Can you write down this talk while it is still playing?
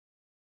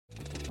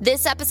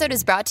This episode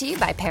is brought to you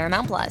by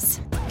Paramount Plus.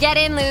 Get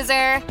in,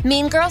 loser!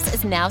 Mean Girls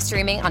is now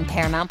streaming on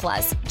Paramount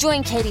Plus.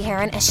 Join Katie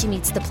Heron as she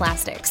meets the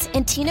plastics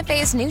in Tina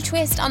Fey's new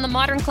twist on the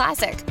modern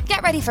classic.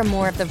 Get ready for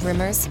more of the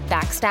rumors,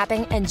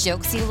 backstabbing, and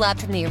jokes you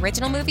loved from the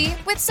original movie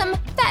with some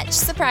fetch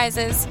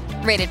surprises.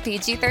 Rated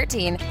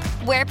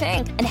PG-13. Wear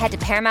pink and head to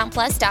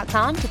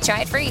ParamountPlus.com to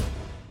try it free.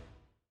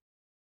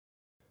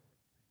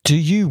 Do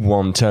you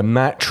want a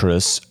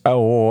mattress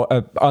or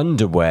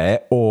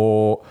underwear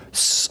or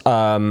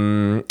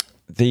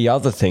the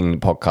other thing the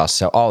podcast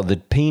sell? Oh, the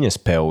penis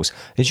pills.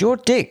 Is your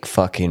dick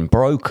fucking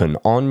broken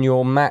on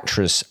your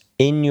mattress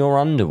in your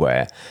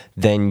underwear?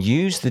 Then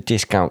use the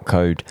discount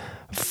code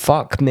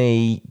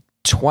FUCKMETWAT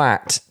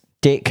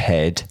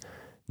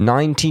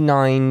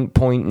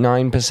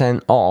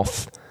 99.9%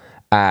 off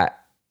at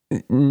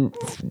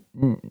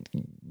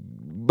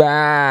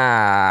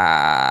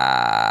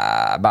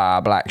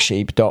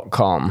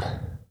blacksheep.com.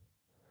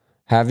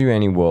 Have you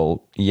any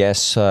wool?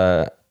 Yes,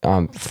 sir.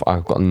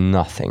 I've got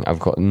nothing. I've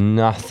got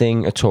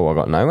nothing at all. I've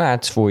got no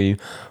ads for you.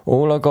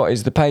 All I've got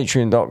is the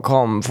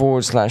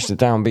patreon.com/the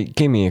downbeat.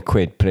 Give me a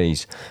quid,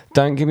 please.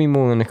 Don't give me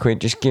more than a quid.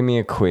 Just give me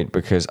a quid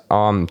because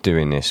I'm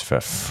doing this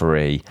for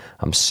free.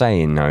 I'm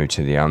saying no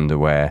to the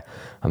underwear.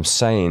 I'm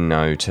saying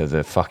no to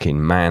the fucking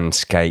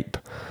Manscape.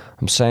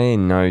 I'm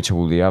saying no to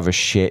all the other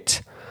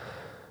shit.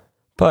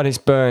 But it's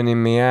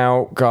burning me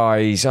out,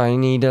 guys. I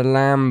need a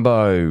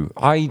Lambo.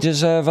 I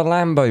deserve a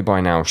Lambo by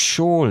now.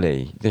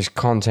 Surely this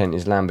content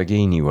is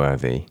Lamborghini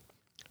worthy.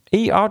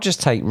 I'll just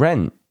take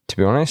rent, to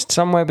be honest.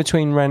 Somewhere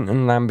between rent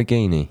and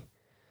Lamborghini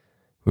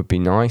would be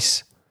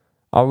nice.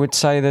 I would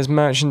say there's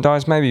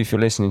merchandise. Maybe if you're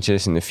listening to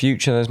this in the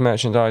future, there's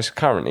merchandise.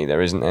 Currently,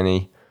 there isn't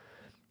any.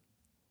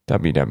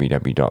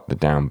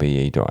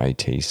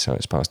 www.thedownbe.at. So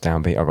it's past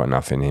downbeat. I've got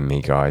nothing in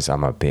me, guys.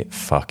 I'm a bit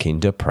fucking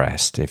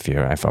depressed, if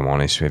I'm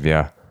honest with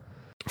you.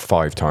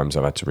 5 times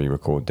I've had to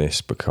re-record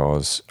this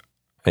because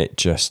it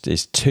just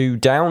is too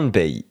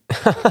downbeat.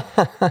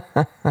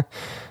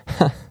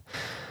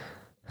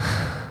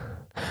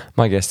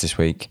 My guest this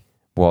week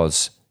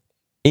was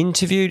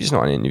interviewed. It's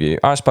not an interview.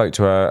 I spoke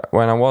to her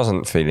when I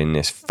wasn't feeling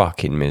this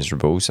fucking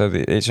miserable. So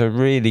it's a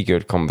really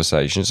good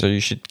conversation. So you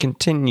should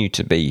continue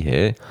to be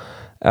here.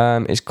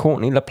 It's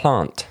Courtney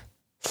LaPlante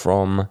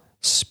from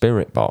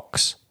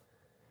Spiritbox.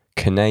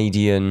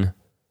 Canadian,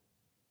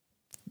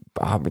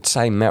 I would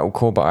say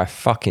metalcore, but I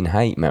fucking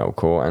hate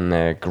metalcore, and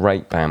they're a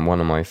great band, one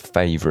of my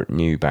favourite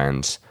new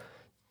bands,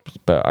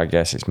 but I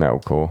guess it's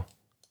metalcore.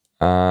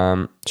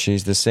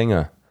 She's the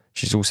singer.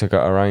 She's also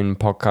got her own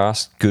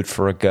podcast, Good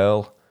for a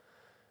Girl.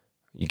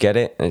 You get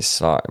it?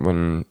 It's like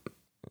when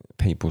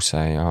people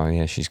say, oh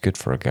yeah, she's good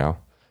for a girl.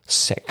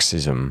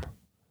 Sexism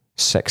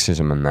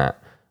and that.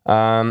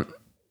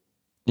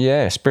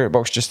 Yeah,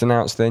 Spiritbox just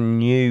announced their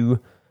new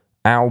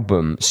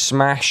album,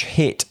 smash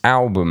hit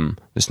album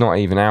that's not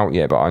even out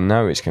yet, but I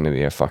know it's going to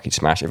be a fucking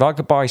smash. If I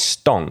could buy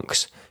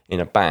stonks in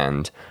a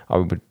band, I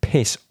would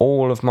piss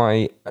all of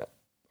my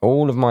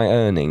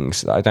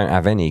earnings. I don't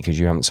have any because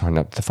you haven't signed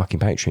up to the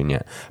fucking Patreon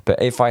yet,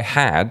 but if I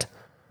had,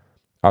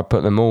 I'd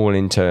put them all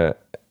into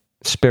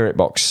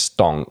Spiritbox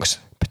stonks,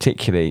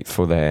 particularly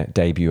for their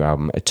debut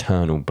album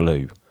Eternal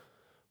Blue,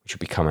 which will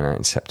be coming out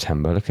in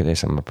September. Look at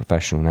this, I'm a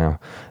professional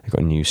now. They've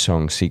got a new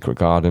song, Secret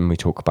Garden. We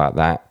talk about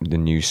that, the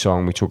new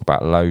song. We talk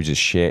about loads of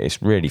shit.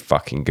 It's really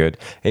fucking good.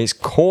 It's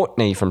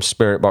Courtney from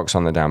Spiritbox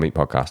on the Downbeat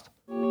Podcast.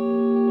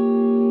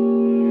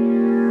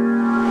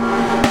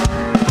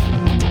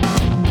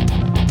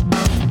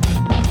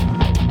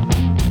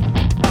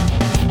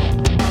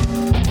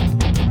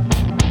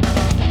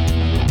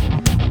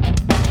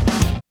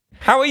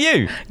 How are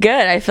you?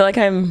 Good. I feel like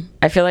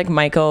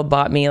Michael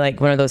bought me like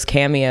one of those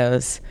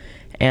cameos,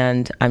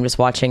 and I'm just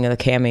watching the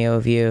cameo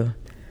of you.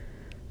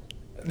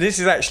 This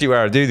is actually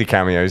where I do the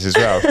cameos as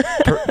well.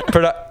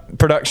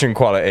 Production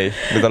quality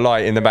with the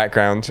light in the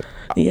background.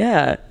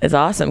 Yeah, it's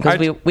awesome because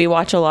we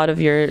watch a lot of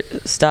your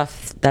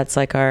stuff. That's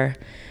like our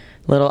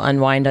little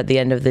unwind at the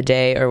end of the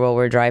day, or while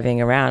we're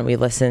driving around. We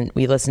listen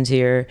to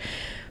your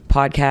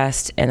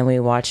podcast, and then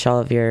we watch all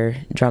of your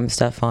drum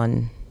stuff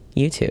on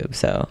YouTube.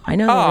 So I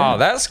know. Oh,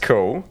 that's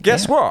cool.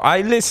 Guess what?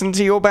 I listen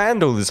to your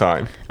band all the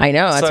time. I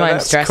know. That's why I'm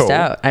stressed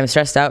out. I'm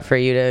stressed out for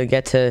you to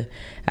get to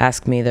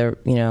ask me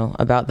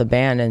about the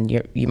band, and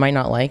you might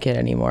not like it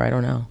anymore. I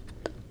don't know.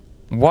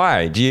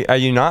 Why? Are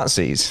you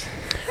Nazis?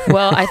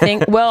 Well, I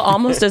think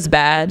almost as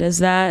bad as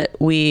that.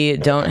 We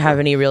don't have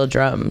any real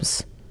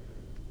drums.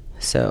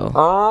 So.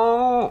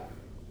 Oh.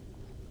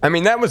 I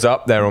mean, that was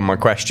up there on my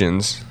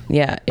questions.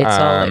 Yeah, it's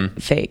all like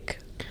fake.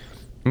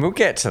 We'll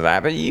get to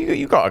that, but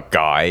you got a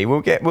guy.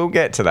 We'll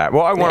get to that.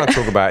 What I want to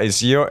talk about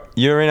is you're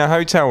in a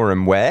hotel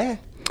room where?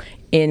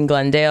 In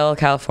Glendale,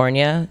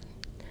 California.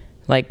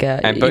 Like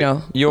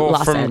you're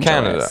Los from Angeles.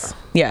 Canada.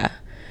 Yeah.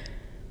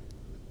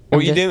 What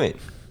are you doing?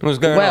 What's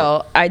going on?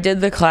 Well, I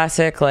did the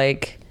classic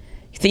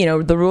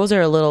the rules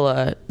are a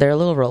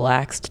little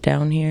relaxed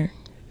down here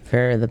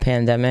for the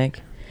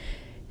pandemic.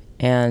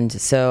 And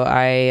so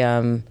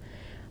I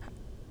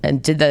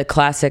did the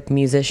classic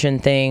musician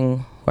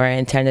thing where I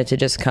intended to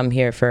just come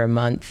here for a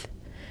month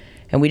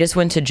And we just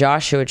went to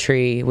Joshua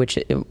Tree, which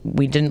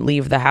we didn't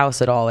leave the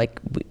house at all. Like,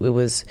 it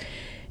was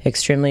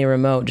extremely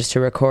remote just to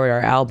record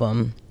our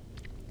album.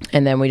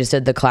 And then we just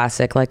did the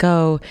classic, like,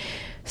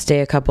 stay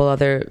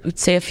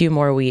a few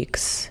more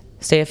weeks.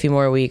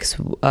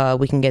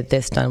 We can get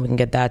this done. We can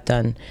get that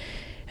done.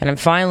 And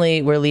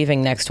we're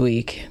leaving next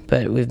week,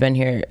 but we've been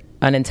here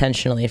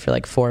unintentionally for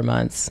like 4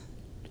 months.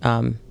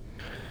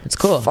 It's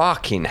cool.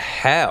 Fucking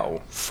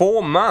hell.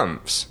 4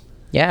 months?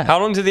 Yeah. How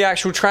long did the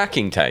actual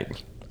tracking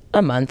take?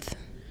 A month.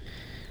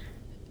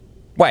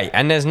 Wait,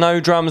 and there's no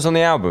drums on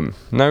the album?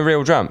 No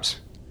real drums?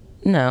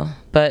 No,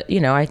 but,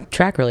 I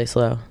track really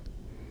slow.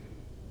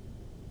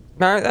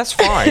 No, that's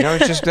fine. I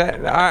was just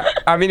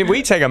I mean,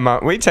 we take a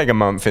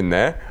month in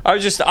there.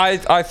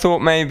 I thought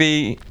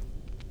maybe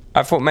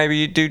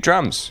you'd do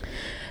drums.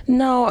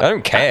 No, I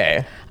don't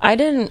care. I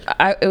didn't.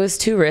 It was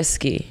too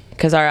risky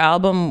because our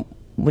album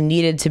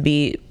needed to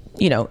be,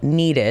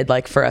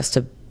 like for us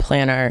to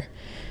plan our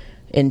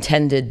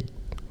intended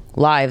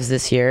lives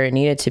this year. It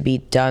needed to be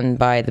done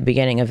by the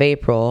beginning of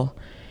April,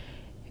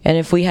 and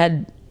if we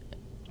had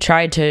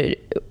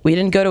we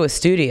didn't go to a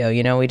studio,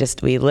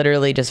 we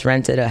literally just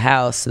rented a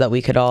house so that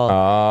we could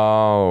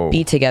all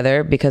be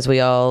together because we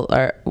all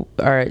are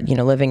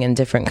living in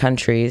different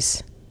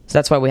countries. So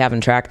that's why we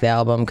haven't tracked the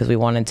album, because we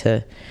wanted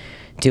to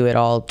do it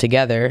all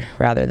together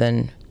rather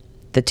than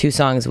the 2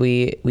 songs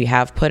we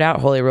have put out,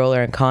 Holy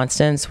Roller and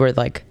Constance, were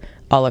like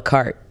a la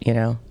carte,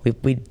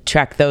 we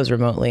tracked those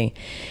remotely,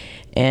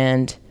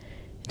 and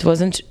it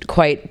wasn't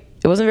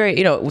very,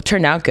 it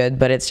turned out good,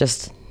 but it's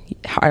just,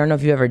 I don't know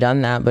if you've ever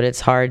done that, but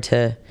it's hard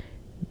to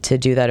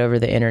do that over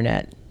the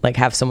internet. Like,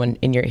 have someone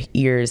in your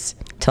ears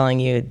telling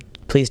you,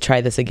 please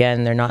try this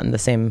again. They're not in the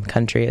same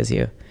country as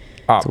you.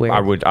 It's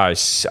weird. I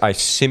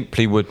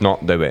simply would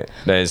not do it.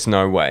 There's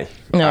no way.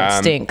 No, it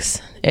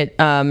stinks.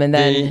 And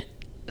then,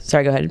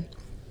 sorry, go ahead.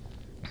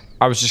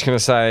 I was just going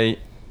to say,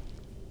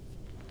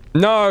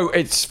 no,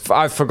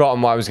 I've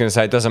forgotten what I was going to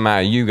say. It doesn't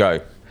matter. You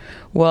go.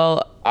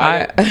 Well,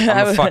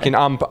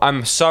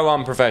 I'm so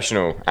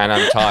unprofessional and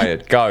I'm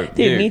tired. Go.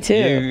 Dude, me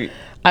too.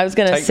 I was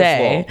going to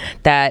say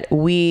that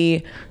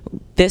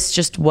this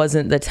just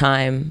wasn't the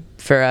time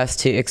for us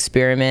to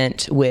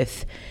experiment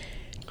with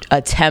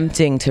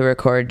attempting to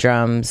record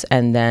drums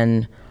and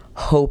then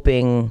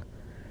hoping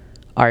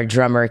our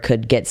drummer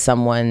could get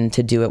someone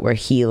to do it where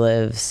he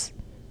lives,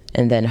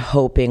 and then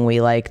hoping we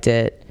liked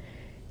it,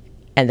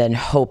 and then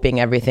hoping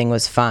everything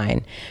was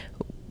fine.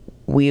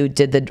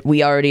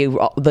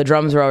 The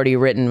drums were already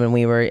written when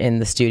we were in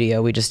the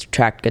studio. We just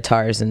tracked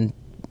guitars and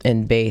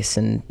bass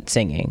and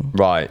singing.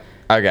 Right.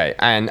 Okay.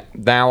 And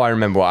now I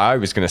remember what I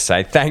was going to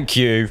say. Thank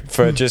you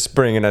for just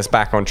bringing us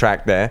back on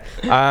track there.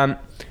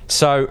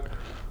 So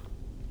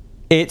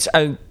it's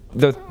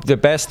the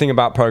best thing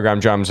about program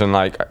drums, and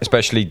like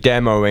especially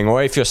demoing,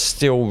 or if you're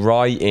still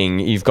writing,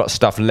 you've got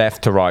stuff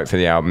left to write for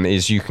the album,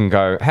 is you can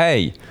go,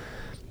 hey,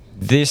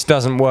 this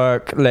doesn't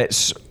work.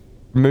 Let's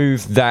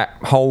move that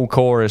whole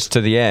chorus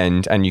to the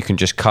end, and you can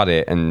just cut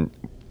it and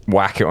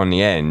whack it on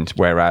the end.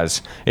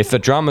 Whereas if the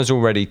drummer's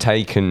already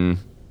done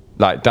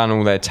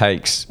all their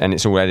takes and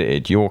it's all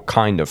edited, you're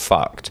kind of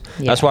fucked.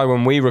 Yeah. That's why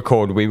when we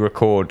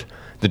record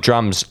the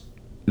drums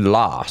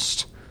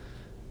last.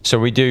 So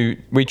we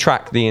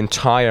track the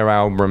entire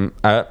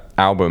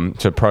album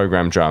to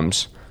program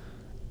drums,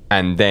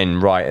 and then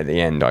right at the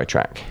end I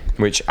track.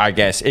 Which I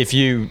guess if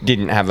you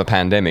didn't have a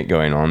pandemic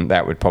going on,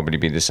 that would probably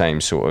be the same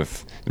sort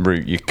of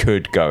route you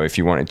could go if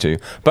you wanted to.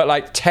 But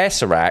like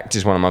Tesseract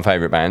is one of my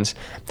favourite bands.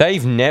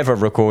 They've never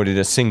recorded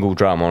a single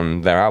drum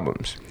on their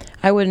albums.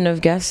 I wouldn't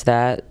have guessed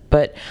that,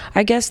 but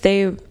I guess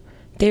they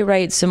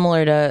write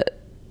similar to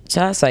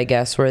us, I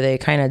guess, where they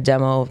kind of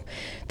demo,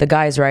 the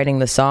guys writing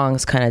the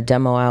songs kind of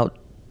demo out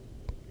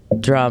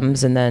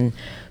drums, and then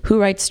who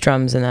writes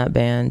drums in that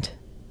band?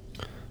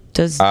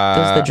 Does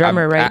the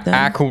drummer write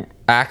them?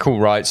 Ackle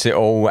writes it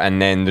all,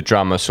 and then the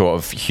drummer sort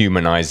of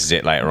humanizes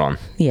it later on.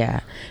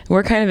 Yeah.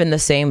 We're kind of in the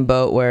same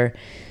boat where,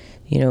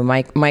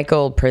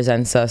 Michael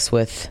presents us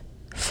with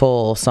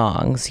full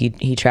songs.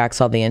 He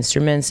tracks all the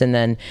instruments, and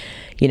then,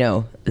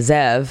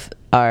 Zev,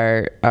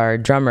 our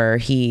drummer,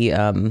 he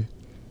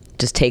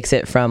just takes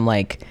it from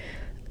like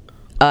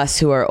us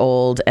who are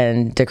old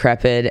and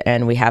decrepit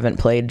and we haven't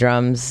played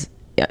drums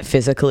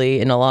physically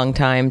in a long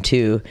time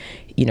to,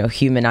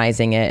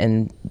 humanizing it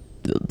and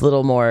a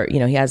little more,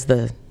 he has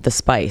the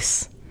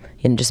spice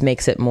and just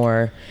makes it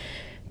more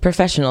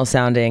professional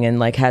sounding and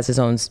like has his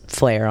own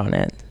flair on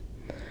it.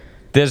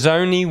 There's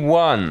only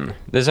one.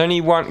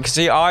 Because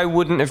see, I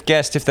wouldn't have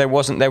guessed if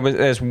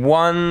there's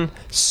one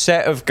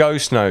set of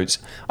ghost notes.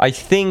 I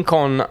think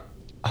on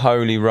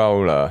Holy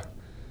Roller,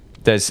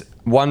 there's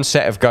one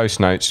set of ghost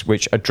notes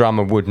which a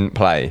drummer wouldn't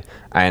play,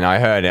 and I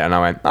heard it and I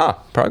went,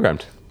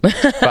 programmed.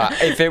 But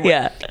if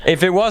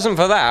it wasn't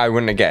for that, I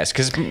wouldn't have guessed,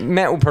 because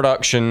metal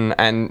production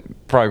and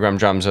program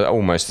drums are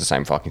almost the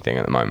same fucking thing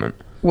at the moment.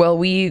 Well,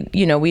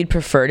 we'd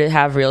prefer to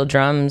have real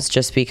drums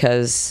just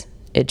because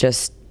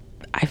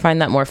I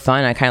find that more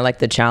fun. I kind of like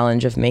the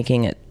challenge of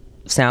making it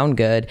sound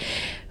good.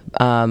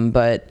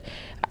 But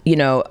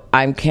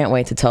I can't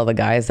wait to tell the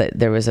guys that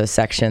there was a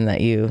section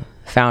that you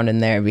found in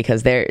there,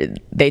 because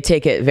they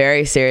take it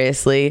very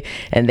seriously,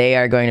 and they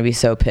are going to be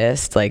so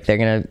pissed. Like they're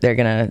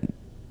gonna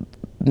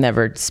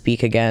never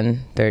speak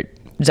again.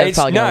 Zev's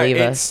probably gonna leave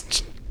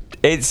us.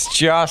 It's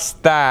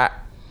just that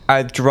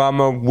a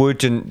drummer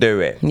wouldn't do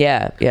it.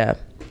 Yeah.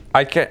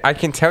 I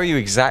can tell you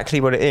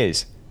exactly what it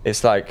is.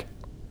 It's like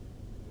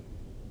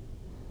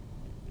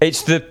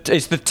it's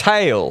the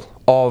tail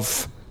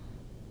of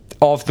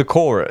the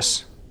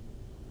chorus.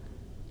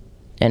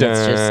 And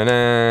it's just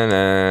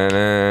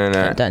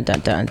dun, dun,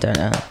 dun, dun,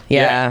 dun.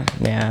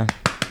 Yeah.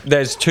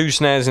 There's two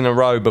snares in a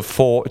row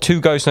two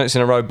ghost notes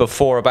in a row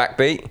before a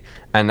backbeat,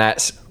 and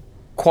that's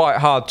quite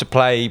hard to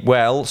play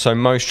well. So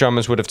most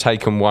drummers would have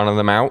taken one of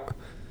them out,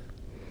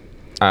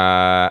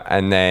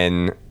 and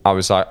then I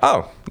was like,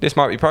 "Oh, this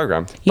might be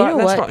programmed." You know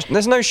what?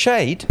 There's no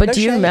shade. But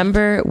do you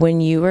remember when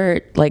you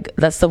were like?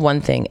 That's the one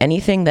thing.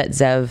 Anything that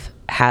Zev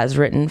has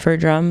written for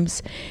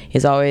drums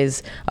is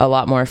always a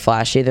lot more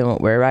flashy than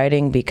what we're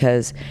writing,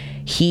 because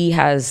he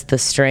has the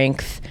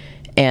strength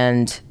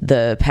and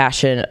the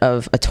passion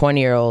of a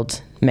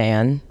 20-year-old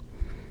man,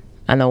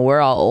 and then we're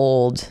all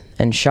old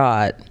and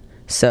shot.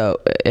 So,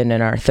 and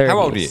in our 30s. How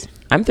old are you?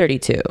 I'm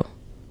 32.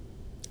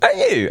 Are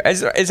you?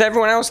 Is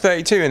everyone else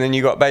 32 and then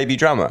you got baby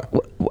drummer?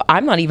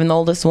 I'm not even the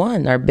oldest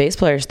one. Our bass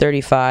player is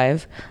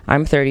 35.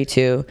 I'm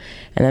 32.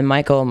 And then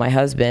Michael, my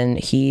husband,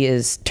 he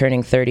is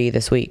turning 30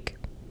 this week.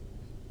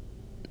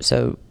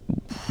 So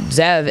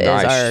Zev is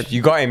our...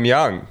 You got him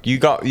young. You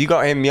got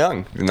him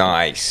young.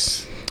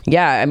 Nice.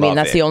 Yeah, I mean, Love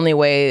that's it. the only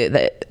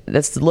way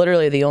that's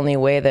literally the only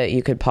way that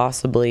you could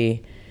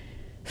possibly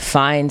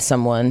find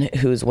someone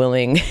who's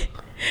willing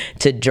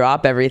to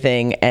drop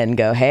everything and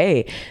go,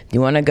 hey, do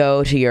you want to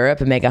go to Europe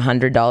and make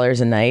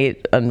 $100 a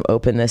night and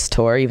open this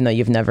tour, even though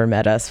you've never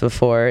met us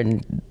before?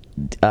 And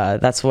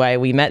that's why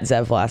we met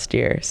Zev last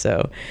year.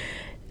 So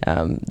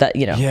that,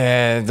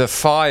 Yeah, the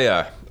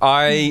fire.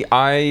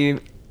 I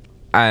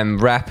am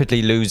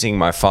rapidly losing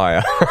my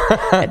fire.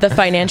 The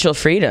financial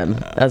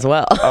freedom as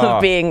well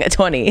of being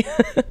 20.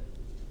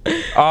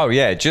 Oh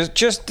yeah,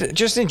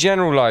 just in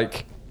general,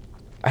 like,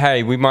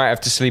 hey, we might have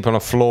to sleep on a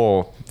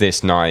floor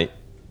this night.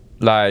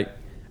 Like,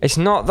 it's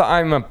not that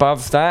I'm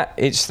above that,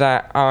 it's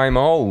that I'm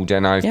old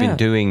and I've been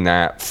doing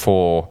that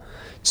for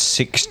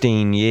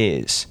 16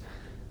 years.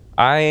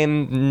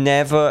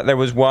 There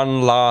was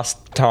one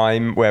last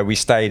time where we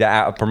stayed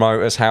at a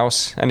promoter's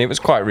house, and it was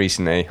quite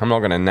recently. I'm not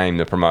going to name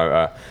the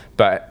promoter,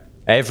 but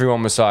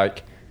everyone was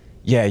like,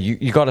 yeah,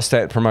 you got to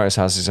stay at the promoter's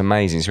house, it's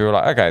amazing. So we were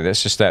like, okay,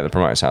 let's just stay at the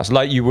promoter's house.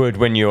 Like you would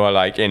when you are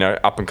like,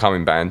 up and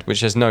coming band,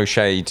 which there's no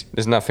shade,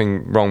 there's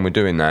nothing wrong with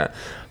doing that.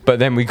 But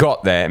then we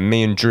got there, and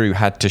me and Drew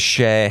had to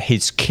share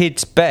his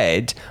kid's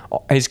bed.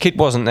 His kid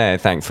wasn't there,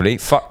 thankfully.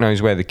 Fuck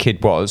knows where the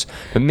kid was.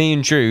 But me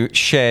and Drew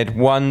shared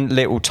one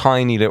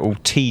tiny little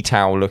tea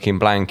towel looking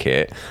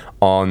blanket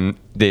on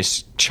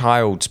this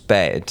child's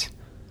bed.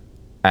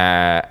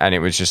 And it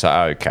was just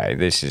like, okay,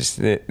 this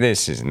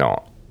is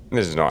not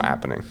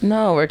happening.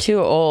 No, we're too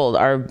old.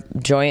 Our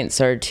joints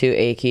are too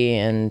achy,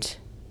 and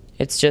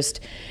it's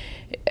just...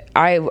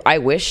 I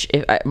wish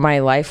my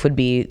life would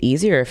be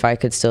easier if I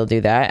could still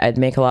do that. I'd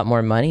make a lot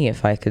more money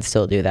if I could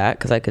still do that,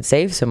 because I could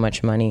save so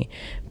much money.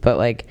 But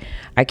like,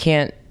 I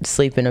can't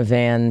sleep in a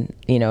van,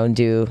 and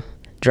do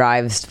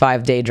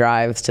 5-day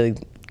drives to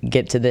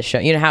get to this show.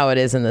 You know how it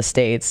is in the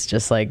States,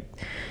 just like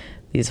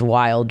these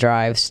wild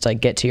drives to like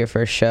get to your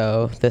first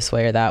show this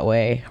way or that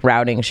way,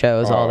 routing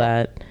shows, all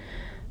that.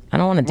 I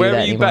don't want to do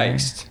that anymore. Where are you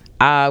based?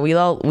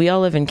 We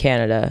all live in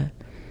Canada.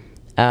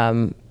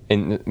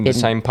 In the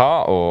same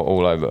part or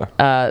all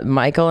over?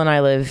 Michael and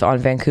I live on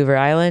Vancouver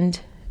Island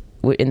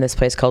in this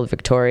place called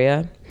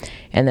Victoria.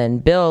 And then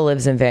Bill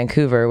lives in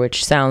Vancouver,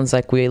 which sounds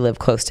like we live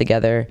close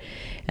together.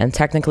 And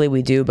technically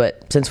we do,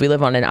 but since we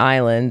live on an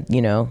island,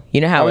 you know how it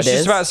is. I was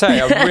just about to say,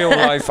 a real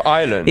life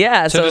island.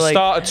 Yeah. So to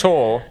start a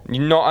tour,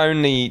 not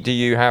only do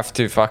you have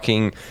to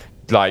fucking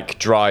like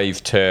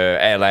drive to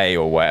LA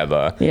or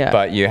whatever,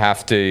 but you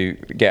have to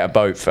get a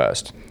boat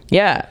first.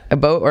 Yeah, a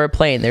boat or a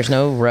plane. There's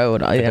no road.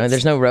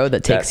 There's no road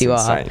that takes you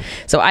insane. off.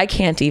 So I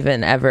can't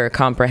even ever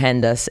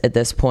comprehend us at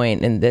this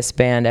point in this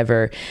band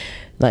ever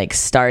like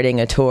starting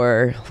a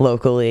tour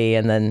locally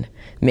and then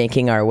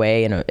making our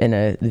way in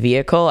a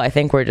vehicle. I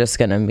think we're just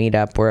gonna meet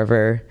up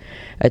wherever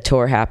a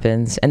tour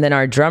happens. And then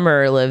our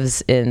drummer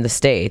lives in the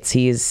States.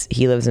 He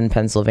lives in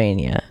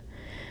Pennsylvania.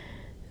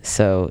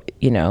 So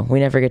we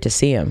never get to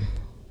see him.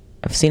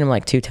 I've seen him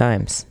like 2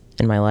 times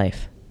in my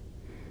life.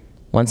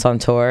 Once on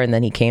tour, and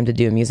then he came to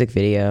do a music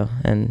video,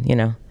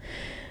 and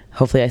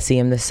hopefully I see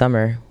him this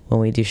summer when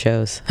we do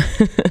shows.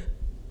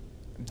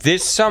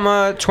 This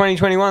summer,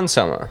 2021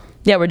 summer.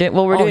 Yeah, we're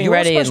doing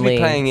Ready and Leeds.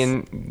 Playing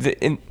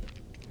in.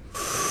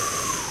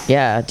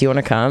 Yeah, do you want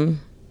to come?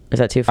 Is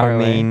that too far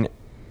away? I mean,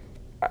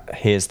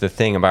 here's the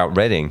thing about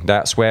Reading.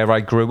 That's where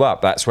I grew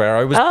up. That's where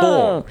I was born.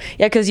 Oh,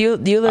 yeah, because you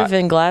live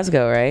in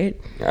Glasgow, right?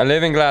 I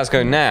live in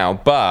Glasgow now,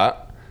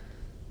 but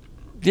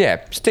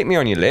yeah, stick me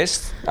on your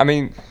list. I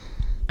mean,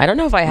 I don't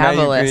know if I have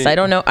a list. I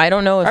don't know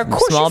if of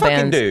course small you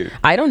fucking bands do.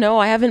 I don't know.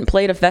 I haven't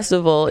played a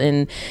festival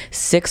in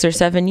 6 or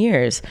 7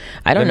 years.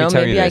 I don't know.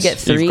 Maybe I get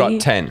 3. You've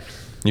got 10.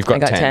 You've got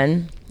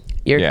 10.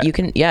 You're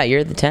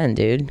the 10,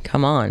 dude.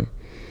 Come on.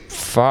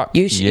 Fuck.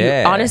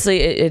 Honestly,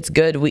 it's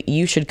good.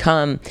 You should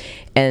come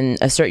and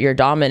assert your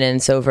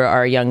dominance over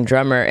our young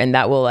drummer, and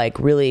that will like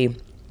really,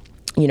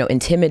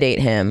 intimidate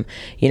him.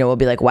 We'll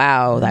be like,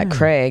 wow, that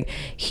Craig,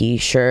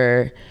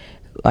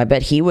 I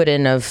bet he would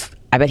have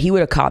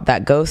caught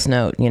that ghost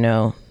note,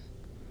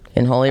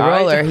 in Holy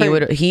Roller.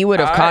 He would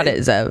have caught it,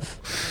 Zev.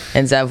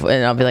 And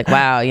I'll be like,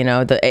 wow,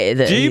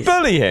 do you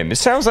bully him? It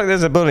sounds like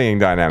there's a bullying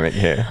dynamic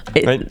here.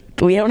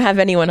 We don't have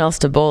anyone else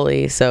to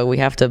bully, so we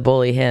have to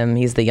bully him.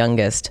 He's the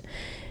youngest.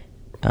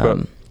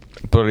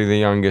 Bully the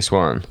youngest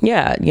one.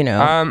 Yeah,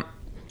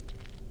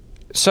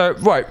 So,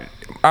 right,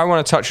 I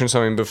want to touch on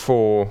something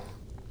before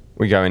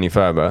we go any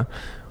further.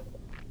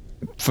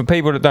 For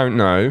people that don't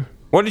know,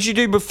 what did you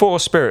do before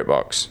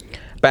Spiritbox,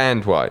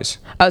 band-wise?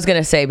 I was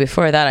gonna say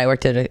before that I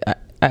worked at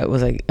I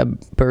was like a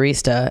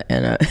barista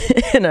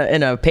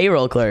and a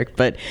payroll clerk,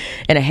 but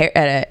and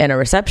a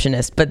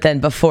receptionist. But then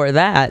before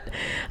that,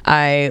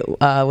 I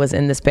was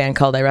in this band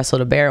called I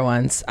Wrestled a Bear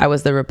Once. I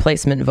was the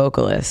replacement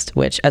vocalist,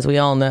 which, as we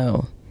all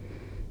know,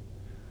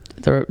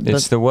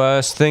 it's the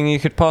worst thing you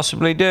could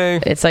possibly do.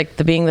 It's like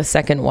being the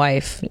second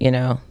wife.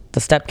 The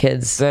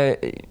stepkids,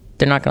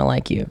 they're not gonna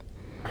like you.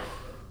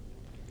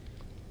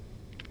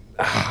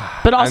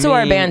 But also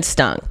our band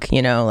stunk,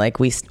 like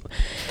there's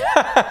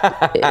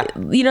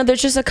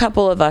just a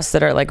couple of us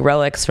that are like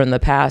relics from the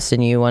past,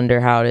 and you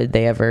wonder how did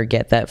they ever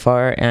get that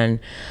far. And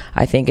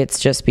I think it's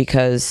just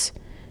because,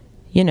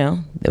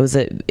 it was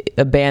a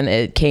band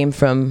that came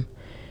from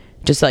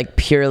just like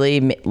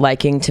purely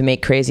liking to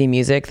make crazy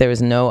music. There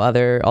was no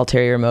other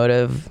ulterior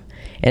motive,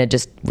 and it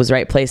just was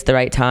right place, the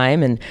right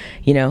time. And,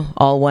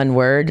 all one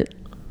word.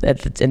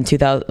 In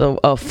 2000,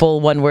 a full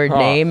one-word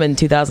name in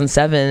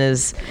 2007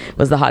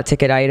 was the hot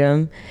ticket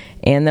item,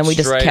 and then we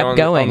just kept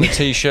going. On the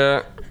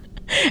t-shirt,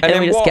 and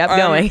then we just kept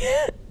going.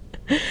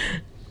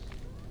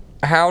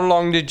 How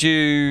long did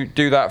you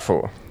do that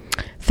for?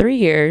 3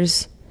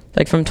 years,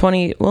 like from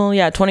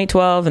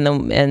 2012,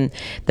 and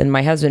then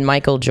my husband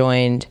Michael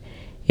joined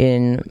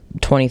in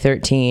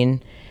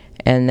 2013,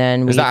 and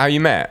then is that how you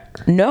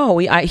met? No,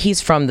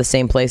 he's from the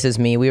same place as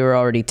me. We were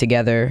already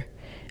together.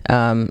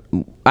 Are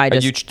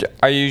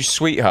you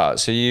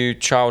sweethearts? Are you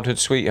childhood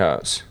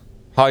sweethearts?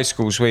 High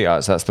school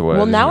sweethearts, that's the word.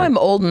 Well, now I'm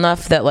old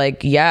enough that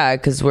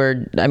because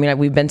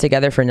we've been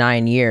together for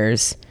 9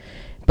 years,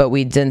 but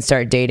we didn't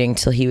start dating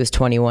till he was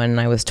 21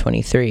 and I was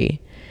 23.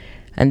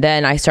 And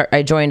then I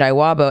joined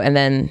Iwabo. And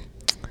then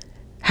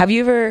have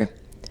you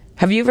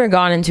ever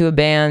gone into a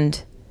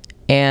band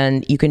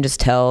and you can just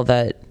tell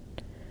that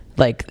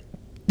like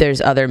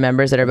there's other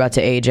members that are about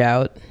to age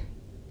out?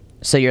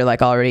 So you're like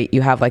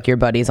you have like your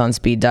buddies on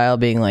speed dial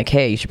being like,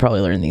 hey, you should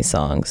probably learn these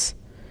songs.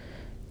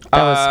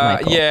 That was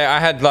Michael.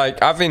 Yeah,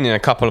 I've been in a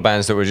couple of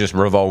bands that were just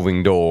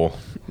revolving door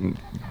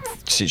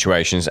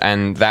situations,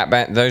 and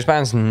those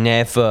bands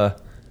never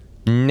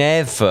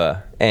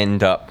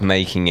end up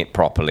making it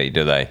properly,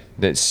 do they?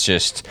 It's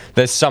just,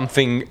 there's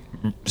something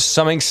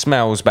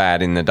smells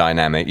bad in the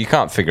dynamic. You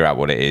can't figure out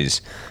what it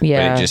is.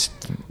 Yeah. But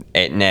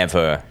it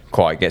never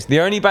quite gets. The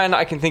only band that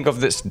I can think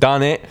of that's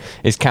done it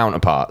is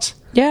Counterparts.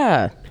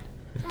 Yeah.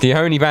 The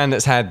only band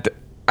that's had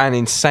an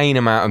insane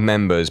amount of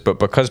members, but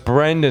because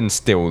Brendan's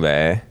still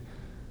there,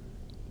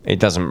 it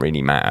doesn't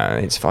really matter.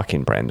 It's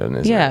fucking Brendan,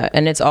 isn't it? Yeah,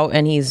 and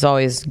he's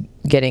always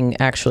getting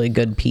actually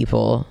good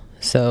people.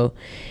 So,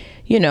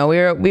 we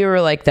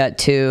were like that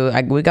too.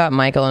 We got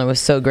Michael, and it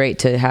was so great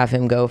to have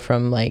him go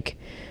from like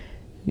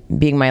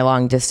being my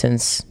long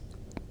distance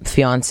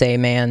fiance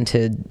man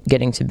to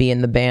getting to be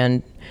in the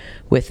band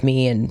with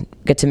me and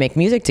get to make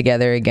music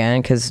together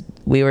again, because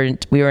we were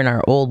in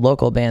our old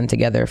local band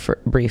together for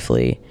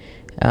briefly,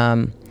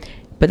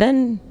 but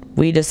then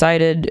we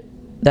decided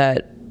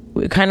that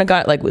we kind of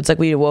got like, it's like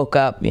we woke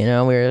up, we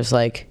were just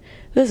like,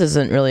 this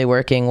isn't really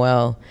working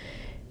well.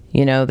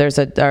 There's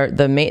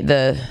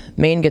the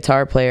main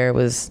guitar player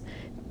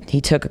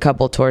he took a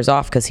couple tours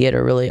off because he had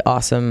a really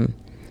awesome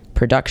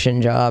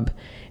production job,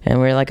 and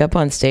we were like up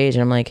on stage,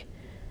 and I'm like,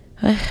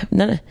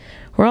 none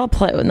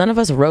of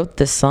us wrote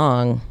this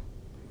song.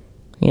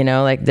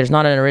 There's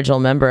not an original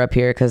member up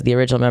here because the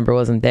original member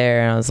wasn't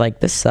there, and I was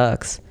like, this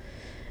sucks.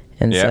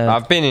 And yeah, so,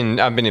 I've been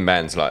in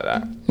bands like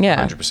that.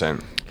 Yeah,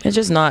 100%. It's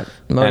just not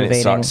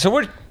motivating. So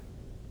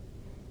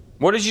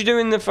what did you do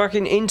in the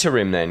fucking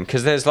interim then?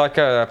 Because there's like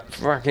a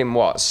fucking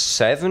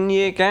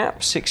 6-year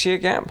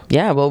gap?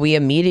 Yeah, well, we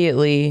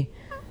immediately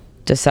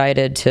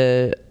decided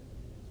to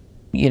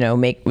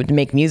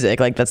make music.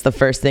 Like, that's the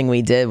first thing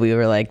we did. We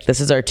were like, this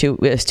is our 2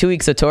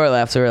 weeks of tour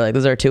left, so we were like,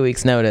 this is our 2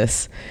 weeks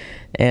notice.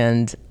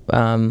 And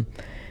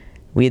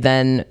we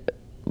then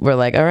were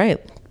like, all right,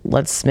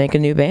 let's make a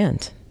new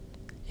band.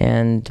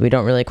 And we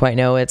don't really quite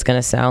know what it's going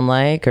to sound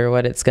like or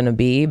what it's going to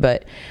be,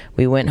 but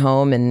we went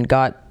home and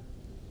got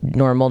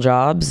normal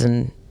jobs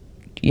and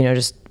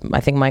just I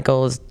think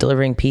Michael was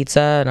delivering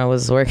pizza and I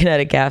was working at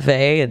a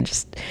cafe, and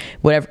just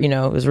whatever,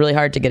 it was really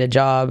hard to get a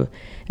job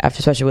after,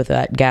 especially with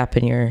that gap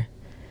in your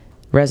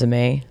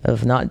resume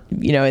of not,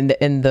 in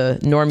the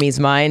normie's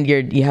mind,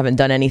 you haven't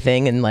done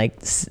anything in like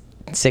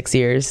 6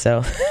 years.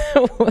 So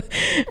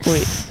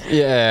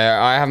yeah,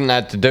 I haven't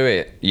had to do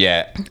it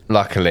yet,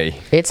 luckily.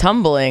 It's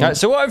humbling.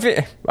 So what have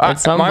you,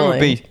 it's humbling. Mine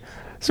would be,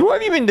 so what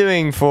have you been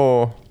doing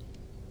for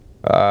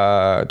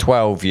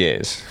 12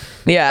 years?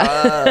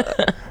 Yeah.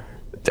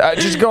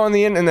 Just go on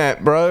the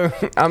internet, bro.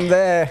 I'm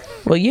there.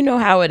 Well, you know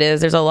how it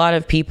is. There's a lot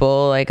of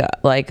people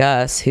like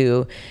us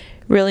who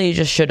really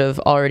just should have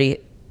already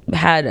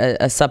had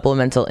a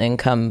supplemental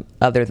income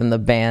other than the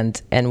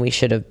band, and we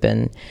should have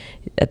been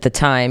at the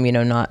time,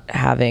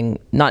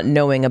 not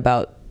knowing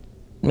about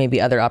maybe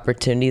other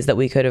opportunities that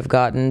we could have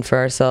gotten for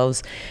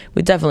ourselves.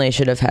 We definitely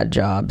should have had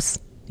jobs,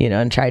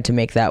 and tried to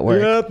make that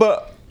work. Yeah,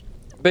 but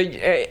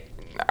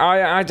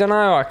I don't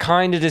know. I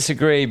kind of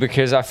disagree,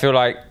 because I feel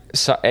like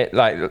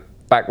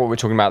back what we're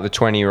talking about, the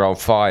 20-year-old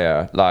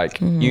fire.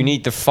 Like you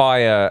need the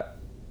fire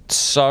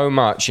so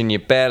much in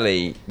your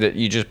belly that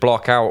you just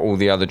block out all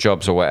the other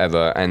jobs or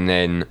whatever, and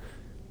then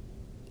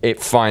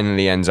it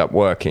finally ends up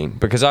working.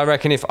 Because I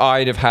reckon if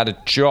I'd have had a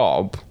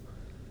job,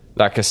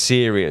 like a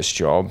serious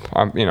job,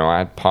 I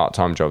had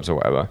part-time jobs or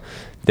whatever,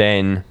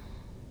 then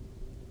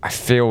I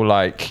feel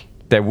like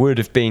there would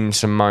have been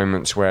some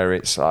moments where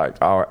it's like,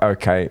 oh,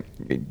 okay,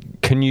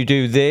 can you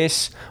do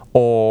this?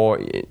 Or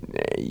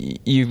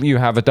you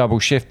have a double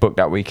shift booked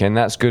that weekend,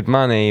 that's good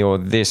money, or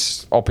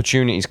this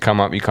opportunity's come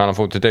up you can't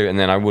afford to do, and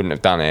then I wouldn't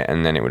have done it,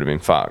 and then it would have been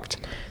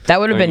fucked. That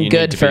would have been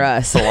good for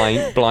us.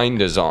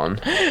 Blinders on.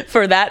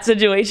 For that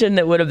situation,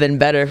 that would have been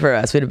better for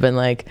us. We'd have been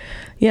like,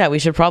 yeah, we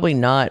should probably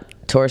not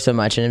tour so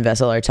much and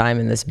invest all our time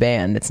in this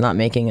band. It's not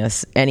making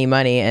us any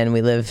money, and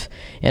we live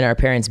in our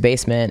parents'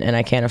 basement, and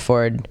I can't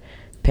afford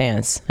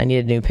pants. I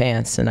needed new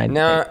pants, and I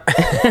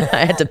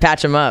had to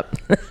patch them up.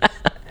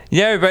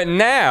 Yeah, but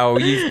now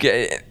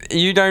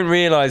you don't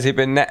realize it,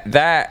 but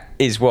that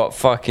is what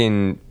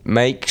fucking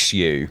makes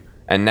you.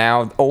 And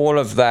now all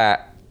of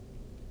that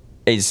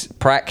is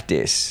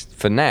practice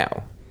for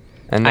now.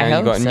 And now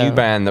you've got a new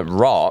band that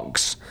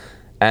rocks,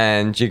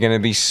 and you're going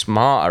to be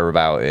smarter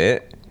about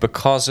it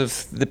because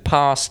of the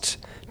past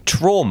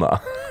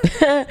trauma.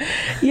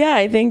 Yeah,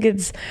 I think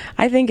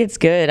it's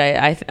good.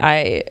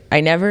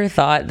 I never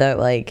thought that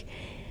like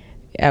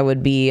I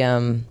would be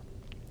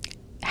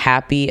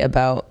happy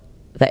about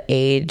the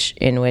age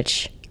in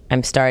which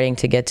I'm starting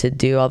to get to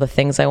do all the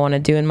things I want to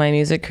do in my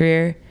music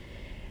career.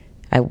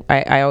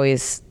 I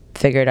always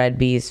figured I'd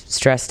be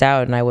stressed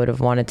out, and I would have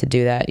wanted to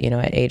do that,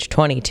 at age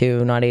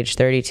 22, not age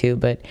 32.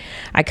 But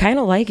I kind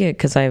of like it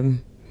because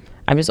I'm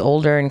just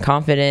older and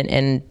confident,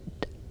 and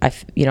I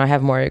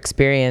have more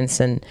experience,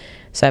 and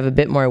so I have a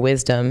bit more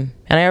wisdom.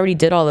 And I already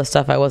did all the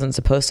stuff I wasn't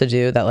supposed to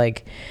do that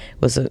like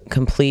was a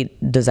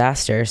complete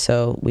disaster.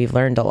 So we've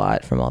learned a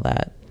lot from all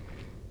that.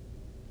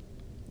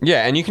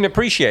 Yeah, and you can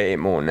appreciate it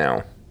more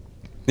now.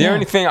 The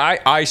only thing,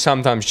 I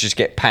sometimes just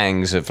get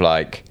pangs of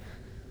like,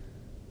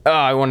 oh,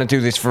 I want to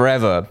do this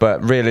forever.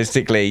 But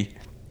realistically,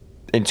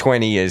 in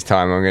 20 years'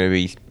 time, I'm going to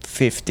be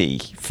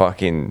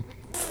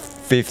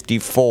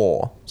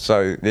 54.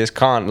 So this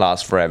can't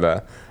last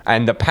forever.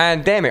 And the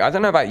pandemic, I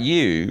don't know about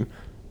you,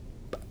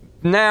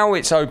 now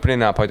it's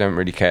opening up, I don't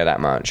really care that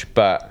much.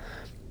 But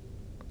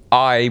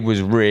I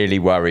was really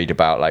worried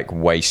about like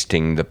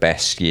wasting the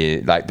best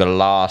year, like the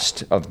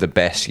last of the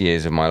best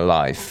years of my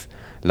life.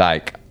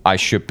 Like I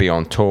should be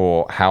on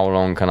tour. How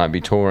long can I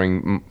be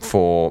touring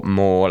for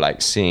more,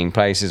 like seeing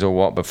places or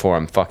what, before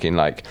I'm fucking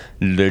like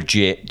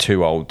legit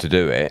too old to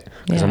do it?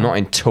 Because I'm not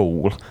in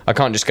Tool. I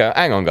can't just go,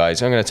 hang on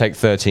guys, I'm going to take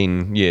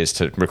 13 years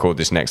to record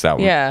this next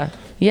album. Yeah.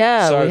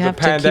 So the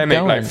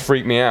pandemic like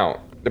freaked me out.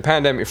 The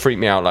pandemic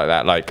freaked me out like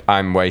that. Like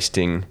I'm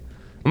wasting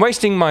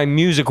my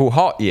musical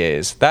hot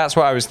years. That's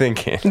what I was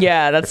thinking.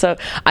 Yeah, that's so.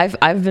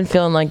 I've been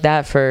feeling like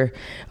that for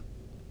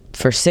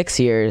 6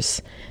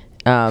 years.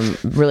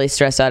 Really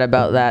stressed out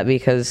about that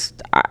because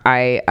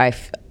I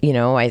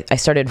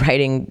started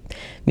writing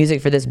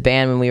music for this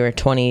band when we were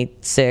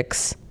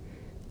 26,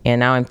 and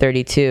now I'm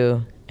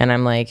 32, and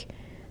I'm like,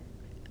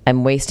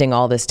 I'm wasting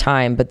all this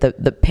time. But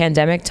the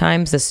pandemic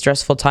times, the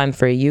stressful time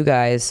for you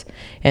guys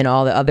and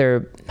all the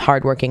other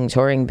hardworking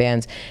touring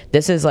bands,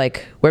 this is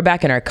like, we're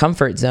back in our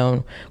comfort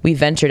zone. We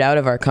ventured out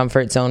of our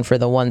comfort zone for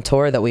the one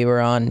tour that we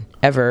were on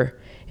ever.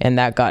 And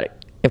that got,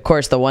 of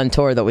course, the one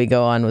tour that we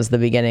go on was the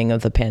beginning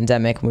of the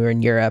pandemic. We were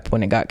in Europe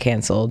when it got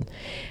canceled.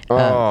 Who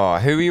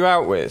were you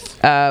out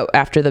with?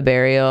 After the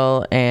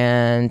Burial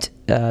and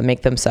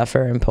Make Them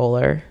Suffer and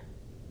Polar.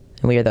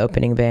 And we were the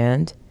opening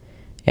band.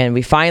 And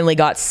we finally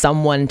got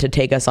someone to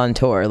take us on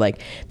tour.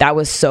 Like, that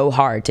was so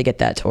hard to get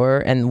that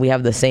tour. And we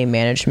have the same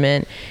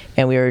management.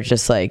 And we were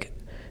just like,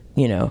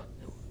 we'll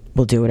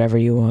do whatever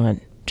you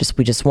want.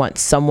 We just want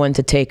someone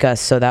to take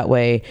us, so that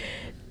way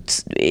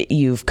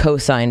you've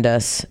co-signed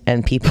us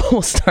and people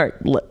will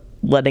start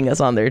letting us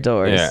on their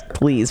tours.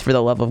 Please, for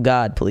the love of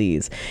God,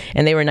 please.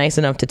 And they were nice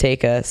enough to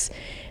take us.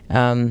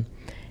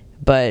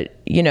 But,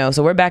 you know,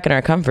 so we're back in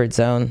our comfort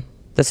zone.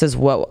 This is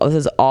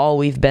all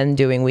we've been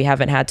doing. We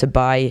haven't had to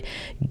buy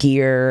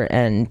gear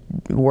and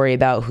worry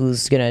about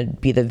who's going to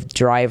be the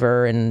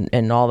driver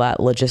and all that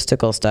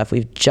logistical stuff.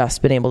 We've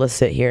just been able to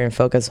sit here and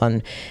focus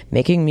on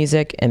making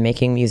music and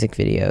making music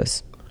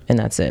videos. And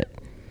that's it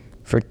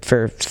for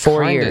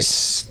 4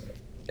 years.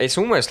 It's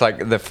almost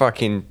like the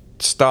fucking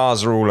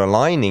stars are all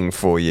aligning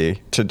for you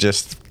to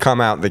just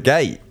come out the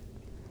gate.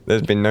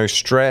 There's been no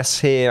stress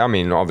here. I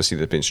mean, obviously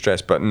there's been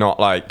stress, but not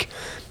like,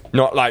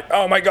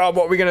 oh my God,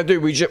 what are we going to do?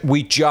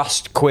 We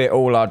just quit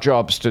all our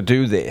jobs to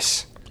do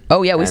this.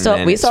 Oh yeah, we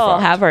still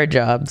have our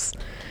jobs.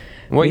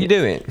 What are you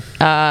doing?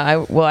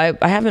 I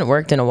haven't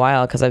worked in a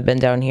while because I've been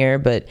down here,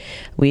 but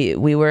we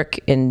work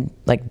in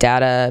like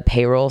data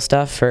payroll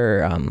stuff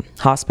for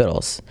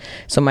hospitals.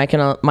 So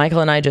Michael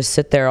and I just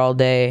sit there all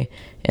day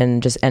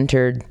and just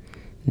entered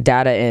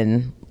data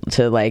in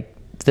to like,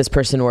 this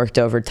person worked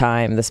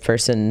overtime, this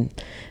person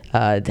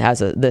has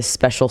this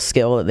special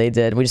skill that they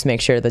did. We just make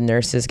sure the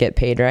nurses get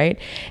paid right.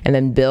 And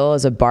then Bill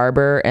is a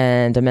barber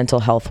and a mental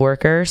health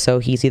worker. So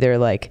he's either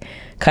like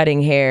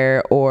cutting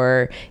hair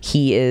or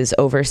he is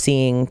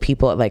overseeing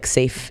people at like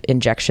safe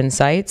injection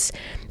sites.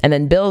 And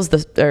then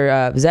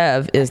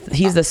Zev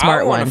he's the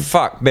smart one. I want to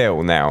fuck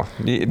Bill now.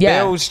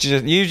 Yeah.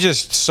 You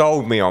just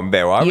sold me on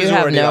Bill. I was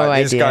already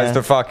like, this guy's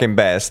the fucking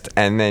best.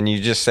 And then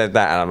you just said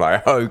that and I'm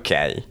like,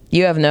 okay.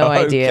 You have no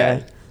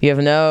idea. You have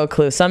no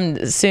clue.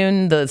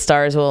 Soon the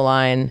stars will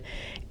align,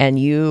 and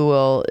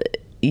you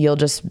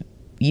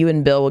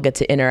and Bill will get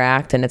to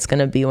interact, and it's going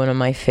to be one of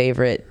my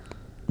favorite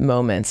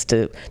moments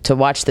to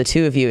watch the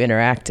two of you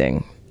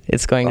interacting.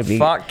 It's going to be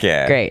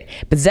great.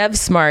 But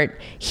Zev's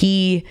smart.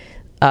 He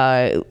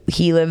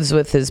lives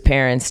with his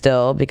parents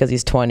still because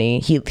he's 20.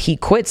 He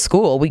quit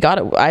school. We got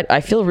it. I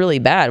feel really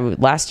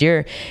bad. Last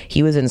year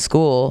he was in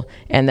school,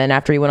 and then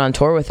after he went on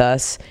tour with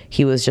us,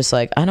 he was just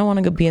like, I don't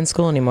want to be in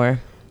school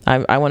anymore.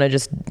 I want to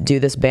just do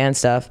this band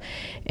stuff.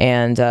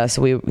 And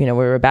so we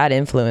were a bad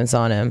influence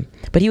on him.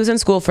 But he was in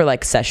school for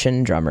like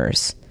session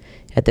drummers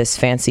at this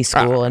fancy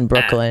school in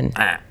Brooklyn.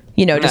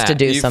 Just to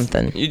do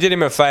something. You did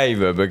him a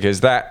favor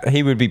because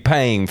he would be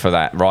paying for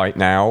that right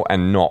now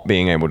and not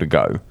being able to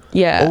go.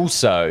 Yeah.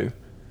 Also,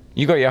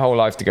 you got your whole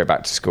life to go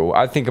back to school.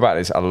 I think about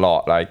this a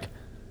lot. Like,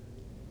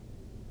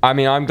 I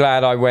mean, I'm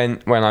glad I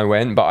went when I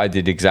went, but I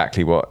did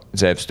exactly what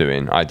Zev's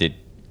doing. I did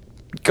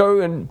go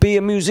and be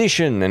a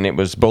musician, and it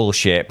was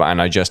bullshit,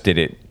 and I just did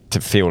it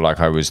to feel like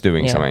I was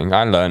doing something.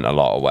 I learned a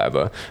lot or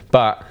whatever.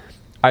 But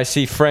I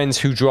see friends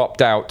who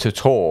dropped out to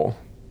tour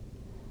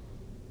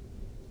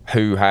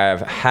who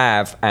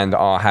have and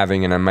are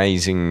having an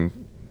amazing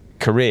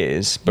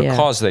careers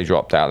because they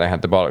dropped out. They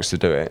had the bollocks to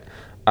do it.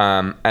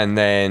 And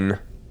then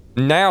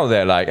now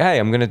they're like, hey,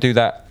 I'm going to do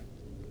that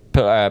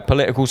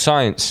political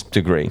science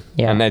degree.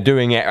 Yeah. And they're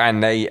doing it,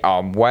 and they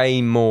are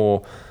way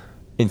more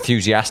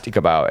enthusiastic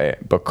about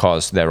it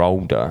because they're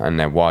older and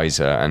they're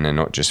wiser, and they're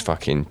not just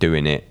fucking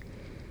doing it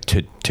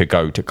to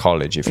go to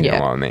college, if you know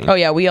what I mean. Oh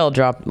yeah, we all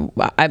dropped.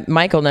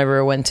 Michael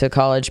never went to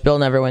college. Bill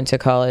never went to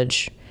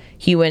college.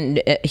 He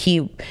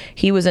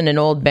was in an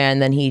old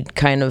band, then he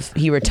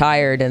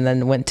retired and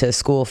then went to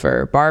school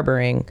for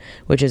barbering,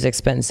 which is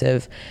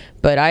expensive.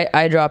 But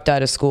I dropped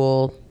out of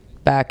school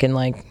back in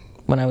like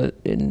when I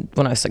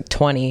was like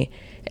 20.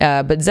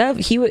 But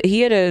Zev,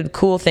 he had a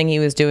cool thing he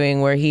was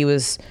doing where he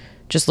was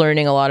just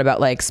learning a lot about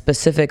like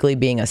specifically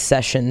being a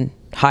session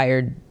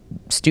hired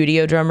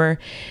studio drummer.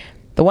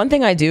 The one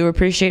thing I do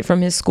appreciate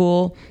from his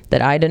school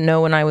that I didn't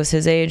know when I was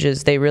his age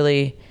is they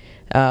really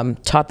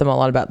taught them a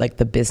lot about like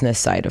the business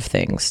side of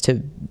things,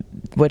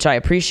 which I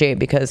appreciate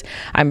because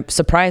I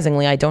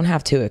don't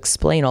have to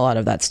explain a lot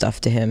of that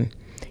stuff to him,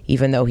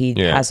 even though he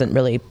hasn't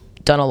really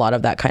done a lot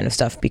of that kind of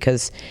stuff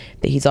because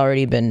he's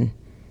already been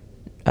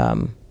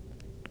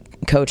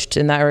coached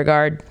in that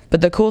regard.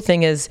 But the cool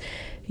thing is,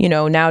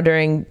 now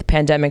during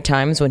pandemic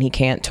times when he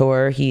can't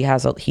tour, he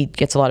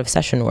gets a lot of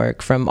session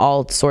work from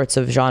all sorts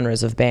of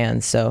genres of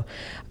bands. So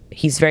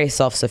he's very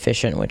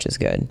self-sufficient, which is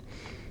good.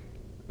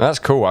 That's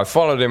cool. I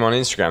followed him on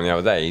Instagram the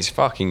other day. He's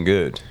fucking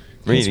good.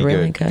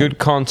 Really good. Good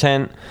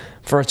content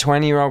for a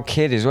 20-year-old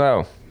kid as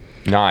well.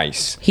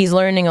 Nice. He's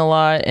learning a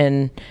lot,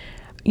 and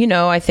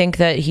I think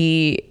that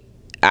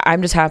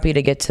I'm just happy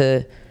to get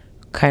to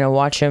kind of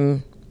watch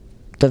him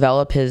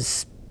develop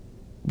his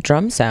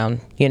drum sound.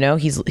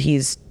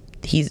 He's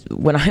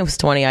when I was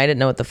 20, I didn't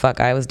know what the fuck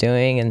I was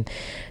doing, and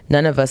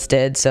none of us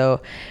did.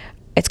 So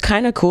it's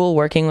kind of cool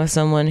working with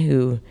someone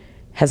who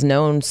has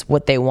known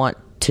what they want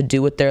to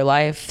do with their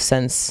life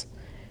since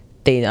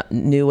they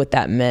knew what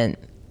that meant.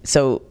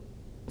 So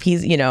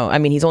he's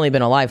only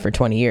been alive for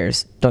 20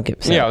 years. I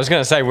was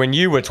going to say, when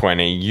you were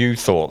 20, you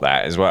thought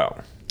that as well.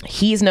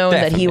 He's known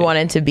that he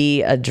wanted to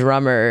be a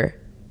drummer,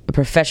 a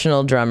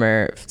professional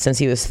drummer, since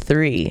he was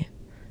 3.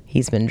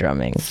 He's been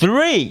drumming.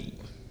 3?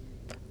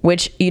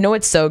 Which,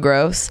 what's so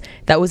gross?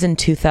 That was in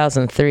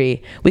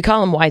 2003. We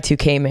call him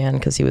Y2K Man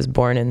because he was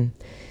born in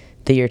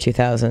the year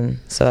 2000.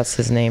 So that's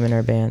his name in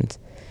our band.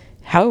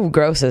 How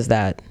gross is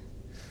that?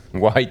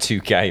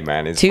 Y2K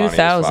Man is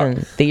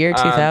 2000. The year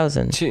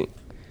 2000.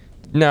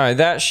 No,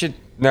 that should...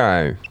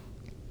 No.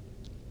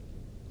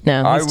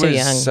 No, he's too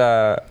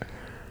young.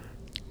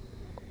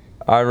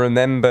 I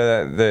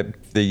remember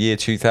the year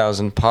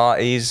 2000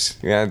 parties,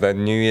 the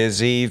New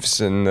Year's Eves,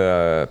 and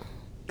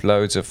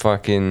loads of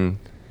fucking...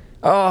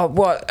 Oh,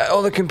 what?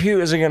 All the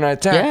computers are going to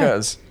attack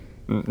us.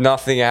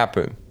 Nothing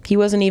happened. He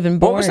wasn't even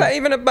born. What was that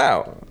even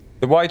about?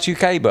 The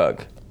Y2K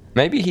bug?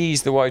 Maybe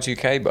he's the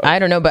Y2K bug. I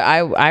don't know, but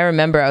I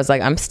remember I was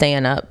like, I'm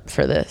staying up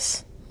for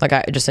this.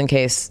 Like, just in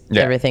case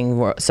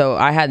everything... So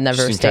I had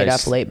never stayed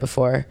up late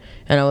before.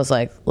 And I was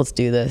like, let's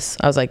do this.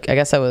 I was like, I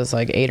guess I was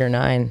like 8 or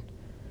 9.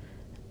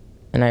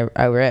 And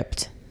I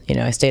ripped.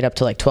 I stayed up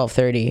till like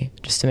 12:30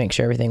 just to make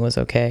sure everything was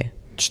okay.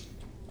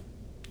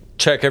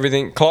 Check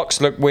everything. Clocks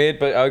look weird,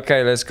 but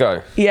okay, let's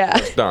go. Yeah.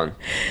 It's done.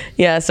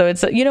 Yeah, so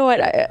it's... You know what?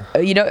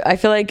 I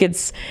feel like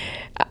it's...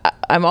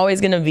 I'm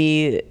always going to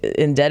be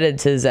indebted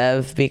to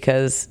Zev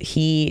because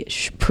he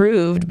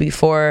proved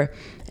before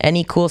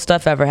any cool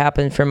stuff ever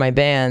happened for my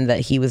band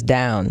that he was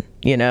down.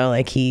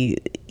 Like he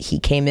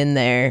came in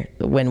there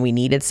when we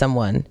needed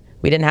someone.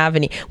 We didn't have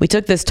any. We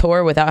took this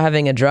tour without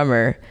having a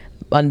drummer,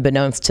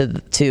 unbeknownst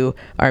to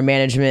our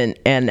management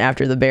and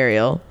after the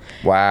burial.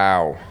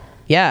 Wow.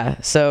 Yeah,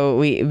 so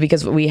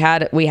because we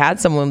had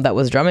someone that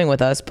was drumming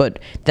with us, but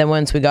then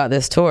once we got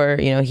this tour,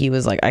 he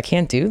was like, I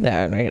can't do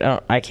that.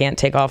 Right? I can't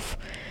take off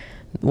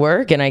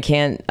work, and I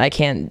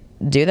can't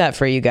do that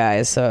for you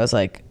guys. So I was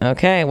like,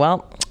 okay,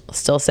 well,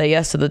 still say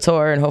yes to the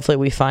tour, and hopefully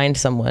we find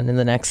someone in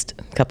the next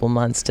couple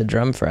months to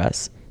drum for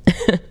us.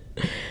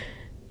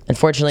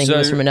 Unfortunately, he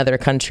was from another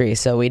country,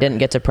 so we didn't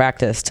get to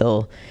practice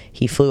till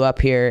he flew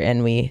up here,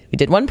 and we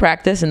did one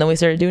practice, and then we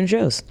started doing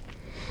shows.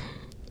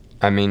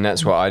 I mean,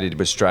 that's what I did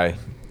with Stray.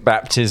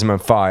 Baptism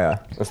of fire.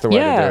 That's the way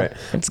to do it.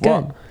 It's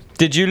good.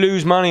 Did you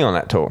lose money on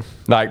that tour?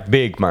 Like,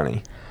 big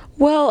money?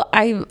 Well,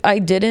 I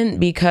didn't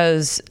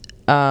because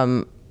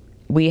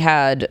we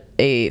had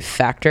a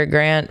factor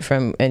grant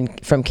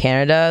from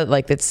Canada.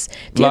 Like, it's...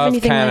 Do you have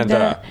anything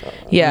Canada. like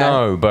that? Yeah.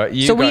 No, but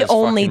you guys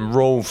fucking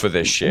roll for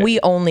this shit. We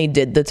only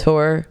did the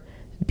tour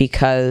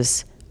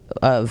because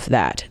of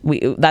that.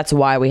 That's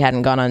why we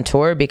hadn't gone on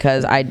tour,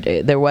 because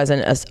there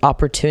wasn't an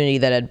opportunity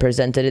that had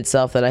presented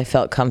itself that I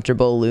felt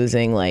comfortable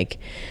losing like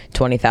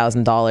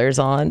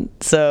 $20,000 on.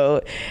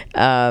 So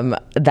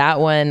that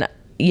one,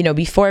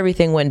 before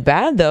everything went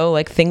bad though,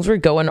 like things were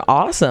going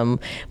awesome.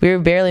 We were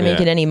barely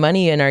making any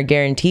money in our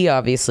guarantee,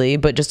 obviously,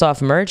 but just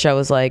off merch, I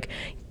was like,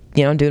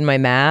 doing my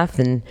math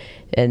and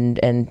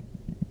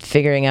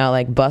figuring out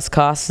like bus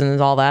costs and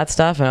all that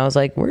stuff, and I was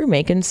like, we're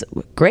making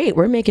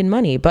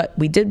money. But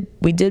we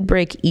did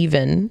break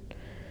even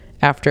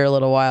after a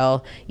little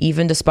while,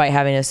 even despite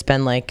having to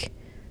spend like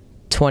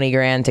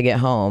 $20,000 to get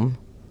home.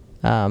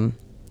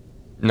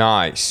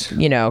 Nice.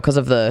 Because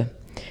of the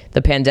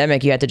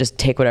pandemic, you had to just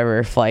take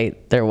whatever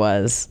flight there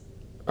was.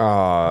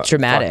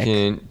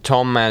 Dramatic.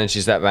 Tom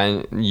manages that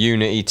band,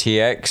 Unity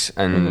TX,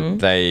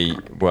 and they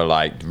were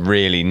like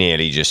really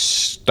nearly just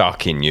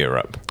stuck in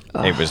Europe.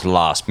 It was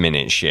last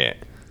minute shit.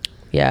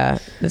 Yeah,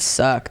 it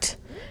sucked.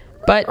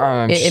 But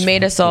it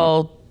made us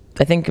all,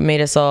 I think it made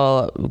us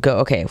all go,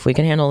 okay, if we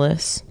can handle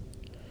this,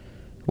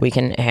 we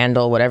can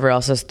handle whatever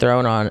else is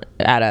thrown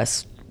at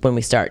us when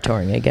we start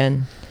touring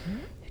again.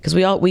 Because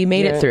we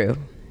made it through,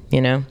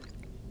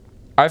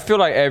 I feel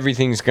like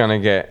everything's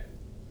going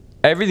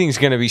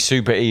to be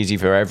super easy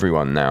for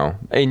everyone now.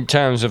 In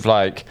terms of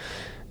like,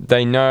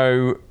 they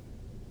know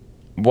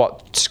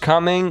what's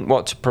coming,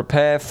 what to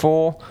prepare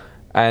for.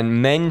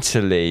 And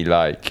mentally,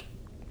 like,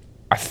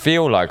 I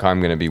feel like I'm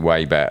going to be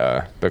way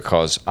better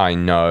because I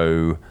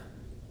know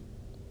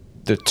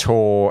the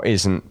tour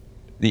isn't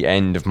the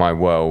end of my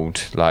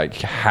world. Like,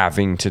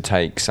 having to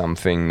take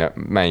something that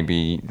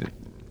maybe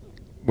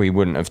we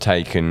wouldn't have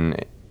taken,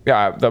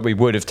 that we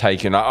would have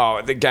taken, like,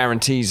 oh, the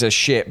guarantees are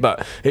shit,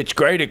 but it's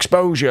great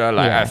exposure.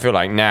 Like, I feel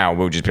like now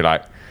we'll just be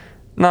like,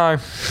 no.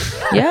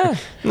 Yeah.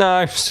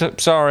 No,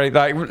 sorry.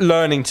 Like,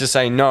 learning to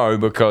say no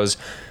because...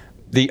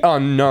 the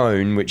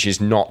unknown, which is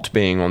not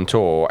being on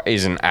tour,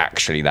 isn't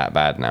actually that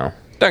bad now.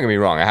 Don't get me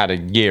wrong, I had a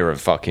year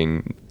of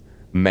fucking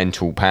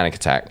mental panic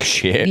attack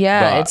shit.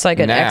 Yeah, it's like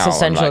an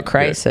existential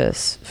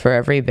crisis for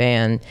every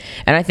band.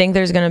 And I think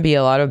there's going to be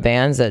a lot of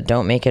bands that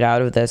don't make it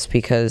out of this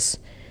because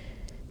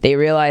they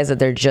realize that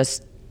they're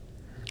just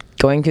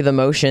going through the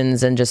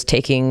motions and just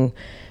taking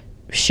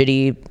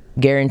shitty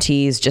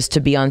guarantees just to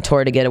be on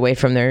tour to get away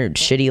from their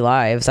shitty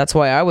lives. That's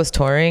why I was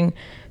touring,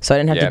 so I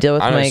didn't have to deal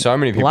with my so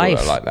many people life.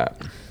 That are like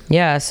that.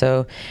 Yeah,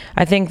 so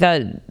I think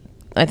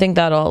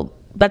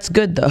that's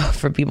good though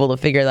for people to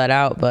figure that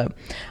out. But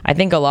I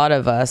think a lot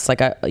of us,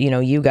 like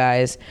you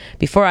guys,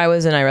 before I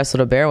was in I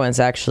Wrestled a Bear Once,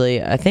 actually,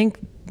 I think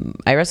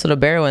I Wrestled a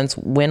Bear Once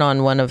went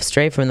on one of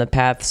Stray from the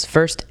Path's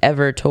first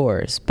ever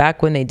tours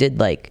back when they did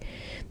it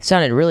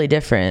sounded really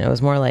different. It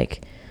was more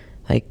like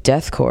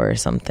deathcore or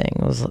something.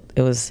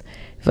 It was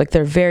like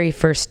their very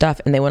first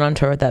stuff, and they went on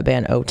tour with that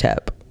band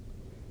OTEP.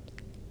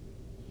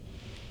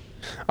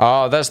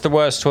 Oh, that's the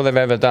worst tour they've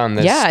ever done.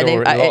 There's a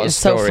lot of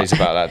stories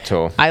about that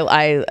tour.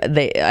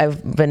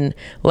 I've been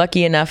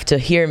lucky enough to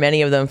hear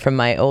many of them from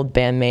my old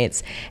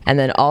bandmates, and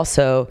then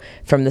also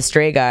from the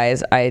Stray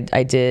Guys. I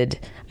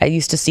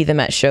used to see them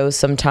at shows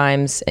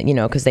sometimes,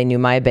 because they knew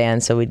my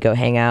band, so we'd go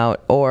hang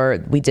out.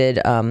 Or we did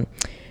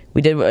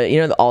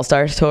the All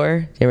Stars tour.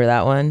 Do you remember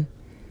that one?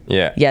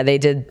 Yeah. Yeah, they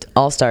did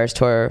All Stars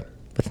tour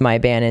with my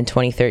band in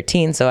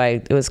 2013, so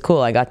it was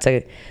cool. I got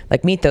to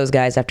meet those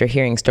guys after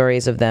hearing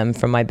stories of them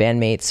from my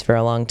bandmates for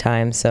a long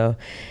time. So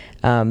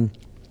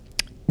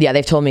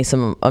they've told me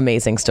some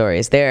amazing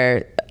stories.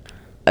 They're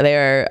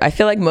I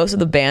feel like most of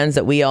the bands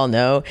that we all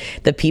know,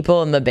 the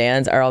people in the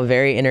bands are all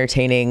very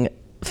entertaining,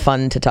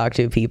 fun to talk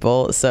to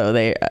people.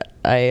 So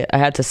I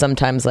had to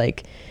sometimes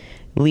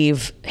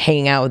leave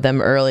hanging out with them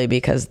early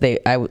because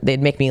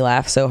they'd make me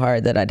laugh so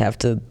hard that I'd have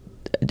to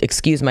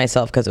excuse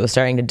myself because it was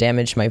starting to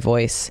damage my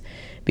voice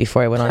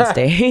before I went on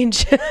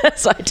stage.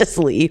 So I just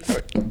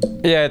leave.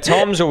 Yeah,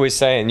 Tom's always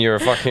saying you're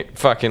a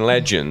fucking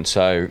legend,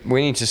 so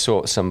we need to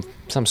sort some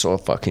sort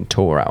of fucking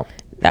tour out.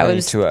 That would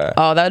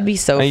be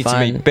so fun. I need to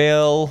meet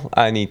Bill.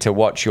 I need to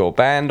watch your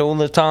band all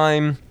the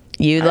time.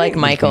 You'd like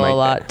Michael a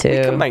lot too.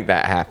 We can make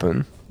that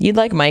happen. You'd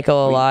like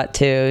Michael a lot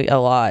too. A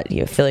lot.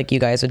 You feel like you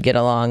guys would get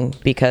along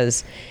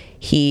because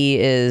he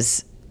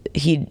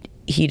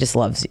just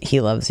loves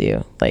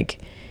you.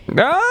 Dude,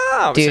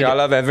 see, I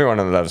love everyone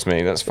that loves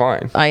me. That's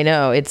fine. I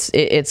know it's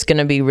going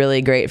to be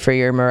really great for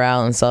your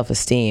morale and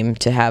self-esteem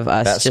to have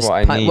us. That's just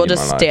what I need. We'll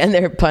just stand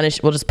there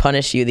We'll just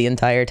punish you the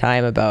entire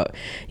time about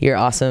your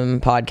awesome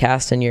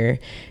podcast and your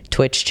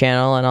Twitch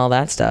channel and all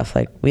that stuff.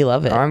 We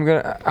love it.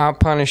 I'll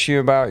punish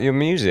you about your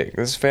music.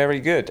 That's very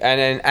good. And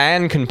then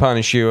Anne can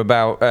punish you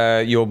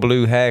about your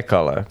blue hair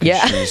color.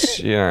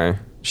 Yeah.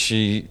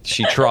 She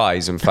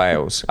tries and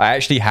fails. I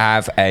actually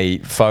have a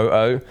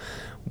photo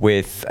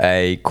with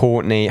a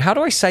Courtney. How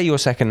do I say your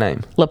second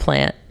name?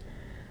 LaPlante.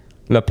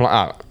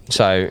 LaPlante. Oh,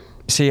 so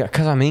see,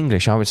 because I'm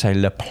English, I would say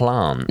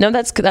LaPlante. No,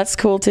 that's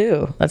cool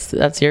too.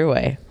 That's your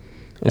way.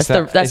 That's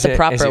the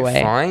proper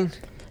way. Fine.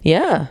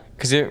 Yeah.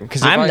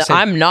 Because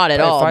I'm not at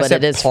all, but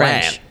it is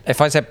plant, French.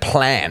 If I said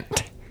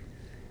plant,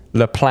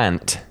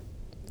 LaPlante.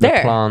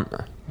 There.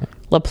 LaPlante.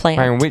 LaPlante.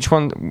 Hang on, which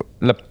one?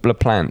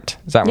 LaPlante.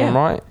 Is that one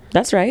right?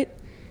 That's right.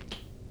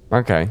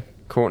 Okay.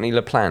 Courtney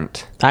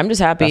LaPlante. I'm just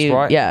happy. That's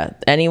right. Yeah.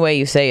 Any way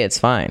you say it's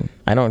fine.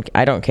 I don't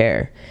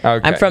care.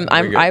 Okay.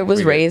 I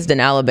was raised in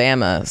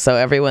Alabama, so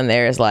everyone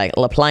there is like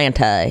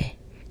LaPlante,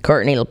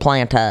 Courtney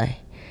LaPlante.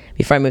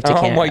 Before I moved to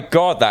Canada. Oh my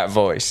God, that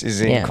voice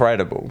is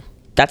incredible.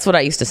 That's what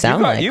I used to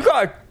sound like. You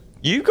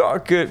got a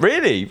good.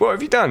 Really? What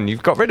have you done?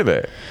 You've got rid of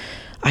it.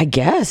 I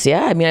guess,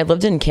 yeah. I mean, I've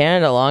lived in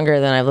Canada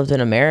longer than I've lived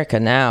in America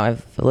now.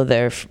 I've lived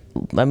there.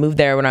 I moved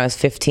there when I was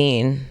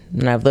 15,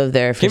 and I've lived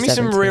there for 17.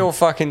 Give me some real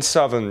fucking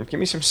southern. Give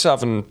me some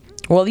southern.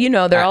 Well, they're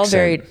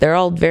accent.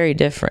 all very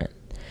different.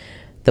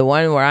 The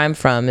one where I'm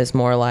from is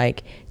more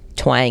like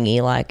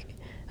twangy, like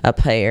up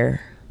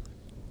here.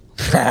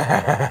 It's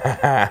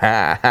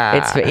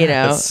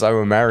That's so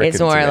American.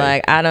 It's more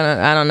like I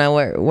don't know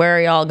where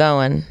are y'all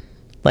going.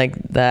 Like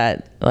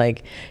that,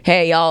 like,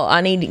 hey y'all,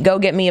 I need to go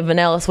get me a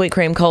vanilla sweet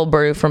cream cold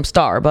brew from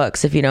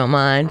Starbucks if you don't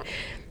mind.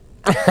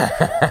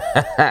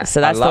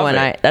 So that's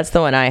the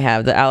one I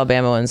have. The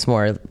Alabama one's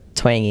more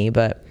twangy,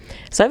 but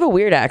so I have a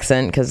weird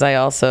accent because I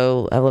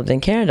lived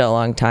in Canada a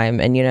long time,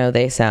 and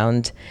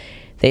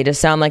they just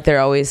sound like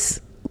they're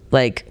always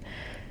like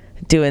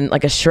doing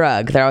like a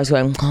shrug. They're always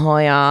going, oh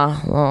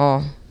yeah,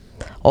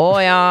 oh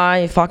yeah,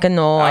 you fucking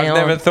know. I've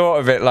never thought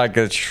of it like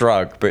a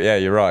shrug, but yeah,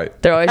 you're right.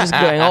 They're always just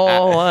going,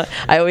 oh.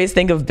 I always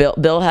think of Bill.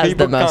 Bill has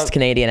the most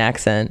Canadian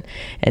accent,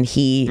 and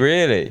he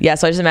really, yeah.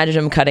 So I just imagine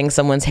him cutting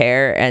someone's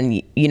hair,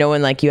 and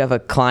when like you have a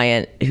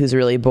client who's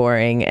really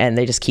boring, and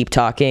they just keep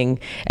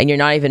talking, and you're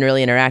not even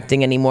really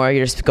interacting anymore.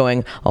 You're just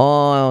going,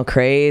 oh,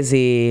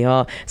 crazy.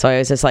 Oh. So I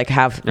always just like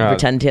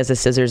pretend he has his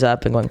scissors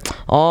up and going,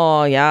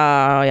 oh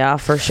yeah,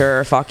 for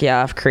sure, fuck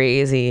yeah,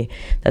 crazy.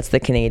 That's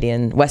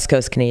the West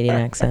Coast Canadian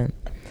accent.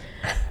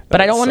 But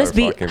I don't want to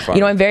be,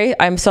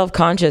 I'm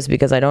self-conscious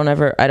because I don't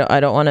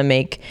want to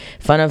make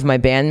fun of my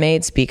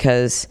bandmates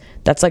because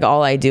that's like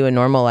all I do in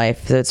normal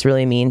life. So it's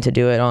really mean to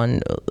do it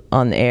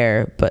on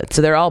air. But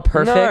so they're all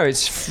perfect. No,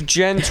 it's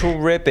gentle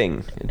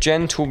ribbing.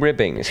 Gentle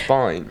ribbing is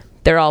fine.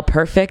 They're all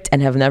perfect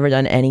and have never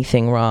done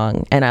anything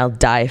wrong, and I'll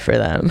die for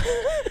them.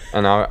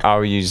 And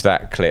I'll use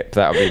that clip.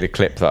 That'll be the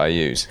clip that I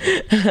use.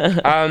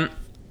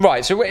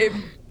 Right. So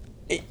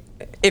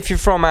if you're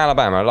from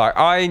Alabama, like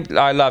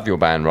I love your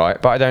band,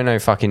 right? But I don't know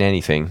fucking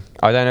anything.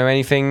 I don't know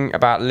anything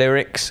about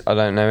lyrics. I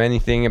don't know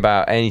anything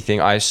about anything.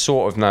 I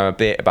sort of know a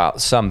bit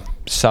about some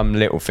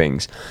little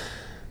things.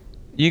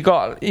 You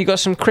got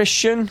some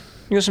Christian?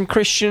 You got some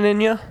Christian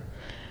in you?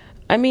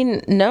 I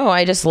mean, no,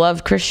 I just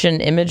love Christian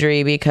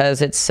imagery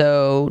because it's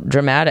so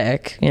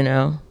dramatic,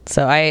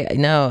 So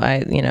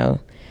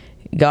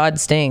God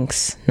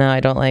stinks. No, I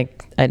don't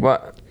like.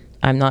 What?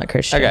 I'm not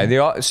Christian.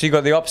 Okay, so you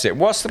got the opposite.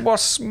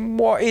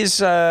 What is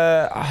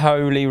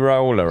Holy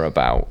Roller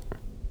about?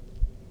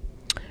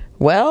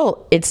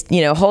 Well, it's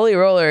Holy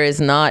Roller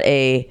is not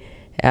a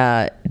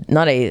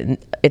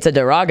it's a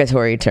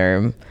derogatory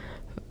term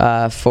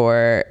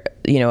for,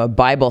 a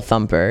Bible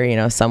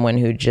thumper, someone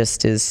who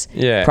just is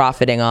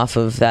profiting off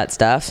of that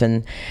stuff.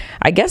 And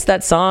I guess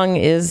that song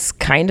is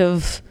kind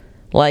of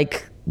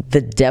like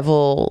the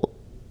devil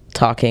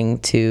talking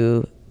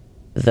to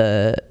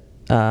the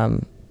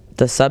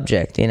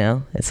subject,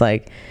 it's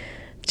like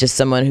just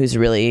someone who's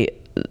really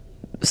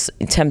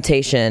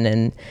temptation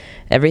and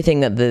everything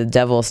that the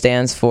devil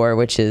stands for,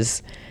 which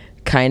is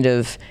kind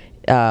of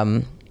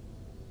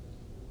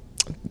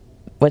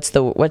what's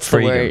the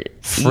word?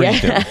 Freedom.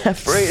 Yeah,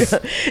 freedom.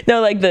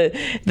 No, like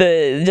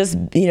the just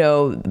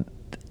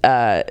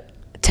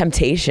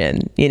temptation.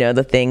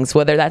 The things,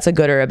 whether that's a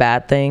good or a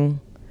bad thing.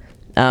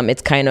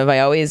 It's kind of I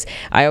always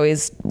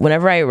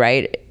whenever I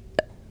write,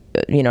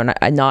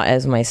 not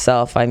as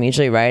myself, I'm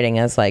usually writing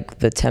as like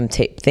the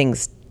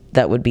things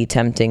that would be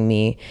tempting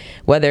me,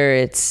 whether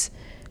it's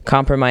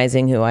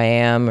compromising who I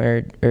am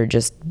or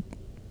just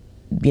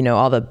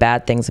all the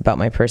bad things about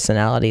my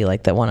personality,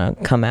 like that want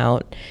to come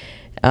out.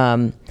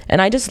 And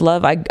I just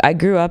love, I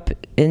grew up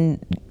in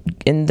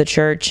the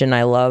church, and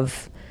I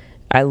love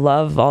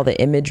all the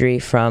imagery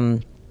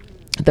from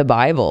the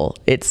Bible.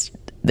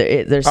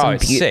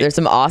 There's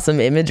some awesome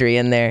imagery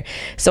in there.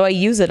 So I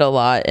use it a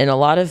lot, and a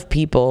lot of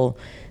people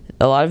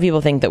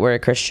think that we're a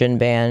Christian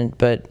band,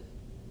 but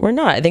we're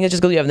not. I think it's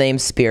just because we have the name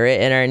Spirit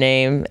in our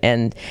name,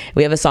 and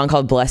we have a song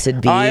called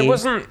Blessed Be. I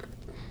wasn't.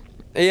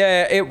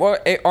 Yeah,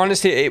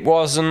 honestly, it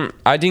wasn't.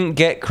 I didn't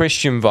get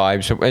Christian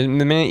vibes. The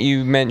minute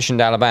you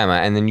mentioned Alabama,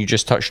 and then you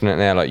just touched on it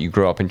there, like you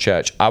grew up in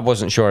church, I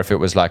wasn't sure if it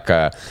was like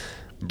a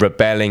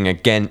rebelling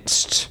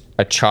against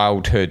a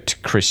childhood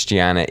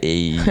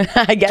Christianity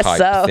I guess type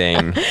so.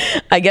 thing.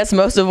 I guess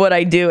most of what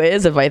I do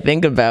is, if I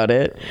think about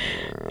it.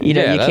 You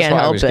can't help it. That's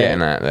what I was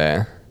getting at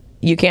there.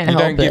 You can't help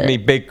it. You don't give me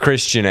big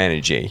Christian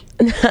energy.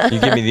 You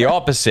give me the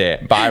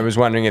opposite, but I was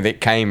wondering if it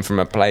came from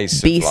a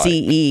place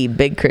BCE, of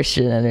big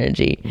Christian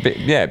energy.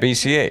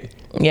 BCE.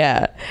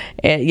 Yeah.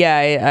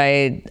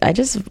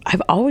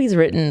 I've always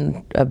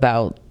written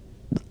about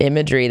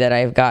imagery that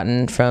I've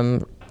gotten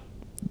from,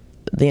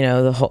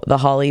 the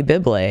Holy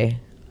Bible.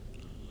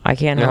 I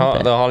can't help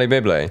it. The Holy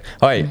Bible.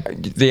 Hey,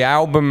 the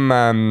album,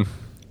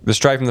 the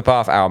Straight from the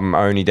Path album,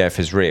 Only Death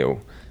is Real,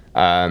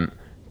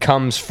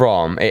 comes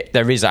from it.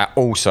 There is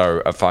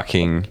also a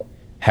fucking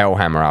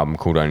Hellhammer album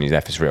called Only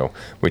Death is Real,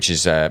 which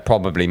is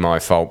probably my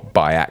fault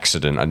by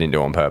accident. I didn't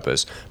do it on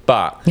purpose,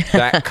 but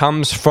that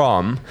comes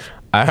from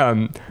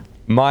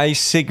my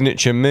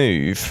signature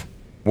move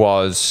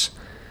was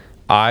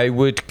I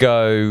would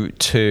go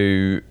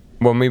to,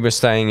 when we were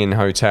staying in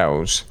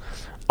hotels,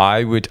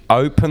 I would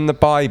open the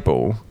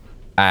Bible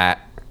at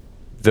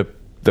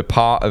the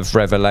part of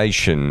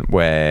Revelation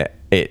where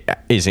it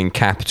is in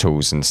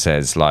capitals and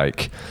says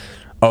like,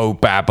 "Oh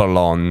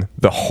Babylon,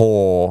 the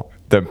whore,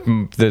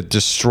 the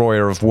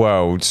destroyer of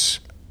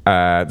worlds,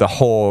 the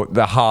whore,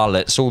 the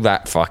harlots," all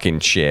that fucking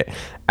shit.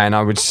 And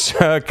I would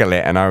circle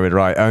it and I would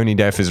write "Only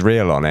Death is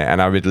Real" on it,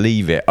 and I would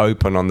leave it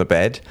open on the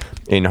bed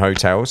in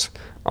hotels.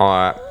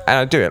 And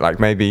I'd do it like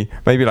maybe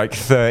like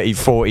 30,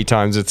 40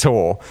 times a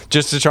tour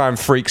just to try and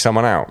freak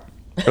someone out.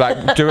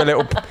 Like do a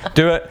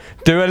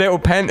little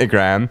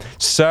pentagram,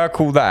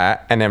 circle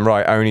that, and then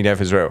write "Only Death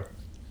is Real."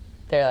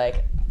 They're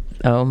like,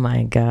 "Oh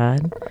my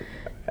God,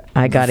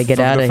 I gotta get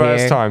out of here." The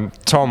first time,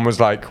 Tom was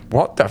like,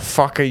 "What the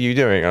fuck are you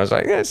doing?" I was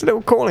like, "Yeah, it's a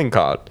little calling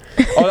card."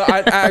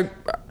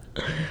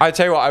 I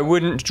tell you what, I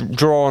wouldn't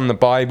draw on the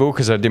Bible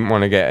because I didn't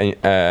want to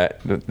get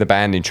the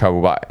band in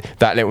trouble. But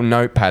that little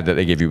notepad that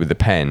they give you with the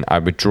pen, I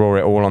would draw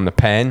it all on the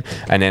pen,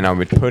 and then I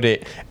would put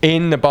it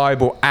in the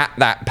Bible at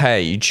that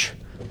page.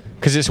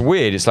 Because it's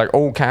weird, it's like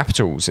all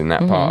capitals in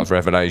that part of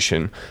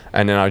Revelation,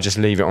 and then I just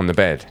leave it on the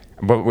bed,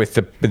 but with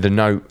the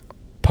note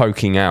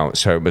poking out,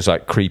 so it was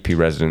like creepy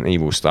Resident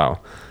Evil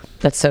style.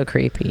 That's so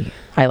creepy.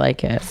 I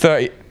like it.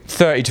 30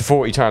 to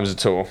 40 times a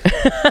tour.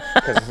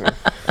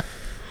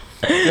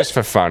 Just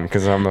for fun,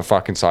 because I'm a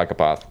fucking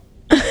psychopath.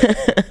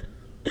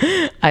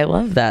 I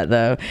love that,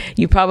 though.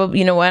 You probably,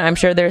 you know what? I'm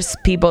sure there's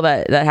people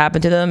that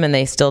happen to them, and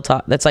they still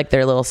talk. That's like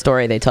their little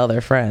story they tell their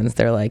friends.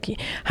 They're like,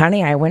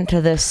 "Honey, I went to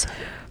this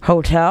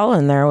hotel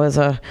and there was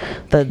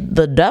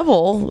the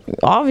devil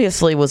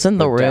obviously was in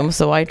the room,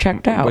 so I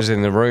checked out." Was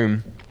in the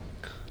room.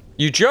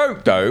 You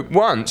joke though.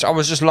 Once I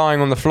was just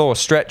lying on the floor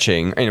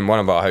stretching in one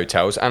of our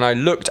hotels, and I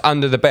looked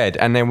under the bed,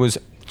 and there was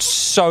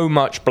so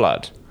much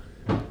blood.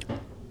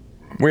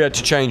 We had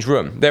to change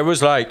room. There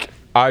was like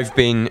I've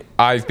been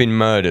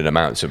murdered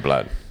amounts of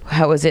blood.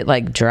 How was it,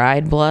 like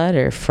dried blood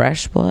or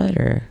fresh blood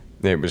or?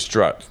 It was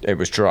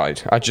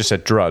dried. I just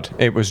said drud.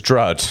 It was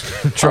drud.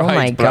 Oh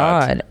my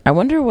God! I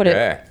wonder what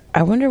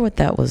I wonder what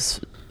that was.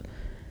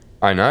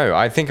 I know.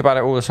 I think about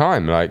it all the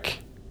time. Like,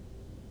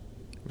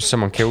 was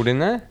someone killed in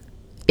there?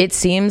 It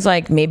seems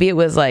like maybe it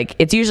was like,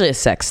 it's usually a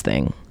sex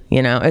thing.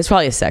 It's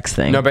probably a sex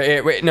thing. No, but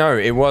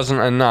it wasn't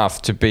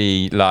enough to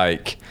be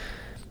like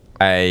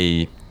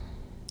an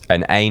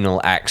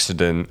anal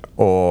accident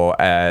or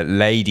a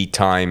lady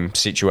time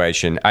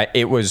situation.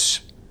 It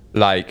was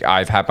like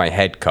I've had my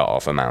head cut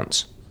off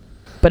amounts.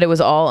 But it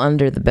was all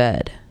under the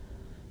bed.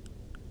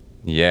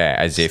 Yeah,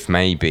 as if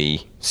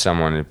maybe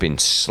someone had been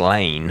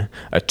slain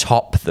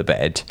atop the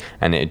bed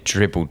and it had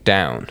dribbled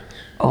down.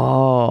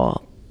 Oh,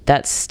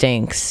 that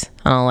stinks.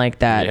 I don't like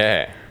that.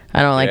 Yeah.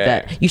 I don't like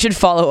that. You should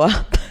follow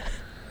up.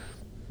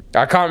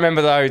 I can't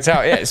remember the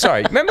hotel. Yeah,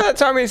 sorry. Remember that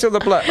time we saw the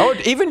blood? Or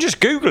even just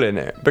Googling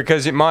it,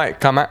 because it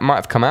might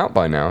have come out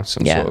by now.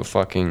 Some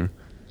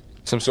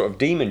sort of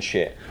demon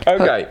shit.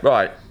 Okay,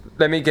 right.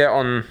 Let me get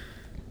on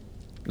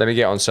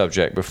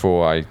subject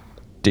before I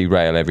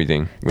derail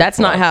everything.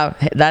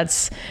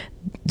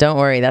 Don't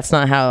worry, that's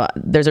not how.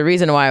 There's a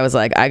reason why I was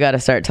like, I gotta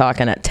start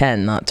talking at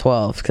 10, not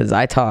 12, because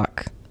I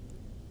talk.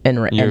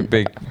 You're a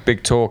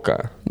big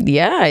talker.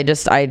 Yeah, I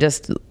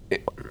just,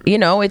 you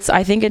know,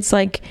 I think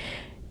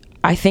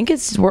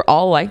we're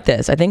all like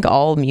this. I think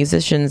all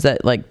musicians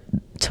that like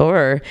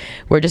tour,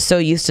 we're just so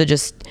used to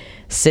just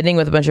sitting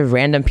with a bunch of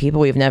random people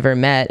we've never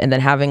met and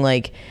then having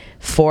like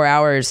 4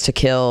 hours to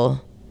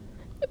kill,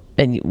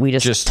 and we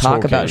just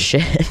talk talking about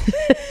shit.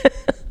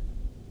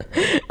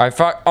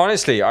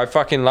 Honestly, I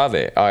fucking love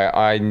it.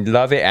 I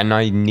love it and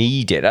I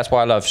need it. That's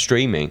why I love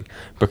streaming,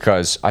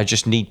 because I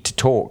just need to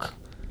talk.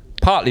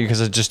 Partly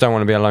because I just don't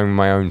want to be alone with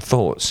my own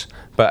thoughts,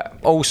 but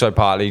also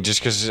partly just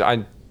because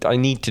I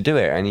need to do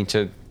it. I need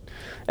to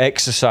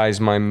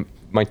exercise my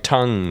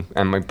tongue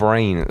and my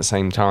brain at the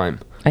same time.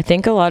 I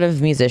think a lot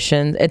of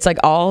musicians,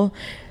 a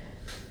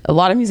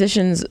lot of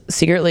musicians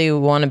secretly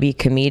want to be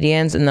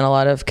comedians, and then a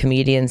lot of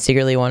comedians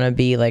secretly want to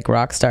be like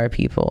rock star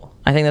people.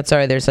 I think that's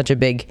why there's such a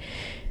big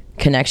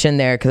connection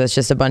there, because it's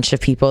just a bunch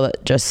of people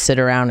that just sit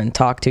around and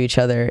talk to each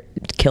other,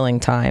 killing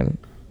time.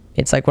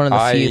 It's like one of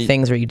the few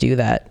things where you do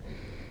that.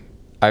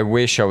 I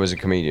wish I was a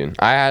comedian.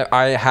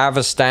 I have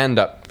a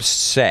stand-up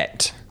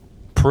set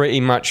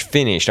pretty much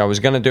finished. I was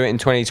going to do it in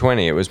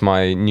 2020. It was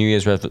my New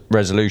Year's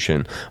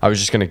resolution. I was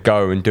just going to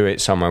go and do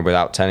it somewhere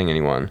without telling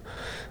anyone.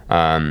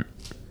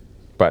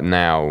 But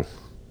now,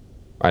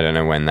 I don't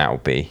know when that will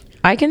be.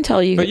 I can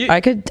tell you, I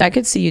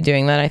could see you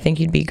doing that. I think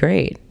you'd be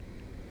great.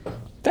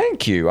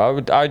 Thank you.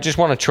 I just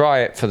want to try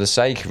it for the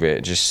sake of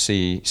it. Just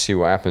see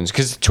what happens.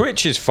 Because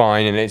Twitch is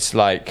fine, and it's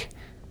like,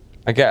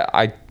 I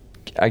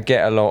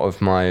get a lot of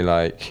my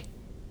like,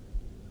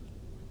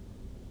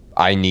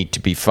 I need to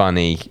be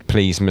funny,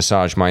 please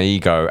massage my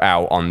ego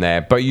out on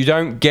there. But you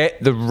don't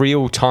get the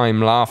real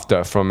time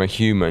laughter from a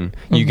human.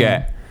 You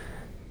get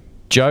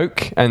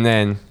joke and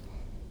then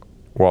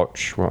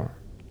watch what?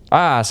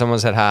 Someone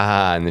said ha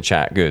ha in the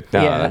chat. Good.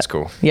 Yeah, that's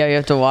cool. Yeah, you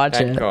have to watch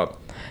it. God.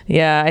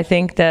 Yeah, I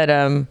think that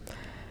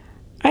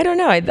I don't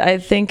know. I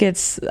think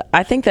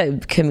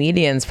that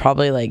comedians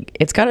probably like,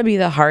 it's got to be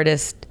the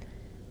hardest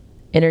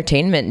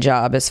entertainment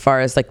job as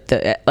far as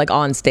like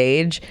on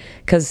stage,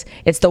 because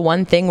it's the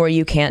one thing where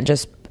you can't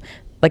just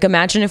like,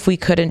 imagine if we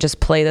couldn't just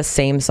play the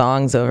same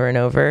songs over and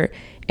over,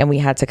 and we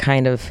had to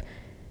kind of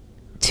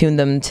tune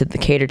them to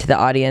cater to the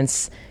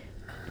audience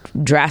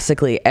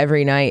drastically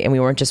every night, and we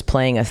weren't just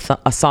playing a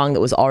song that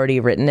was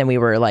already written, and we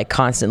were like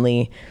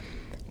constantly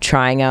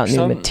trying out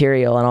new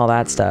material and all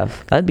that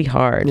stuff. That'd be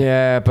hard.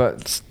 Yeah,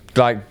 but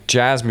like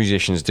jazz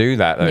musicians do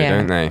that though,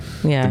 don't they?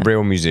 Yeah, the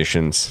real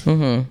musicians.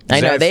 Mm-hmm.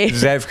 I know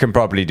Zev can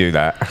probably do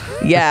that.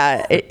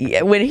 Yeah,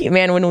 when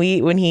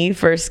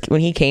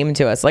he came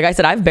to us, like I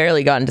said, I've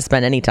barely gotten to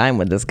spend any time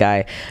with this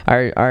guy.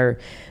 Our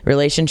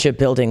relationship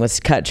building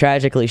was cut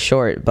tragically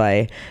short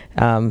by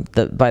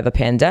the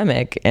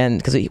pandemic, and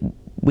because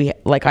we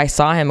like, I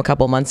saw him a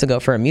couple months ago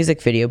for a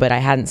music video, but I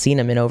hadn't seen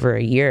him in over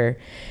a year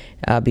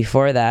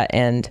before that,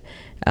 and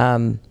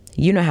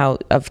you know how,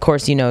 of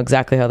course, you know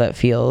exactly how that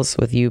feels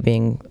with you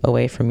being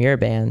away from your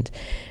band.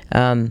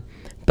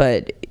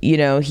 But, you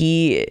know,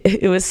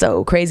 it was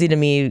so crazy to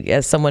me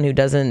as someone who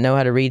doesn't know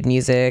how to read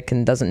music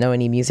and doesn't know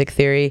any music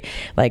theory.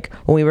 Like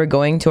when we were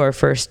going to our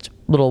first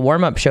little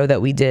warm-up show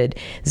that we did,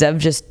 Zev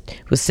just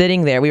was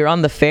sitting there. We were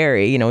on the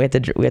ferry, you know, we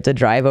had to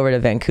drive over to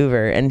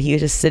Vancouver, and he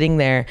was just sitting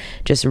there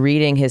just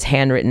reading his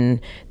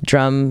handwritten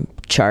drum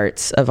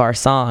charts of our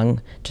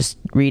song, just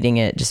reading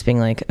it, just being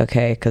like,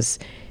 okay, because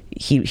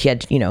he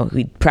had, you know,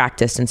 he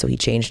practiced, and so he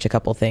changed a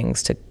couple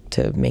things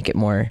to make it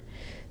more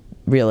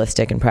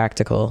realistic and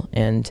practical.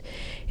 And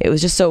it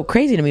was just so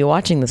crazy to me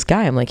watching this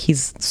guy. I'm like,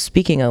 he's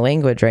speaking a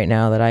language right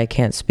now that I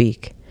can't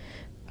speak.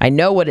 I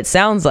know what it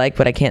sounds like,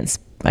 but I can't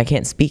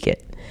speak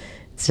it.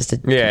 It's just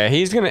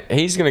he's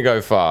gonna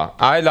go far.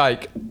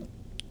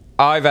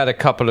 I've had a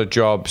couple of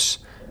jobs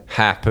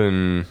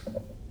happen,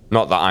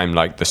 not that I'm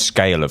like the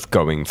scale of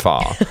going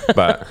far,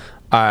 but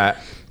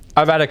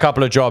I've had a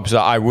couple of jobs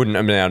that I wouldn't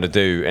have been able to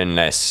do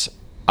unless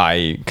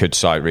I could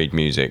sight read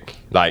music.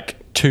 Like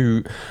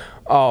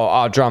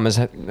our drummer's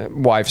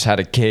wife's had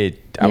a kid,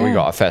 and we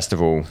got a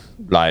festival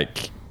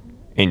like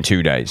in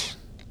 2 days,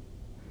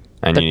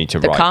 and you need to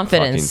write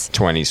confidence, fucking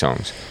 20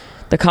 songs.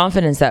 The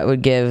confidence that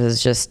would give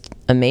is just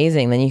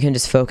amazing. Then you can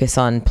just focus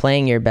on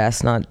playing your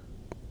best, not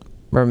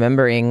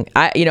remembering.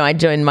 I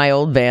joined my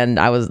old band.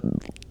 I was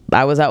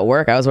at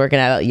work. I was working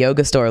at a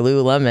yoga store,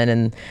 Lululemon,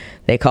 and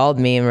they called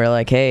me and were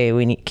like, "Hey,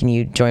 can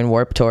you join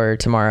Warped Tour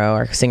tomorrow?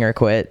 Our singer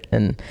quit."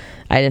 And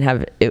I didn't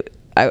have it.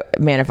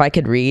 Man, if I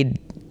could read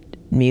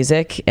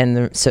music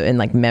and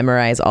like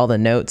memorize all the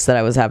notes that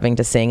I was having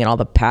to sing and all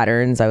the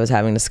patterns I was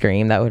having to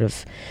scream, that would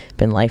have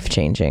been life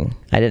changing.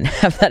 I didn't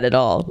have that at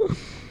all.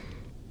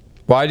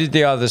 Why did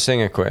the other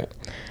singer quit?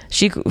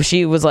 She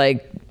was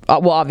like,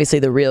 well, obviously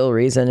the real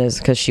reason is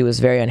because she was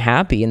very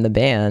unhappy in the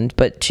band,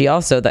 but she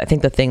also, I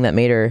think the thing that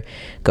made her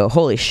go,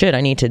 holy shit,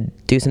 I need to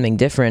do something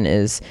different,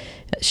 is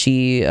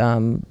they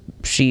were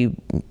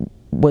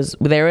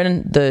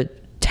in the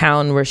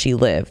town where she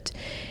lived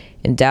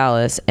in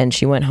Dallas, and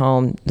she went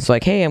home. It's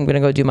like, hey, I'm gonna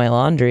go do my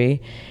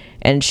laundry,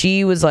 and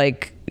she was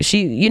like,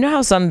 you know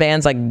how some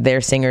bands, like,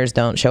 their singers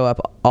don't show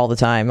up all the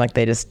time, like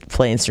they just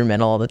play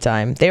instrumental all the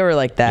time. They were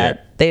like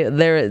that. Yeah.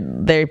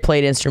 They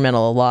played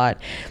instrumental a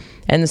lot,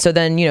 and so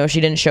then, you know,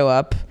 she didn't show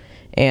up,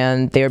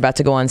 and they were about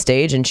to go on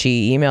stage, and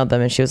she emailed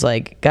them, and she was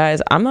like,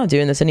 guys, I'm not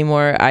doing this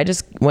anymore. I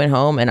just went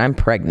home and I'm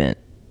pregnant,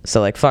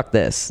 so like, fuck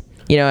this.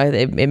 You know,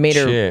 it made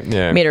her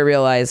made her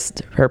realize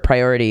her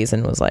priorities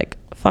and was like,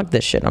 fuck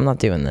this shit, I'm not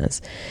doing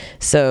this.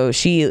 So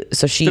she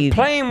the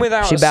playing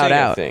without she a bowed singer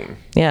out. Thing.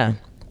 Yeah.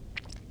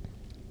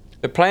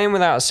 The playing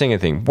without a singer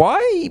thing.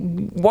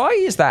 Why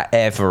is that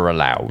ever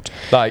allowed?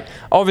 Like,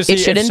 obviously, it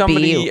shouldn't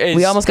be.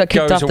 We almost got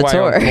kicked off the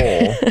tour.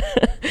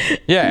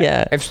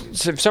 Yeah.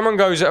 If someone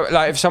goes,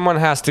 like, if someone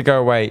has to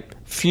go away,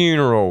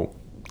 funeral,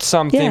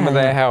 something with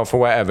their health or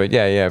whatever,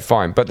 yeah,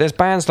 fine. But there's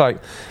bands like,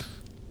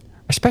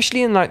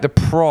 especially in like the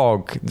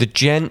prog, the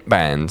gent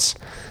bands,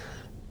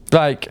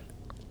 like,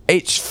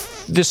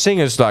 it's the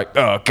singer's like,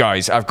 oh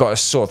guys, I've got a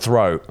sore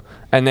throat,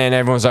 and then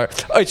everyone's like,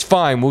 oh, it's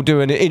fine, we'll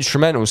do an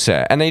instrumental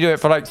set, and they do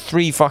it for like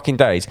 3 fucking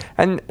days,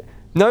 and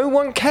no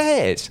one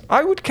cares.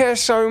 I would care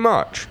so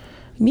much.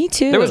 Me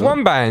too. There was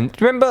one band,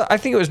 remember, I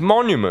think it was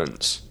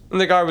Monuments,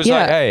 and the guy was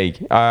like, hey,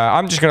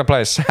 I'm just gonna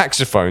play a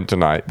saxophone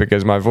tonight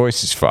because my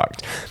voice is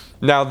fucked.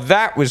 Now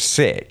that was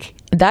sick.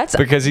 That's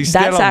because he's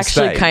still on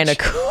actually stage. Kind of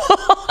cool.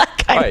 I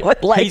kind of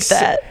would like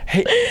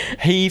that.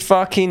 He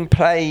fucking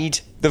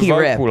played the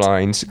vocal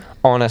lines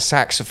on a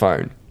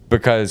saxophone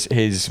because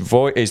his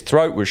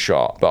throat was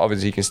shot, but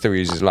obviously he can still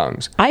use his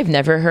lungs. I've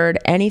never heard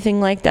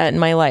anything like that in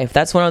my life.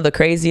 That's one of the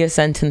craziest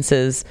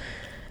sentences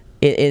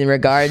in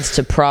regards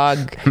to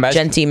prog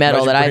genty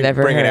metal that I've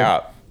ever heard.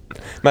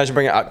 Imagine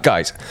bringing it up.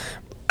 Guys,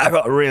 I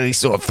got a really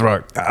sore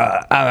throat.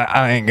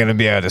 I ain't going to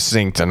be able to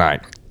sing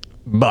tonight,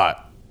 but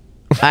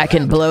I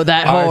can blow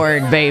that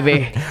horn,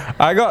 baby.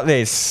 I got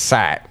this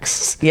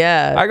sax.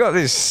 Yeah. I got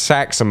this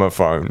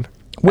saxophone.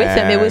 With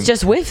him. It was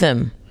just with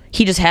him.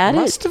 He just had it.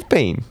 It must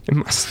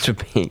have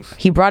been.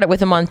 He brought it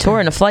with him on tour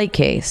in a flight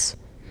case.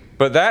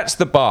 But that's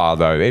the bar,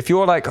 though. If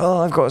you're like, oh,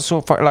 I've got a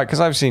sore fucking... Like, because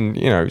I've seen,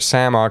 you know,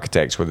 Sam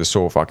Architects with a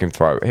sore fucking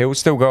throat. He'll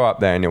still go up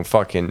there and he'll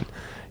fucking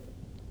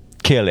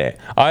kill it.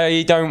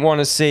 I don't want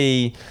to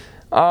see,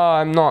 oh,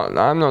 I'm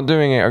not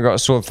doing it, I got a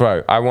sore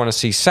throat. I want to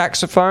see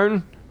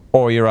saxophone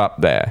or you're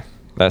up there.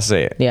 That's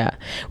it. Yeah.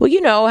 Well, you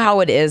know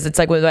how it is. It's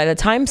like by the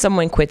time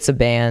someone quits a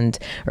band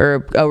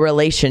or a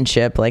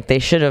relationship, like they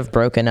should have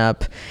broken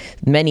up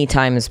many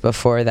times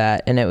before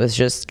that. And it was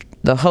just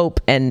the hope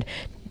and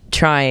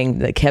trying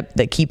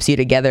that keeps you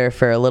together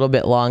for a little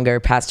bit longer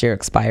past your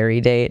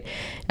expiry date.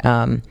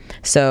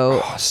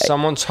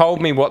 Someone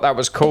told me what that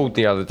was called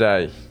the other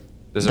day.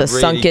 There's a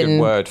really good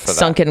word for that.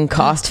 Sunken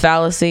cost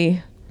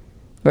fallacy.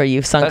 Where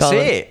you've sunk That's all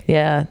it.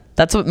 Yeah.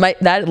 That's what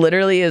that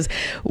literally is.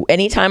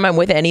 Anytime I'm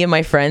with any of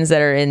my friends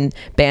that are in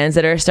bands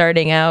that are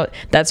starting out,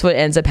 that's what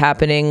ends up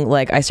happening.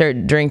 Like I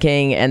start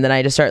drinking and then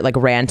I just start like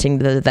ranting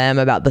to them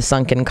about the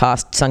sunken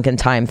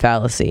time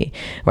fallacy,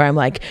 where I'm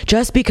like,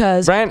 just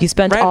because you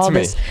spent all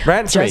this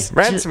rant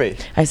to me.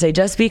 I say,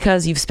 just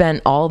because you've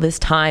spent all this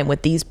time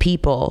with these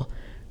people,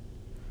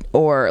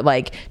 or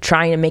like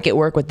trying to make it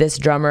work with this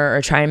drummer,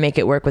 or trying to make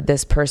it work with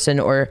this person,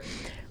 or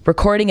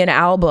recording an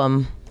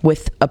album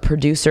with a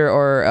producer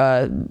or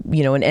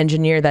an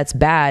engineer that's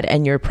bad,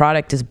 and your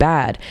product is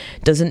bad,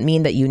 doesn't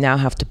mean that you now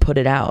have to put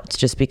it out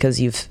just because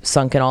you've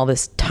sunken all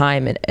this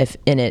time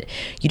in it.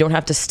 You don't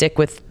have to stick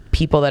with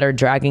people that are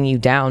dragging you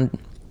down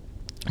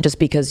just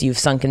because you've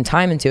sunken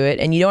time into it,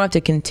 and you don't have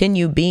to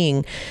continue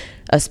being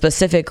a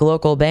specific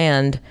local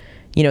band,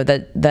 you know,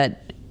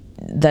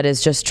 that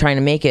is just trying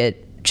to make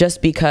it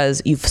just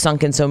because you've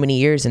sunken so many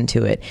years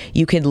into it.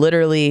 You could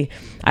literally,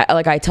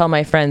 I tell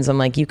my friends, I'm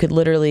like, you could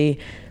literally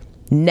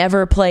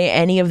never play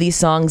any of these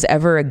songs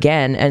ever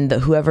again, and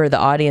whoever the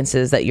audience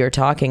is that you're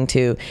talking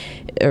to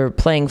or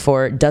playing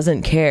for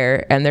doesn't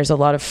care. And there's a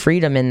lot of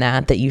freedom in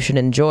that you should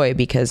enjoy,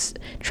 because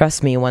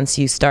trust me, once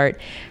you start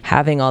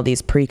having all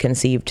these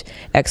preconceived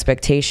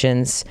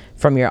expectations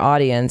from your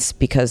audience,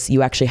 because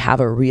you actually have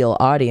a real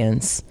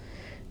audience,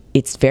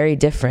 it's very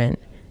different,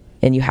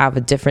 and you have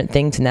a different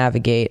thing to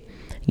navigate.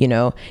 You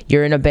know,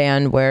 you're in a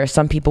band where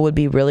some people would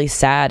be really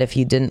sad if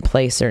you didn't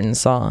play certain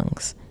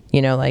songs.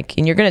 You know, like,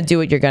 and you're going to do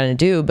what you're going to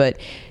do, but,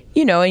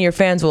 you know, and your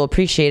fans will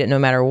appreciate it no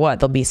matter what.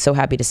 They'll be so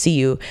happy to see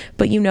you.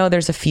 But, you know,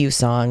 there's a few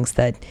songs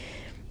that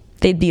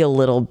they'd be a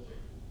little,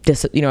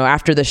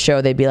 after the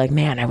show, they'd be like,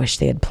 man, I wish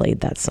they had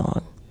played that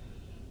song.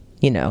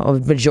 You know, a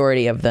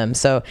majority of them.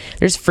 So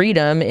there's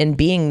freedom in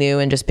being new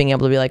and just being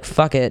able to be like,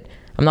 fuck it,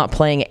 I'm not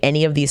playing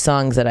any of these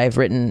songs that I've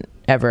written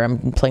ever.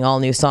 I'm playing all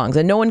new songs,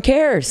 and no one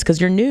cares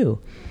because you're new.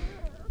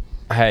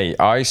 Hey,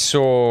 I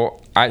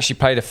actually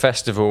played a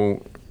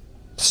festival,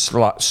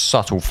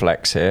 subtle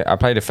flex here. I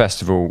played a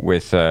festival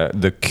with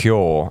The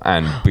Cure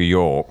and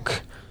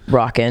Bjork.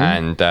 Rockin'.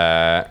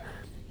 And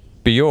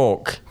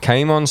Bjork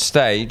came on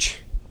stage.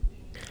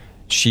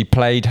 She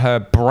played her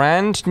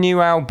brand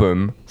new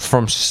album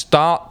from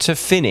start to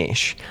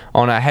finish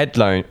on a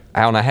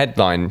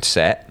headline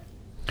set.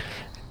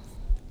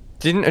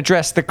 Didn't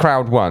address the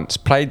crowd once.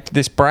 Played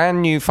this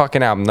brand new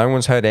fucking album. No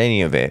one's heard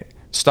any of it.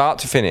 Start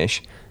to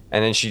finish.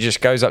 And then she just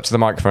goes up to the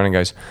microphone and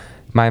goes,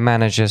 "My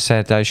manager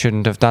said I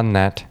shouldn't have done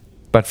that,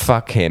 but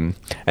fuck him."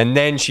 And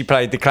then she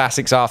played the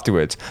classics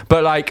afterwards.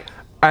 But like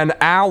an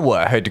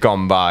hour had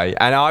gone by,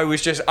 and I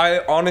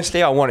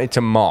honestly wanted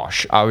to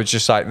mosh. I was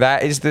just like,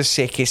 that is the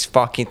sickest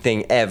fucking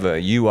thing ever.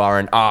 You are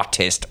an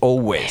artist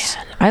always.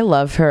 Man, I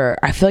love her.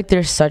 I feel like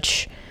there's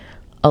such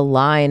a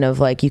line of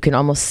like, you can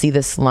almost see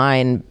this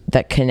line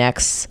that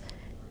connects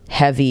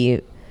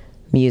heavy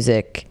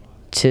music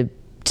to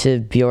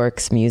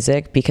Bjork's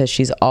music, because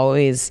she's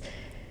always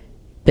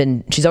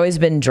been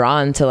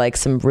drawn to like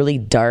some really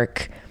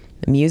dark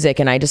music,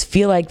 and I just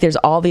feel like there's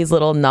all these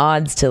little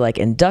nods to like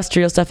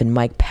industrial stuff and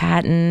Mike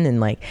Patton, and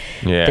like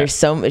there's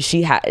so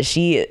she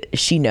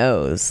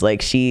knows,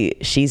 like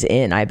she's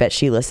in. I bet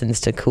she listens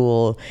to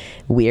cool,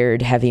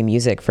 weird, heavy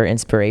music for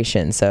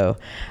inspiration. So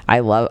I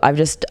love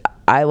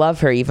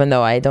her, even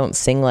though I don't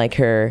sing like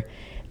her.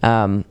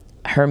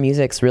 Her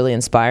music's really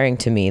inspiring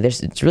to me.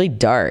 It's really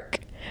dark.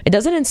 It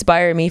doesn't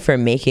inspire me for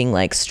making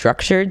like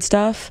structured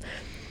stuff,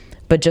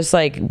 but just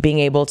like being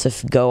able to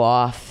go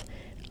off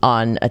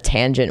on a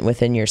tangent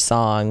within your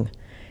song.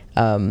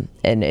 And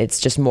it's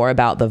just more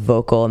about the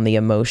vocal and the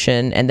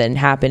emotion, and then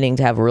happening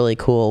to have really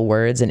cool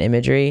words and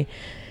imagery.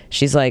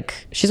 She's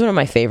one of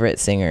my favorite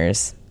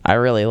singers. I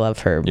really love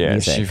her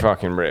music. She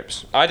fucking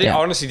rips. I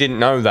honestly didn't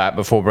know that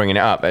before bringing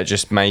it up. It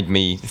just made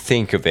me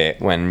think of it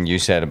when you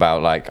said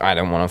about like, I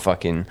don't want to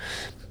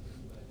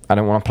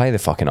play the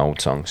fucking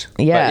old songs.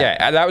 Yeah. But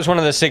yeah, that was one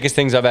of the sickest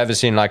things I've ever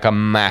seen like a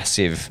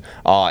massive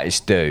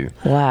artist do.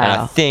 Wow. And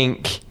I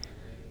think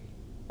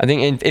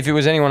if it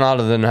was anyone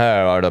other than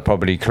her, I'd have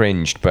probably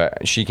cringed,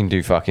 but she can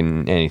do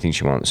fucking anything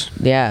she wants.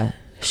 Yeah.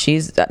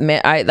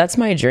 That's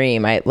my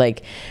dream. I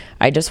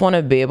just want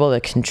to be able to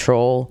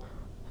control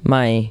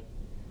I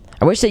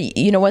wish that,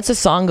 once a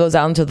song goes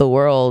out into the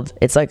world,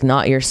 it's like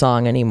not your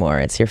song anymore.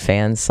 It's your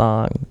fan's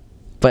song.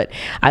 But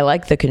I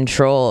like the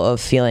control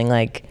of feeling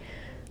like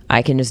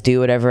I can just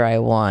do whatever I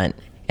want.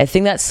 I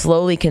think that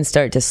slowly can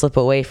start to slip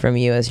away from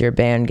you as your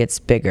band gets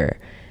bigger.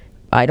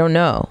 I don't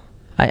know.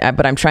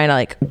 But I'm trying to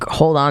like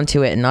hold on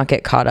to it and not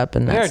get caught up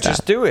in that stuff. Yeah,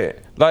 just do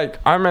it. Like,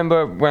 I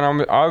remember when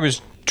I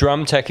was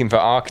drum teching for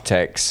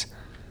Architects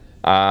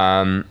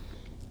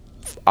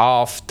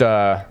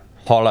after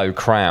Hollow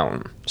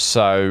Crown.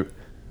 So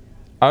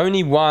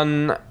only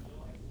one...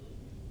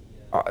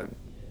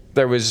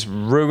 there was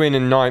Ruin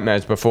and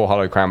Nightmares before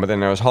Hollow Crown, but then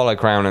there was Hollow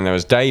Crown and there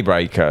was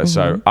Daybreaker. Mm-hmm.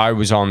 So I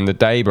was on the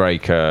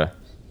Daybreaker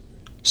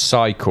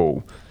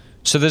cycle.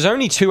 So there's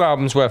only 2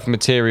 albums worth of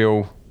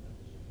material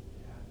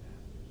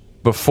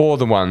before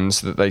the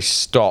ones that they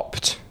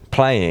stopped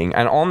playing.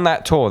 And on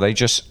that tour, they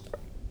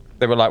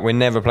were like, we're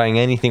never playing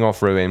anything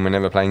off Ruin, we're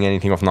never playing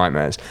anything off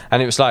Nightmares.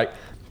 And it was like,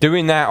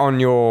 doing that on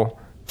your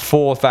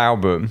 4th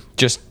album,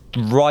 just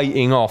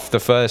writing off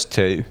the first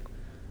 2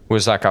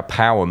 was like a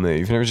power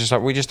move. And it was just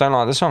like, we just don't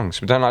like the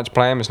songs. We don't like to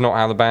play them. It's not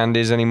how the band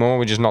is anymore.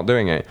 We're just not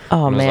doing it.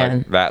 Oh,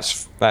 man. Like,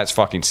 that's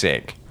fucking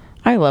sick.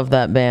 I love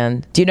that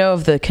band. Do you know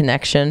of the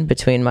connection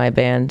between my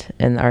band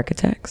and the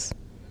Architects?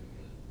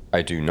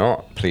 I do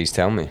not. Please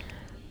tell me.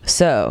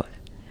 So,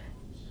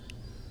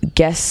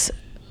 guess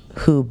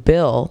who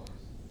Bill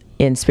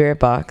in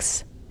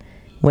Spiritbox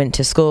went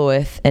to school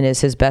with and is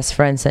his best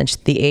friend since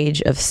the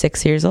age of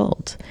 6 years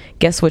old?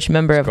 Guess which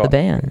member of the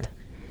band?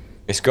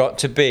 It's got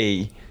to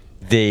be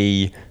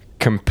the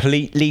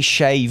completely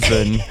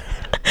shaven,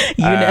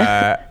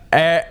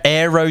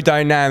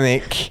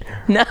 aerodynamic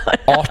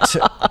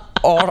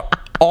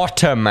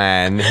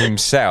Ottoman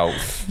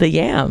himself. The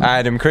Yam.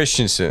 Adam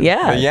Christensen.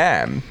 Yeah. The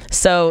Yam.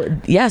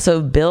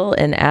 So Bill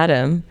and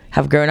Adam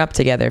have grown up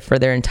together for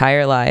their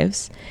entire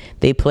lives.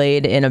 They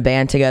played in a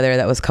band together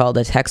that was called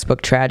A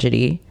Textbook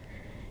Tragedy.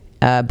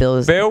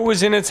 Bill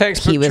was in A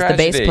Textbook Tragedy. He was the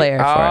bass player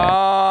for it.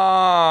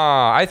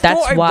 I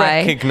thought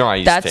I recognized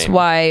him. That's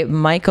why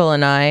Michael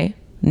and I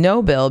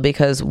know Bill,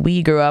 because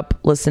we grew up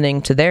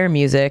listening to their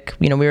music.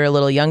 We were a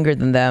little younger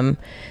than them.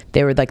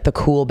 They were like the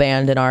cool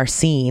band in our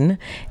scene.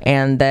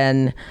 And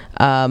then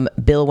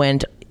Bill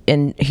went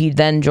and he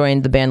then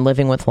joined the band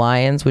Living with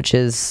Lions, which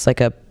is like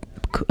a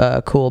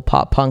cool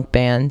pop punk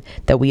band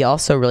that we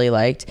also really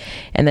liked.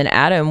 And then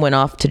Adam went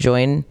off to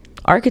join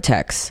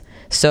Architects.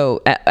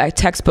 So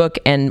Textbook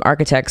and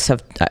Architects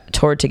have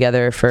toured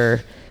together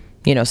for,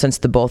 since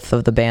both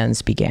of the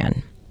bands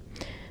began.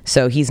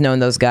 So he's known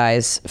those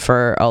guys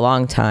for a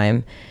long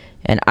time.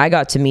 And I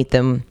got to meet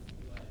them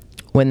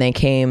when they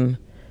came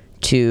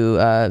to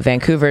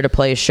Vancouver to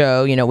play a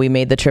show. You know, we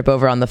made the trip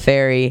over on the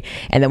ferry,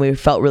 and then we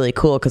felt really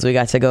cool because we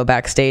got to go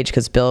backstage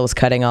because Bill was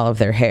cutting all of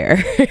their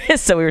hair.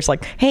 So we were just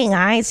like, hey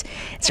guys,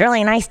 it's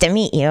really nice to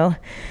meet you.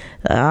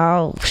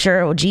 Oh,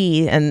 sure,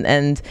 gee.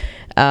 And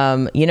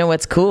you know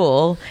what's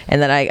cool,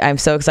 and that I'm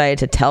so excited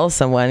to tell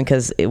someone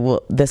because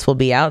this will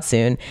be out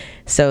soon.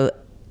 So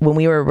when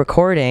we were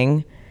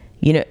recording,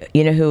 you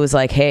know who was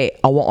like, hey,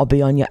 I want to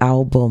be on your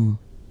album.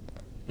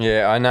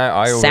 Yeah, I know.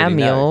 I already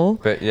Samuel. know.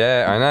 But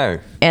yeah, I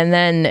know. And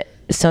then,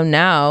 so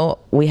now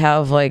we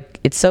have like,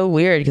 it's so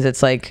weird because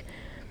it's like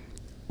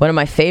one of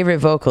my favorite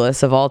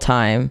vocalists of all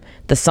time.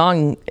 The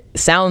song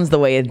sounds the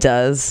way it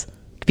does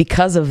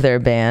because of their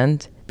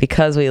band,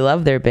 because we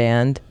love their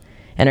band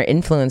and are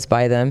influenced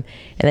by them.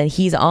 And then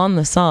he's on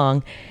the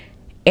song,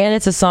 and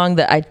it's a song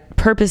that I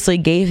purposely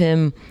gave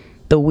him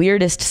the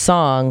weirdest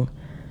song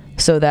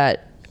so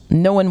that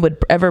no one would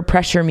ever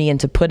pressure me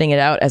into putting it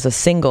out as a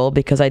single,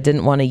 because I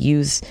didn't want to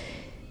use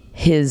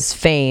his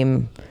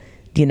fame,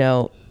 you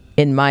know,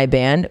 in my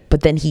band.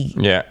 But then he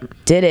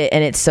did it,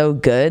 and it's so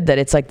good that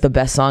it's like the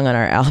best song on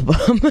our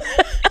album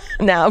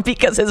now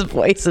because his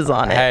voice is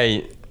on it.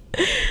 Hey,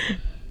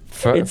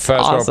 first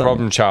world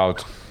problem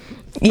child.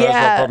 First World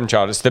Problem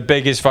Child. It's the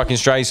biggest fucking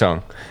Stray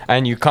song,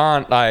 and you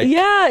can't like.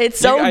 Yeah, it's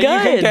so good. You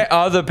can get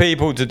other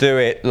people to do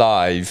it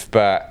live,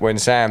 but when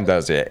Sam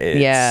does it,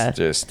 it's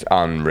just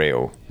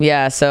unreal.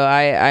 Yeah, so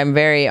I'm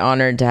very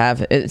honored to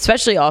have,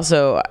 especially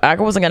also, I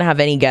wasn't gonna have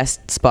any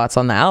guest spots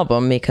on the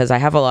album because I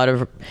have a lot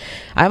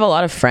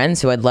of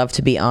friends who I'd love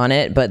to be on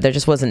it, but there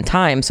just wasn't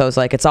time. So I was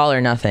like, it's all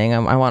or nothing.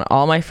 I want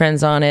all my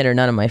friends on it or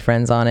none of my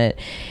friends on it.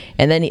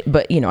 And then,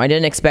 but you know, I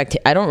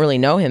don't really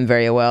know him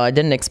very well. I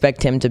didn't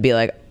expect him to be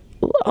like,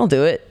 I'll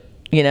do it,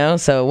 you know?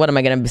 So what am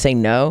I going to say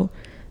no?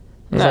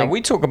 No,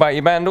 we talk about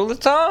your band all the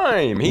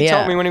time. He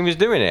told me when he was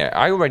doing it.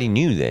 I already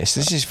knew this.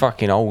 This is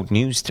fucking old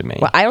news to me.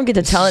 Well, I don't get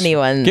to tell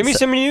anyone. Give me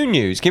some new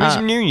news.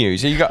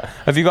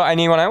 Have you got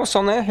anyone else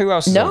on there? Who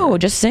else? No,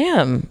 just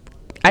Sam.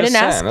 I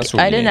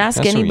didn't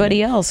ask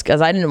anybody else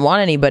because I didn't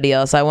want anybody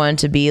else. I wanted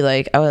to be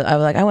like, I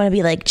want to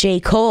be like J.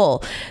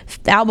 Cole,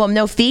 album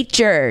no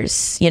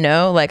features, you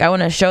know, like I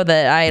want to show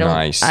that I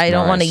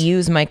don't want to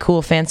use my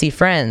cool fancy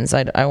friends.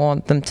 I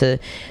want them to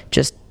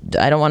just,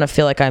 I don't want to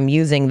feel like I'm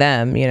using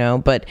them, you know.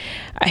 But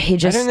I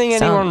don't think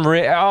anyone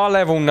at our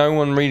level, no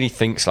one really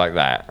thinks like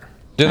that.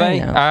 Do they?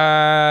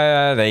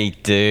 They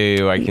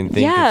do. I can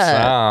think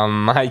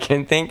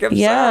of some.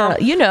 Yeah,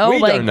 you know, we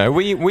don't know.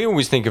 We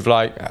always think of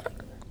like.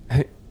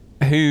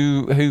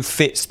 Who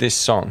fits this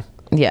song?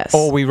 Yes.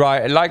 Or we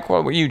write like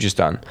what you just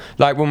done.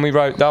 Like when we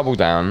wrote Double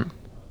Down,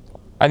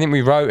 I think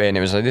we wrote it and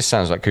it was like, this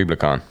sounds like Kubla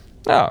Khan.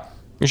 Oh,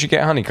 we should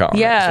get Honeycomb.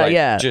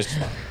 Yeah,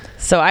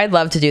 So I'd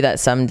love to do that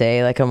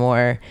someday, like a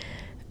more,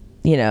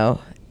 you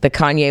know, the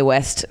Kanye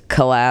West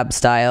collab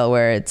style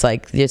where it's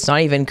like it's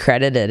not even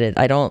credited.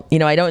 I don't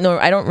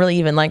really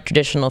even like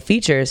traditional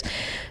features.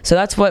 So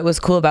that's what was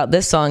cool about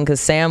this song, because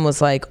Sam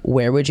was like,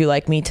 where would you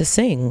like me to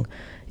sing?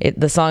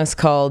 The song's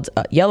called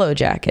Yellow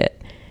Jacket,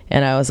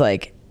 and I was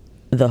like,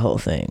 the whole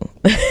thing.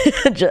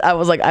 I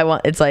was like,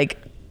 it's like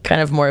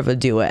kind of more of a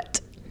duet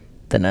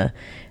than a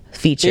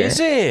feature. Is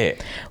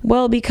it?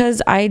 Well,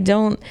 because I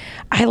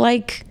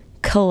like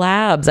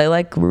collabs. I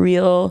like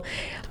real.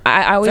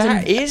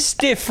 That is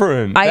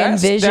different.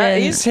 That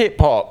is hip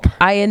hop.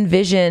 I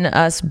envision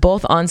us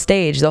both on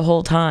stage the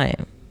whole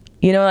time.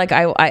 You know, like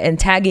I and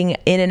tagging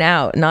in and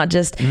out, not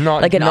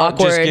like an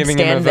awkward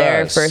stand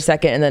there for a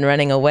second and then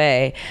running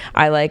away.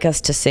 I like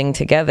us to sing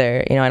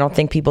together. You know, I don't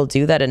think people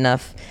do that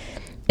enough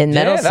in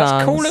metal songs. Yeah,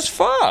 that's cool as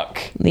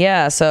fuck.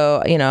 Yeah,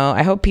 so, you know,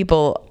 I hope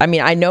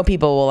I know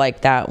people will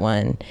like that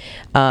one.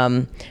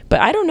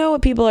 But I don't know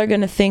what people are going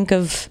to think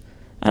of.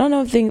 I don't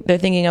know if they're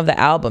thinking of the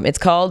album. It's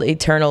called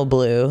Eternal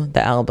Blue,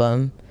 the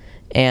album.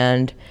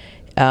 And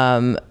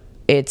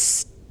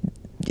it's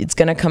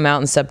going to come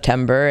out in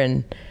September,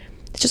 and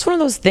it's just one of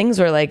those things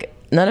where like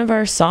none of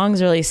our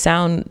songs really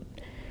sound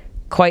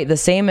quite the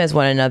same as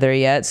one another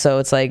yet. So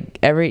it's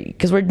like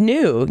because we're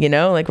new, you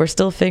know, like we're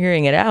still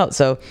figuring it out.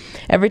 So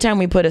every time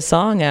we put a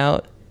song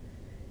out,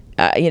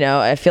 you know,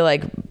 I feel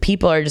like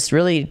people are just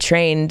really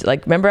trained.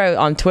 Like, remember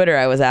on Twitter,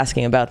 I was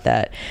asking about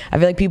that. I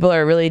feel like people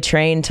are really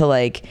trained to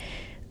like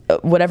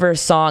whatever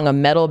song a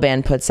metal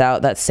band puts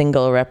out, that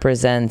single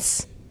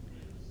represents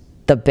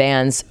the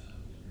band's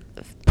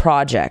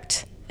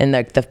project and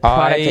the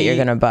product that you're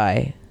going to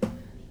buy.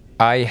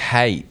 I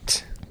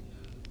hate.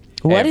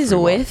 What is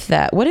with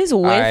that? What is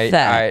with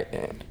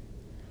that?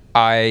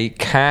 I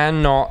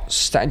cannot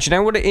stand. Do you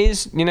know what it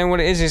is? You know what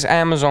it is? It's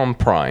Amazon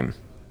Prime.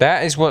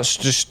 That is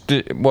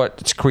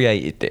what's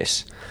created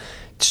this.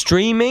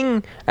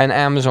 Streaming and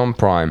Amazon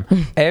Prime.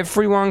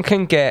 Everyone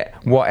can get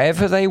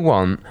whatever they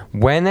want,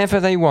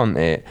 whenever they want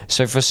it.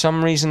 So for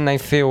some reason they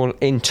feel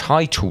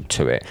entitled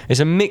to it.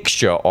 It's a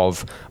mixture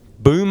of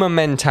boomer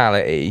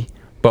mentality,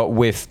 but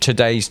with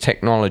today's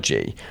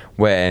technology,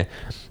 where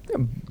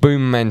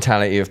boom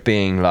mentality of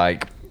being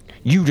like,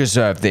 you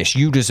deserve this,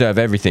 you deserve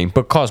everything,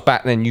 because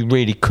back then you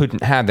really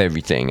couldn't have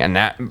everything, and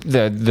that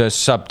the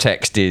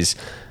subtext is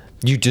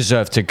you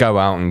deserve to go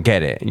out and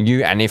get it.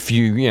 If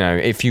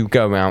you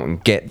go out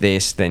and get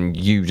this, then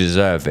you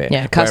deserve it.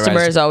 Yeah,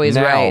 customer is always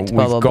right.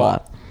 Blah blah blah.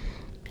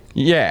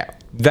 Yeah,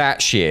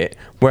 that shit.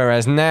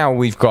 Whereas now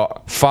we've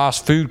got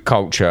fast food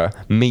culture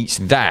meets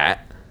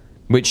that,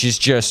 which is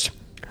just,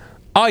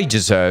 I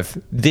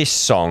deserve this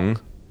song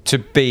to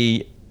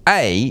be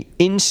A,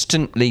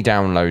 instantly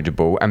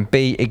downloadable, and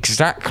B,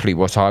 exactly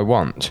what I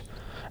want.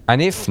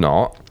 And if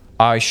not,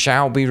 I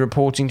shall be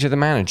reporting to the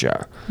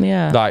manager.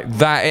 Yeah. Like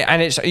that,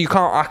 and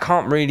I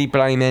can't really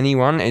blame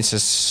anyone. It's a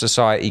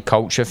society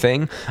culture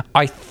thing.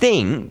 I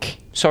think,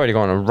 sorry to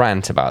go on a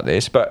rant about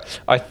this, but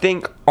I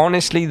think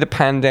honestly the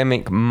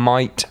pandemic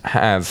might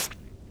have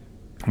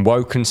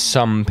woken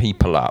some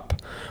people up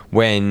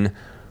when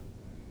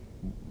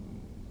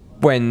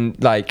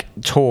like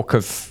talk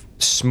of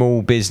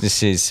small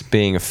businesses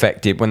being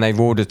affected, when they've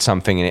ordered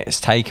something and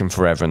it's taken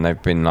forever, and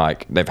they've been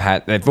like,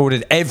 they've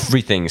ordered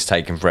everything's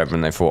taken forever,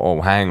 and they thought,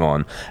 oh, hang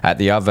on, at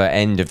the other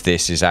end of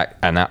this is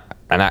an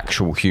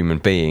actual human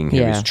being who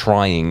is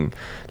trying.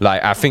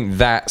 Like, I think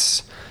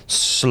that's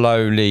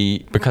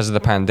slowly, because of the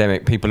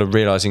pandemic, people are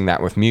realizing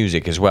that with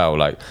music as well.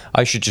 Like,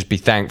 I should just be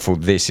thankful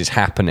this is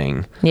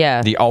happening.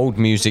 Yeah, the old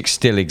music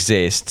still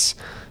exists,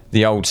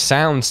 the old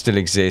sound still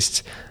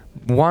exists.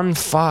 One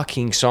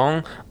fucking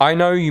song. I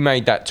know you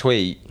made that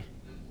tweet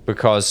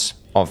because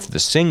of the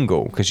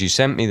single, because you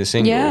sent me the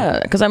single.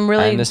 Yeah, because and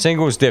the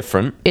single's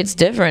different. It's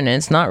different.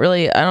 It's not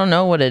really, I don't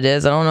know what it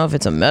is. I don't know if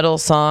it's a metal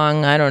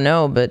song. I don't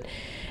know, but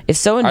it's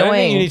so annoying. I don't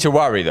think you need to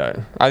worry,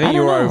 though. I think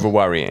you're over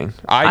worrying.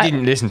 I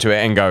didn't listen to it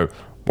and go,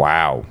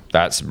 wow,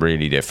 that's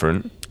really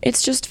different.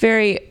 It's just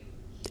very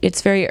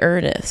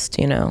earnest,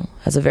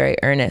 has a very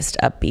earnest,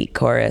 upbeat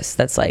chorus.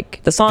 That's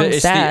like, the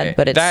song's sad,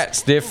 but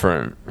that's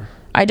different.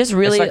 I just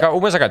really, it's like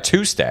almost like a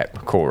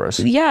two-step chorus.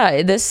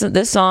 Yeah, this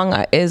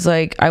song is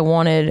like, I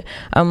was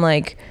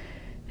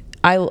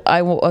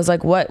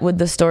like, what would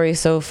the story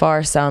so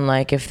far sound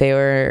like if they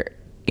were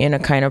in a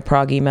kind of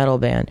proggy metal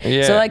band?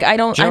 Yeah. So like, I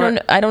don't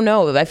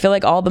know. I feel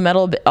like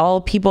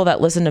all people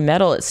that listen to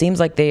metal, it seems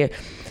like they,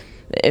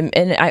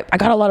 and I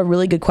got a lot of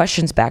really good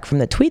questions back from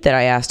the tweet that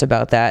I asked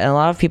about that, and a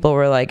lot of people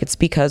were like, it's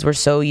because we're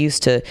so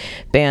used to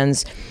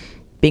bands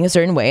being a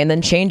certain way and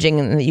then changing,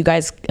 and you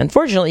guys,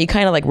 unfortunately, you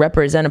kind of like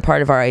represent a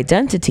part of our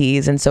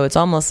identities, and so it's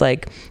almost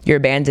like you're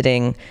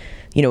abandoning,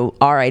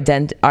 our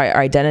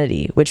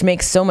identity, which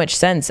makes so much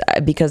sense,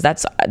 because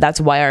that's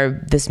why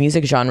this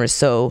music genre is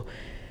so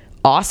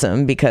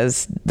awesome,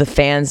 because the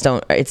fans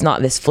it's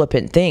not this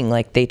flippant thing,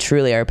 like they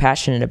truly are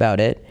passionate about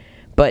it.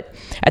 But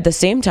at the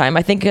same time,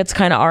 I think it's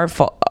kind of our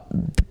fault,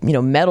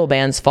 metal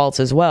bands'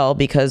 faults as well,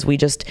 because we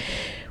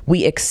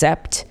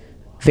accept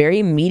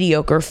very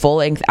mediocre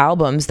full-length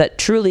albums that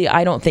truly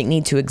I don't think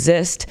need to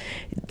exist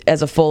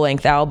as a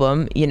full-length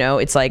album.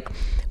 It's like,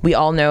 we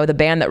all know the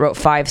band that wrote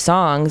 5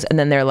 songs, and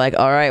then they're like,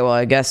 all right, well,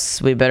 I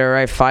guess we better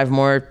write 5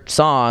 more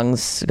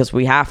songs because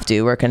we have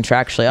to. We're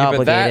contractually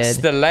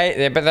obligated.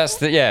 But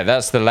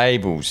that's the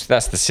labels.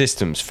 That's the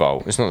system's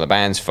fault. It's not the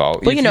band's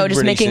fault. But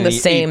just making the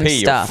same EP,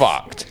 stuff. You're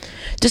fucked.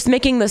 Just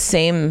making the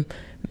same.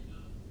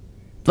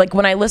 Like,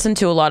 when I listen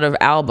to a lot of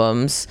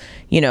albums,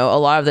 a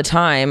lot of the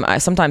time,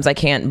 sometimes I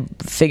can't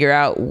figure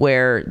out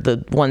where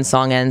the one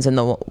song ends and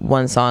the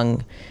one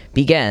song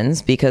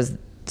begins, because it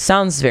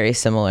sounds very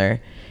similar.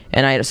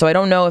 And so I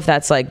don't know if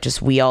that's like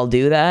just we all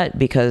do that,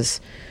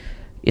 because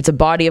it's a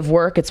body of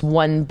work. It's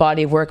one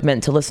body of work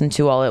meant to listen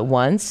to all at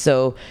once.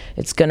 So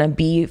it's going to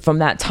be from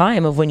that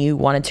time of when you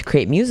wanted to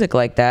create music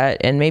like that.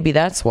 And maybe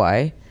that's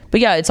why. But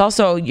yeah, it's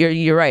also,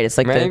 you're right. It's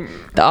like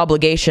the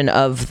obligation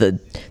of the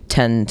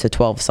 10 to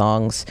 12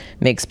 songs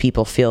makes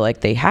people feel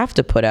like they have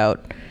to put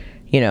out,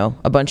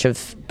 a bunch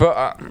of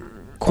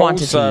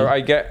quantity. Also,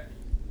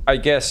 I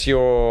guess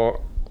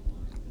your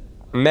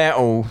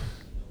metalcore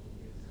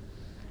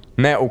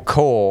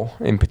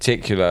in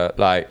particular,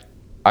 like,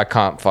 I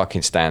can't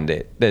fucking stand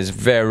it. There's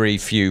very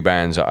few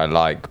bands that I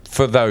like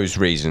for those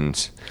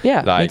reasons.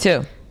 Yeah, like, me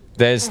too.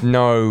 There's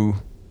no...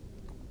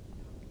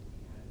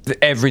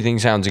 Everything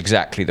sounds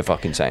exactly the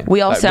fucking same.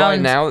 We all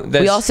sound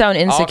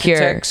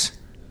insecure.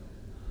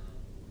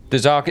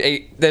 There's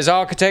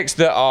architects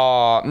that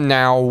are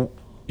now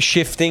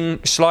shifting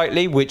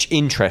slightly, which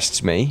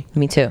interests me.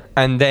 Me too.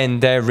 And then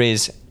there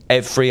is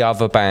every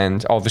other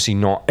band, obviously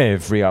not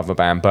every other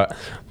band, but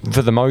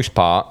for the most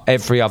part,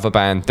 every other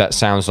band that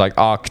sounds like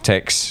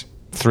Architects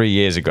 3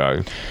 years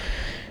ago.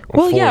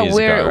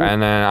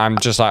 And I'm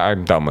just like,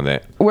 I'm done with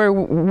it.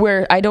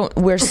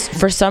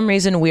 For some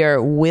reason, we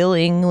are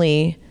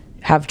willingly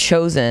have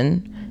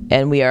chosen,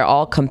 and we are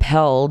all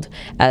compelled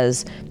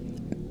as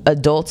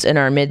adults in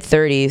our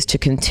mid-30s to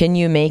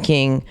continue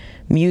making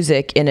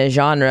music in a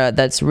genre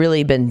that's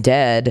really been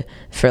dead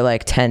for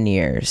like 10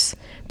 years.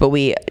 But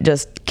we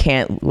just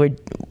can't, we're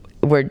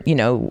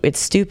it's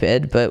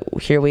stupid, but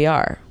here we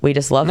are. We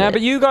just love it. No,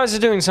 but you guys are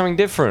doing something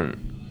different.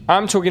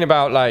 I'm talking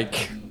about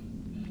like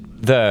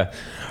the...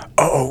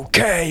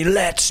 Okay,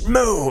 let's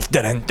move.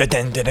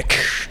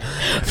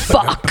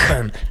 Fuck.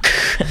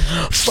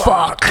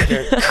 fuck.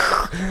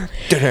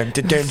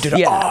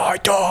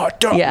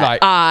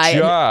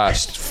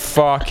 Just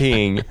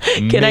fucking.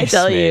 Can I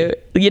tell you?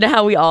 You know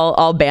how we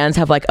all bands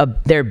have like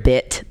their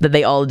bit that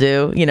they all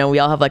do. You know, we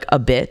all have like a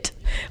bit.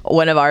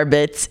 One of our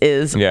bits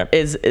is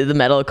the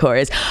metalcore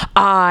is,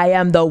 I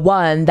am the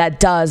one that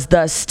does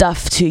the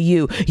stuff to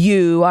you.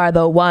 You are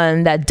the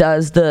one that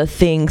does the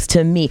things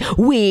to me.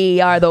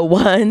 We are the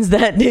ones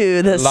that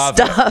do the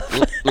stuff.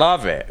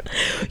 Love it.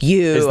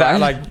 Is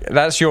that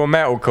that's your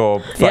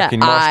metalcore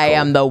fucking I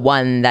am the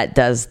one that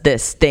does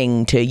this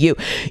thing to you.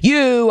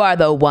 You are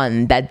the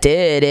one that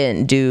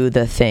didn't do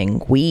the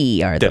thing.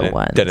 We are the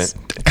ones. I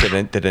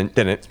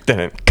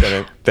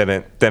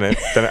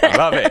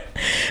love it.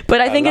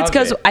 But I think it's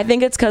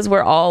because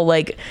we're all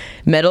like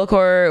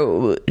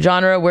metalcore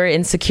genre. We're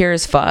insecure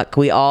as fuck.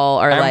 We all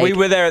are, and we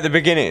were there at the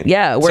beginning.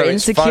 Yeah, we're so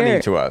insecure. It's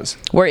funny to us.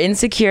 We're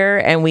insecure,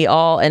 and we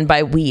all, and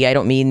by we, I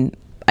don't mean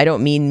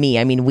me.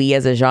 I mean we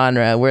as a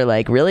genre. We're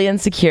like really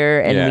insecure,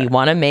 and we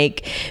want to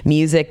make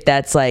music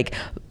that's like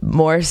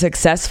more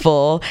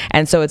successful.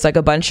 And so it's like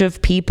a bunch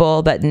of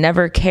people that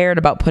never cared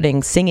about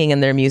putting singing in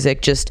their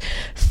music, just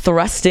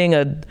thrusting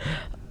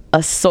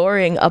a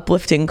soaring,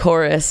 uplifting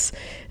chorus.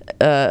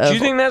 Do you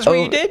think that's what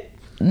you did?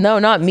 No,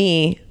 not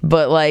me,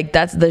 but like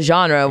that's the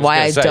genre.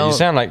 Why I don't. You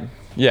sound like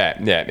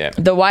yeah.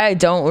 The why I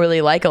don't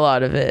really like a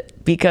lot of it,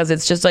 because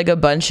it's just like a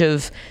bunch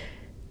of.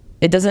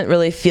 It doesn't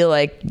really feel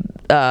like.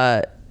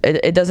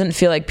 It doesn't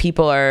feel like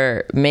people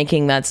are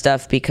making that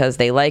stuff because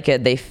they like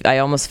it. I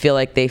almost feel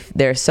like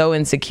they're so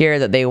insecure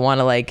that they want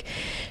to like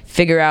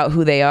figure out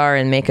who they are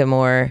and make a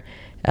more,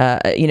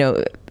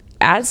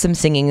 add some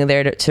singing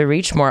there to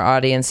reach more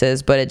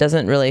audiences. But it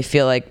doesn't really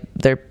feel like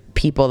they're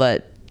people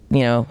that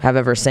have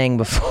ever sang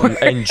before.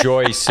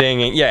 Enjoy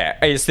singing. Yeah,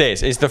 it's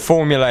the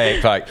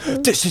formulaic, like,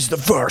 this is the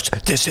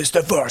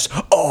verse,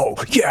 oh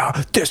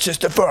yeah, this is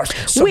the verse,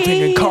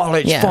 something in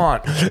college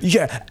font,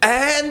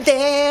 and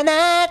then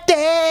I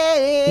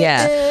did.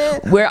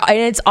 And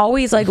it's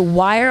always like,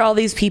 why are all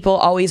these people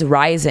always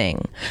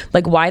rising?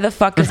 Like, why the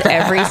fuck is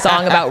every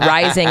song about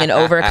rising and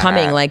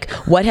overcoming? Like,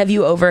 what have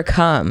you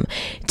overcome?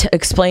 To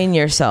explain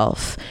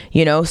yourself,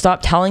 stop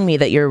telling me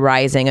that you're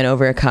rising and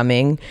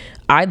overcoming.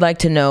 I'd like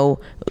to know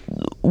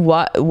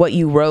what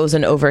you rose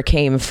and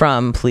overcame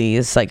from,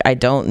 please. Like, I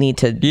don't need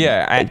to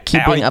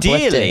keep being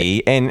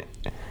uplifted.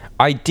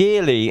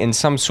 Ideally in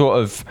some sort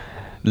of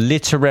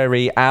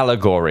literary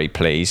allegory,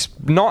 please.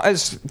 Not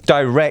as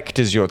direct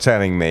as you're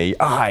telling me,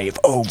 I've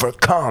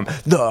overcome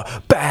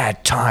the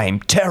bad time,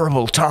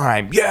 terrible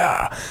time.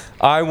 Yeah.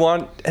 I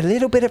want a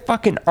little bit of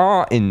fucking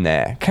art in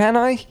there. Can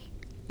I?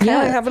 Can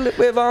I have a little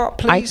bit of art,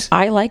 please?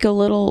 I like a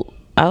little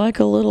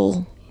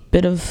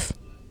bit of,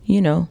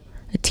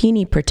 a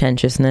teeny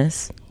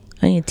pretentiousness.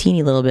 I need a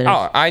teeny little bit of...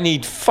 Oh, I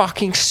need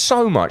fucking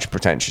so much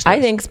pretentiousness. I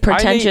think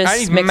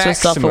pretentious mixed with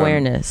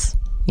self-awareness.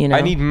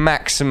 I need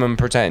maximum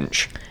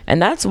pretension.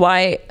 And that's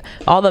why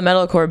all the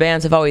metalcore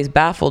bands have always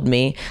baffled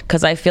me,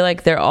 because I feel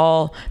like they're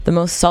all the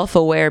most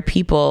self-aware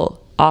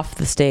people off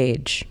the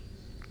stage.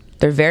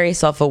 They're very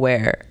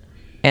self-aware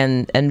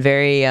and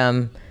very...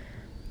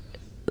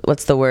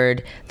 what's the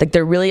word? Like,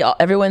 they're really,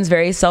 everyone's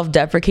very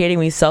self-deprecating.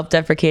 We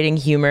self-deprecating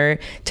humor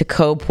to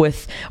cope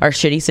with our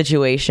shitty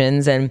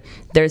situations, and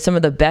they're some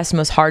of the best,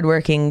 most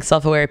hardworking,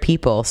 self-aware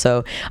people.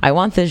 So I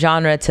want the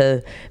genre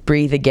to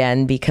breathe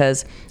again,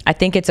 because I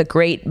think it's a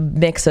great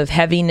mix of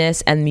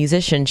heaviness and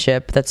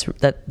musicianship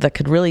that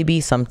could really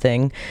be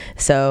something.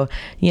 So,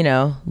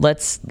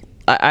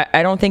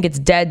 I don't think it's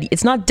dead.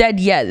 It's not dead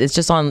yet. It's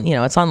just on,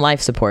 it's on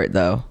life support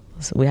though.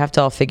 So we have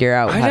to all figure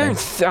out. I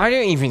don't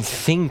even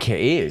think it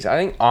is. I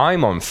think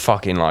I'm on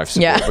fucking life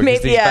support. Yeah,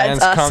 maybe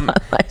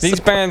these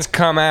bands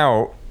come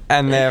out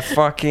and they're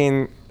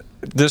fucking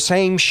the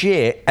same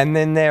shit, and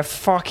then they're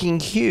fucking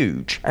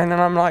huge, and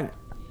then I'm like,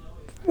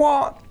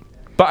 what?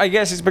 But I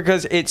guess it's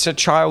because it's a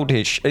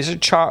childish.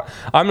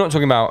 I'm not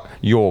talking about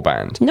your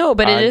band. No,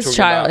 but it is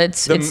child.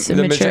 It's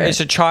mature. It's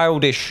a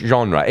childish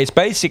genre. It's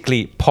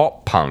basically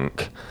pop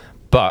punk,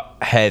 but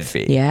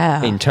heavy.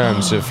 Yeah. In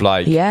terms of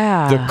like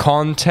the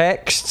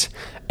context,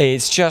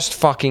 it's just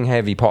fucking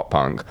heavy pop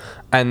punk.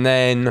 And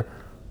then,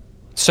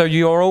 so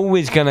you're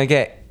always gonna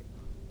get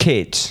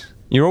kids.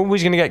 You're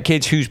always gonna get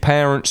kids whose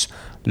parents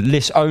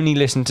only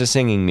listen to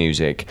singing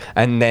music,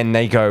 and then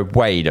they go,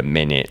 wait a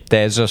minute,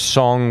 there's a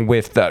song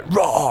with the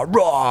rah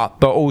rah,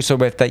 but also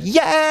with the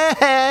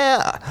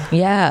yeah,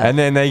 and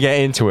then they get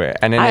into it,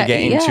 and then they get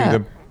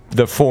into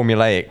the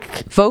formulaic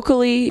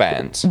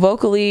bands.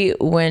 Vocally,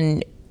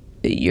 when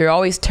you're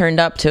always turned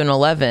up to an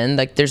 11,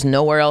 like there's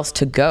nowhere else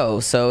to go.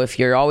 So if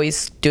you're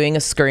always doing a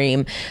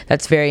scream,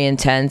 that's very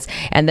intense,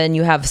 and then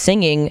you have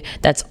singing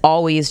that's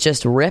always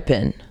just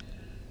ripping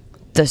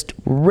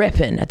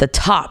at the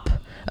top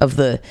of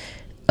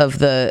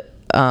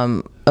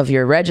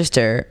your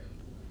register,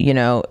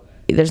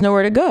 there's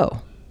nowhere to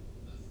go.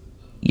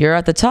 You're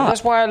at the top.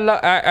 That's why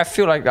I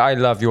feel like I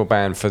love your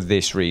band for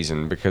this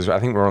reason, because I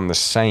think we're on the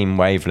same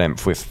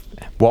wavelength with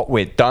what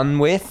we're done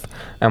with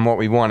and what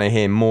we want to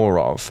hear more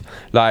of.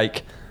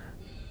 Like,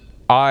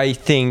 I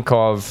think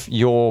of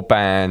your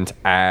band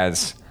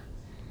as,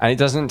 and it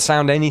doesn't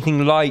sound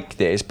anything like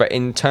this, but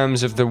in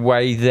terms of the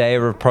way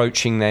they're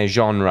approaching their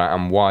genre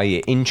and why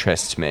it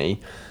interests me,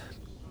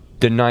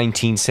 the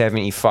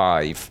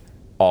 1975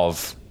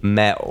 of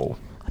metal.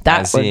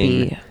 That would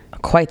be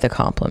quite the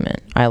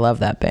compliment. I love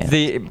that band.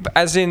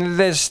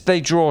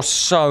 They draw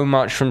so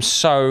much from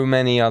so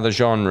many other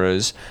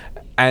genres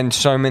and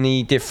so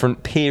many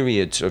different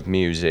periods of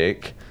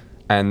music,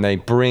 and they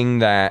bring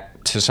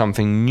that to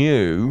something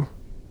new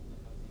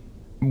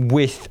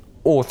with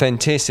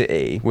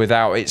authenticity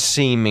without it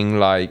seeming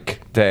like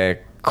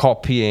they're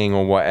copying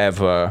or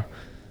whatever.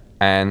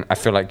 And I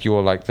feel like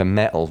you're like the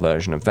metal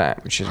version of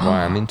that, which is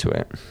why I'm into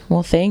it.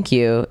 Well, thank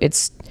you.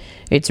 It's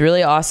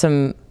really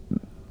awesome.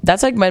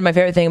 That's like my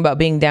favorite thing about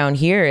being down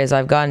here is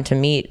I've gotten to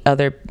meet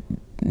other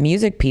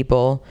music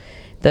people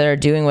that are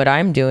doing what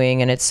I'm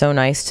doing, and it's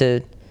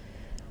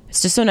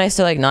just so nice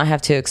to like not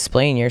have to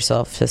explain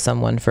yourself to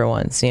someone for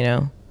once, you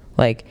know?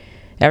 Like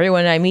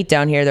everyone I meet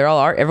down here,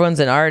 everyone's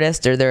an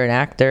artist or they're an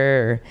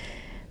actor,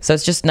 so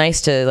it's just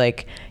nice to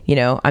like, you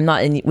know, I'm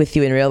not with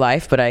you in real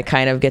life, but I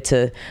kind of get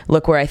to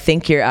look where I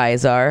think your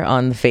eyes are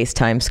on the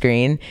FaceTime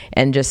screen,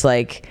 and just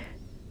like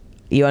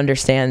you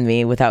understand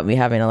me without me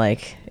having to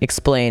like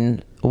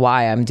explain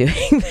why I'm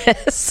doing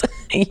this.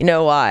 You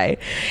know why?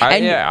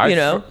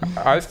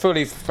 I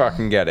fully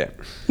fucking get it.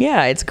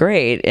 Yeah, it's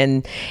great.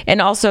 And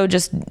also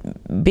just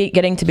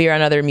getting to be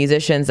around other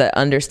musicians that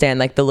understand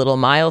like the little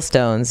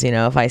milestones. You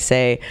know, if I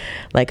say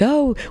like,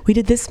 oh, we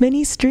did this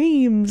many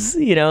streams,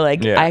 you know,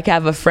 like I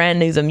have a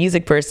friend who's a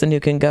music person who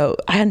can go,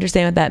 I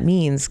understand what that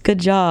means, good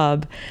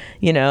job,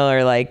 you know,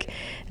 or like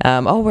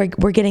oh,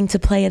 we're getting to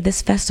play at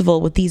this festival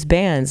with these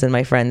bands, and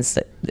my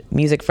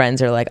music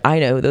friends are like, I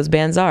know who those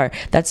bands are.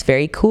 That's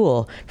very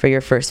cool for your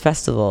first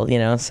festival, you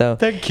know. So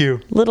thank you.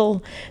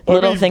 Little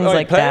things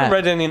like that.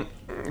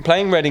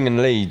 Playing Reading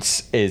and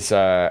Leeds is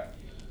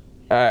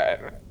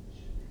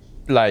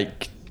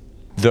like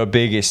the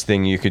biggest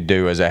thing you could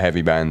do as a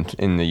heavy band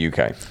in the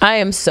UK. I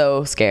am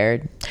so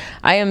scared.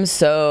 I am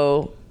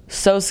so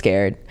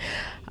scared.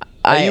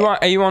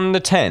 Are you on the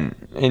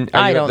 10?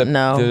 I don't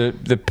know.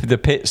 The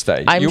pit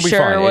stage. You'll be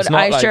fine. It's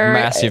not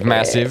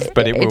massive,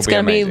 but it will be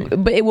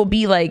amazing. But it will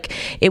be like,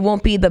 it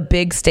won't be the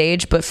big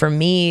stage, but for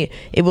me,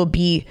 it will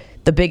be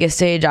the biggest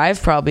stage I've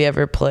probably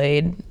ever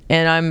played,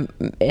 and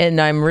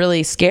I'm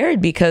really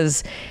scared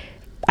because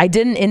I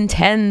didn't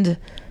intend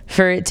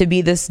for it to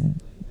be this,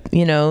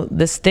 you know,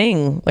 this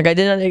thing. Like I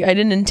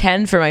didn't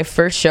intend for my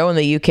first show in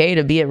the UK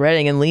to be at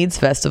Reading and Leeds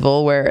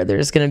Festival, where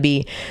there's going to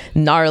be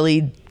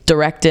gnarly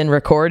direct-in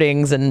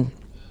recordings and,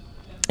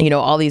 you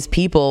know, all these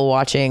people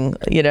watching,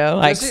 you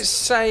know. Does it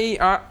say,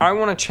 I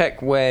want to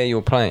check where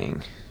you're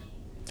playing?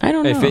 I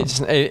don't know.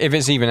 If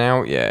it's even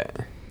out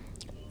yet.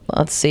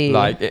 Let's see.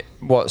 Like,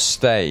 what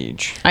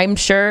stage? I'm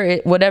sure,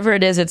 whatever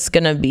it is, it's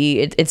going to be,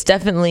 it's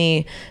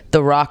definitely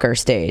the rocker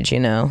stage, you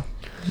know.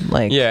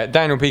 Like, yeah,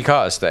 Daniel P.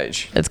 Carter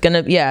stage. It's going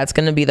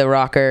to be the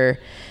rocker,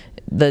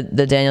 the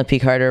Daniel P.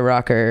 Carter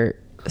rocker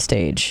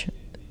stage.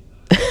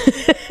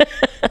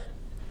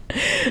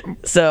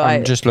 So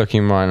I'm just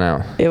looking right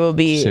now. It will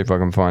be. See if I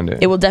can find it.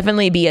 It will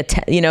definitely be a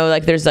tent. You know,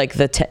 like there's like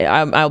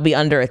I'll be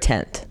under a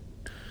tent.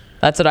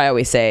 That's what I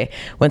always say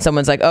when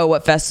someone's like, "Oh,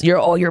 what fest?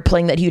 You're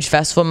playing that huge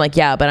festival." I'm like,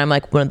 "Yeah," but I'm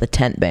like one of the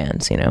tent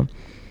bands. You know.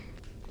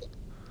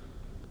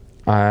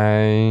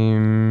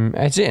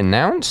 Is it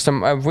announced?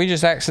 Have we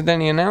just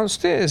accidentally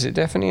announced it? Is it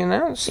definitely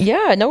announced?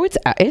 Yeah. No,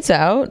 it's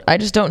out. I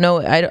just don't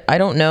know. I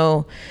don't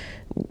know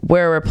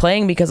where we're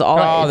playing because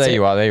there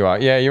you are.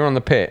 Yeah, you're on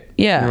the pit.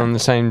 Yeah, you're on the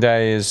same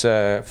day as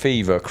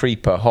Fever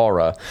Creeper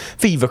Horror.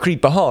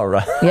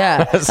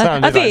 Yeah, that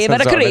sounded Fever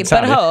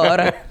Creeper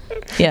Horror.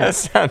 Yeah, that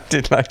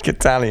sounded like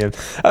Italian.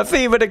 A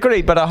Fever the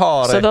Creeper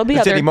Horror. So there'll be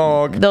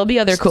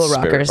other cool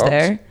rockers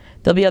there.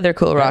 There'll be other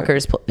cool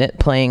rockers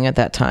playing at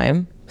that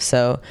time.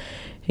 So,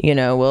 you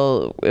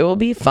know, it will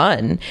be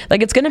fun.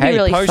 Like it's going to be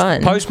really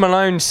fun. Post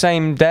Malone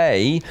same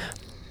day.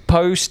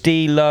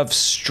 Posty loves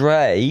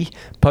Stray.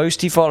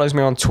 Posty follows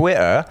me on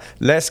Twitter.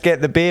 Let's get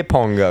the beer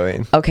pong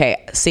going.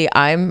 Okay, see,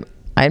 I'm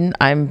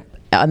on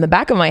the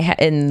back of my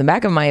head, in the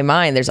back of my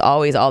mind. There's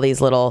always all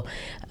these little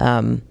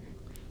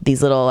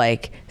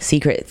like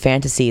secret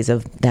fantasies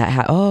of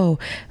that. Oh,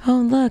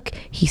 look,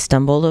 he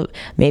stumbled.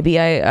 Maybe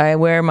I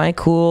wear my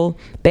cool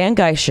band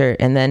guy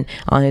shirt, and then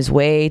on his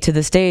way to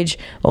the stage,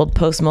 old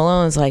Post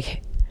Malone's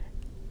like,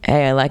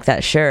 "Hey, I like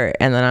that shirt,"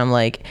 and then I'm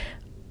like,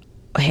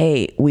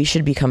 hey, we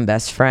should become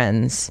best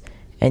friends.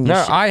 And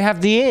I have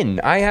the in.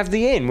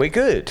 We're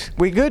good.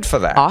 We're good for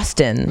that.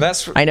 Austin.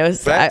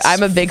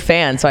 I'm a big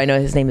fan, so I know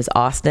his name is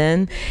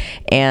Austin,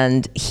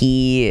 and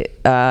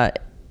I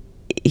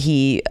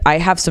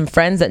have some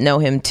friends that know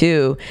him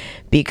too,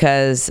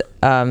 because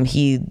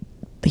he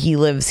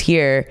lives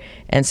here,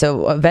 and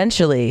so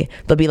eventually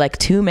there'll be like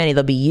too many.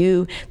 There'll be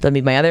you. There'll be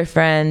my other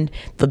friend.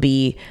 There'll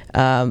be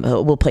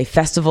we'll play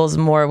festivals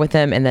more with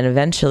him, and then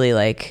eventually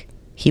like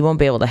he won't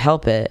be able to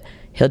help it.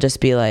 He'll just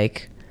be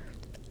like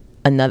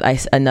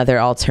another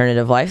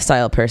alternative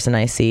lifestyle person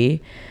I see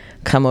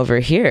come over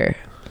here.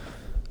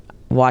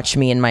 watch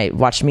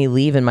me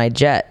leave in my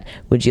jet.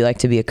 Would you like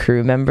to be a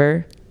crew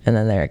member? And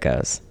then there it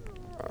goes.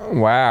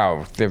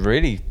 Wow, they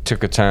really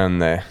took a turn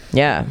there.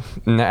 Yeah.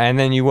 And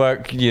then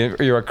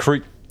you're a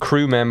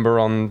crew member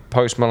on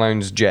Post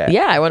Malone's jet.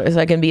 Yeah, so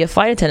I can be a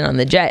flight attendant on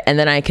the jet, and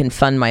then I can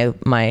fund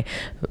my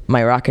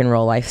rock and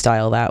roll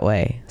lifestyle that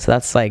way. So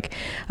that's like,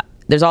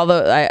 there's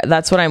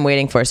that's what I'm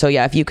waiting for. So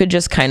yeah, if you could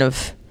just kind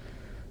of.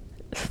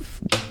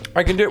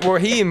 I can do it. Well,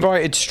 he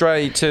invited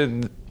Stray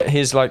to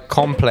his like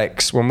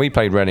complex when we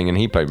played Reading and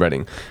he played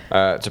Reading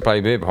to play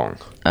beer pong.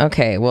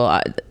 Okay,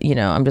 well,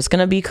 I'm just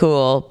gonna be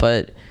cool,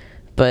 but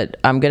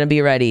I'm gonna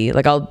be ready.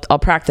 Like I'll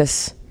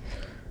practice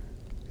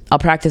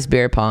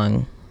beer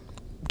pong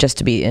just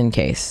to be in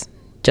case.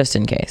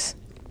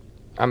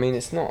 I mean,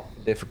 it's not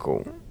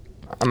difficult.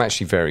 I'm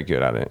actually very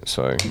good at it,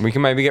 so we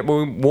can maybe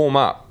warm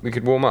up. We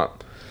could warm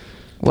up.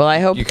 Well, I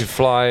hope you could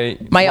fly.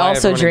 My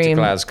other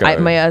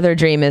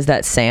dream is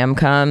that Sam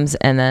comes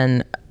and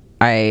then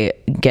I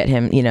get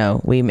him.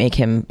 We make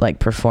him like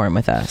perform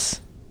with us.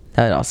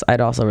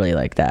 I'd also really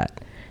like that,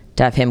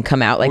 to have him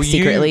come out like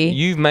secretly.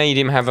 You've made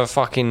him have a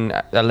fucking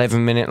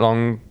 11-minute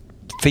long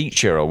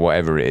feature or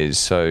whatever it is,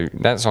 so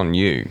that's on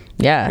you.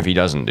 Yeah. If he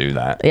doesn't do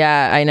that.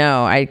 Yeah, I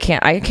know. I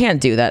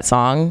can't do that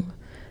song.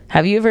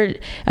 Have you ever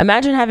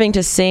imagine having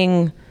to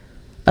sing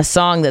a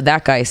song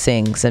that guy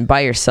sings and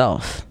by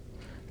yourself?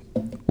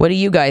 What do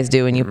you guys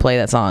do when you play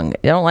that song?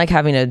 I don't like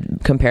having to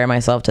compare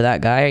myself to that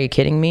guy. Are you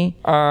kidding me?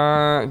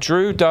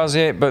 Drew does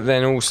it, but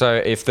then also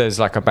if there's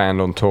like a band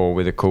on tour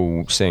with a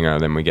cool singer,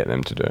 then we get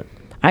them to do it.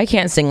 I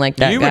can't sing like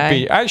that guy.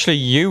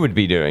 You would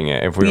be doing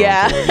it if we were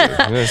on tour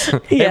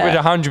with you. Yeah. It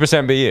would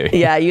 100% be you.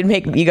 Yeah,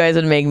 you guys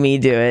would make me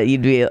do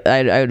it.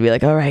 I would be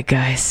like, all right,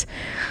 guys,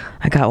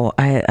 I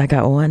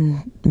got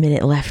 1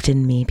 minute left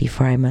in me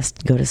before I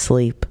must go to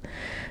sleep.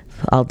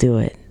 I'll do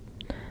it.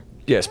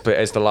 Yes, but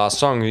as the last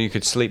song, you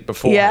could sleep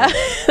before. Yeah,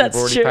 that's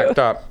already true. Packed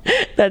up.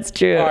 That's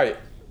true. All right.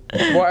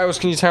 What else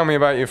can you tell me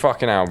about your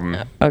fucking album?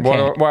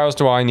 Okay. What else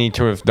do I need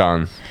to have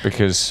done?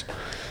 Because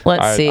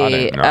let's see. I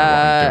don't know what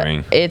I'm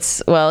doing.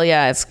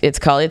 It's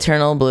called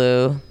Eternal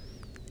Blue,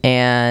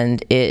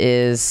 and it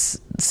is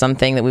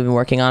something that we've been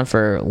working on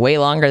for way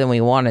longer than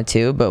we wanted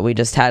to, but we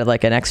just had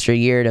like an extra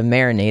year to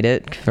marinate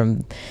it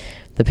from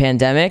the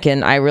pandemic,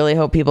 and I really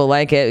hope people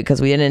like it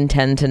because we didn't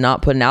intend to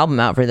not put an album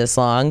out for this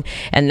long,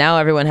 and now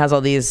everyone has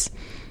all these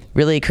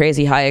really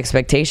crazy high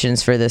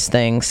expectations for this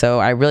thing, so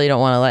I really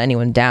don't want to let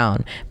anyone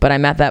down. But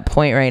I'm at that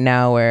point right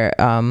now where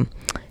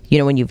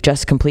when you've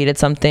just completed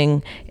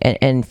something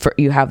and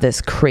you have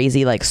this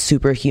crazy like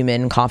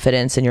superhuman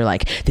confidence, and you're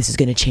like, this is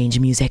going to change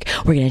music,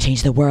 we're going to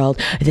change the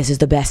world, this is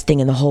the best thing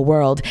in the whole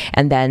world,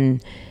 and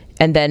then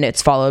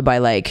it's followed by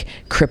like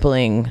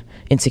crippling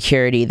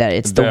insecurity that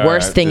it's the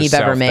worst thing you've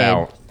ever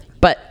made.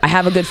 But I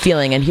have a good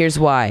feeling, and here's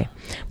why.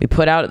 We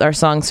put out our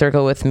song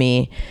Circle With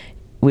Me.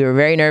 We were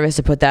very nervous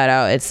to put that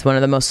out. It's one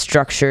of the most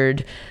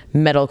structured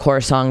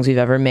metalcore songs we've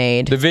ever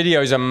made. The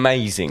video is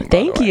amazing.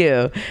 Thank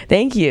you.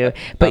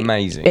 But,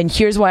 amazing. And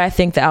here's why I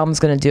think the album's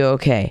going to do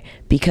okay.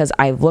 Because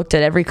I've looked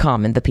at every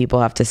comment that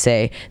people have to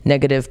say,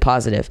 negative,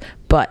 positive.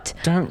 But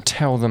don't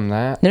tell them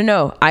that.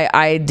 No,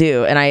 I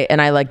do, and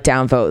I like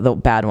downvote the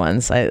bad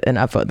ones and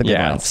upvote the good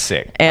ones. Yeah,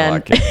 sick. And I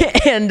like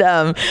it.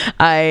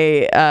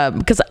 and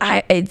because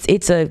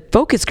it's a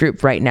focus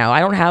group right now. I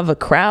don't have a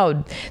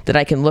crowd that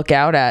I can look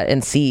out at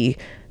and see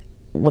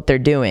what they're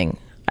doing.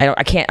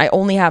 I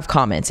only have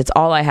comments. It's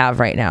all I have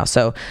right now.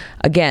 So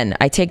again,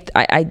 I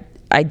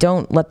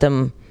don't let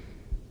them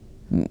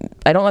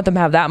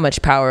have that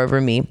much power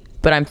over me,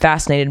 but I'm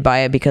fascinated by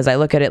it because I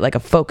look at it like a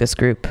focus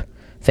group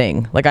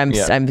thing. Like I'm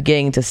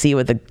getting to see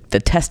what the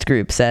test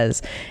group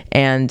says,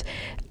 and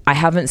I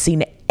haven't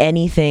seen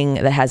anything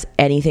that has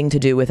anything to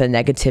do with a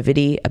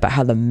negativity about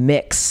how the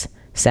mix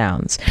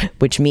sounds,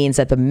 which means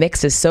that the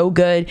mix is so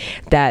good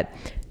that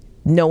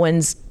no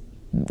one's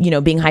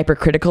being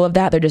hypercritical of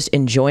that. They're just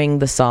enjoying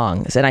the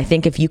songs. And I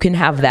think if you can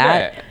have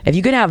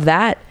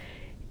that,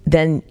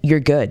 then you're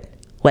good.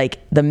 Like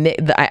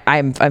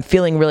I'm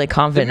feeling really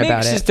confident about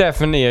it. The mix is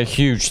definitely a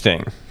huge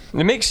thing.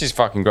 The mix is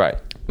fucking great.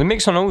 The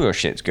mix on all your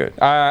shit's good.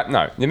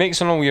 No, the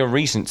mix on all your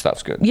recent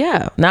stuff's good.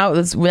 Yeah. Now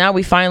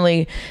we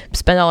finally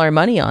spend all our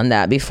money on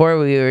that. Before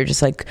we were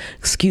just like,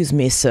 excuse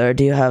me, sir,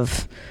 do you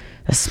have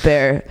a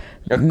spare...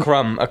 A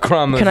crumb of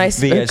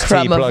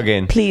VST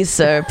plugin. Please,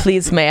 sir,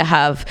 may I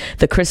have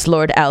the Chris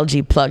Lord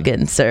algae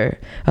plugin, sir?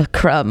 A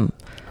crumb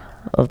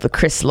of the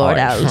Chris Lord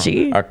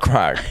algae. A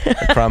crumb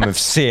of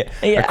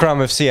a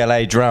crumb of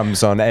CLA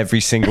drums on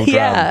every single drum.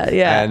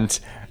 Yeah. And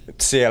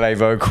CLA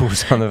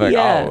vocals on the back.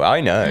 Yeah. Oh,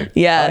 I know.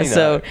 Yeah.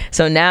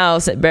 So now,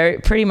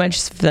 pretty much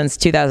since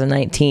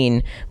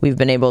 2019, we've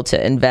been able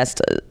to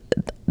invest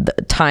the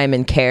time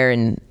and care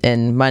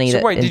and money.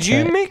 So wait, did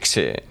you mix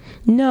it?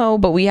 No,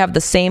 but we have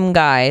the same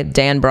guy,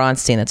 Dan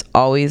Bronstein, that's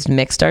always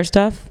mixed our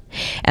stuff.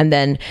 And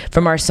then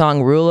from our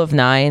song Rule of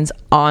Nines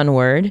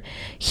onward,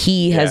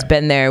 he has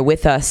been there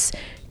with us,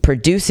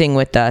 producing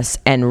with us,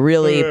 and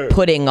really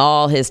putting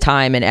all his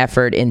time and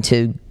effort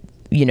into,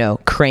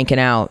 cranking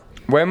out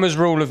When was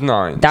Rule of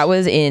Nines? That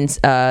was in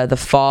the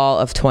fall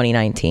of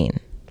 2019.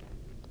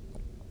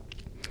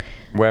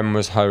 When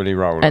was Holy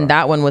Roller? And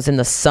that one was in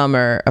the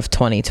summer of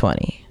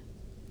 2020.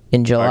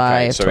 In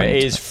July of 2020. So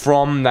it is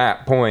from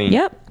that point.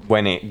 Yep.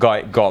 When it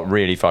got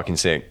really fucking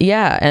sick.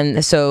 Yeah,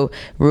 and so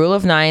Rule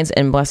of Nines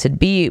and Blessed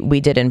Be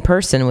we did in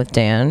person with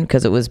Dan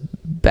because it was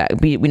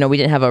we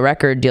didn't have a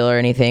record deal or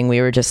anything.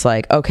 We were just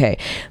like, okay,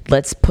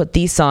 let's put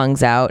these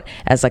songs out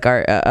as like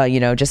our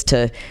just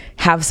to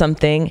have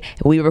something.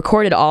 We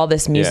recorded all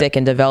this music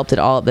and developed it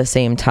all at the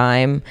same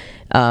time,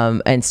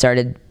 and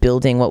started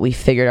building what we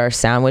figured our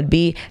sound would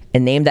be,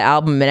 and named the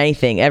album and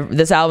anything.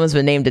 This album's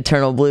been named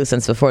Eternal Blue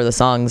since before the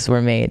songs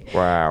were made.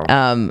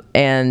 Wow.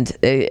 And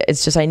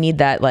it's just I need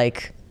that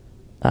like,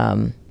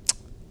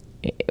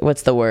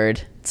 what's the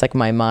word? It's like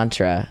my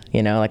mantra,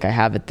 like I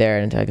have it there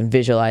and I can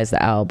visualize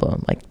the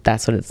album. Like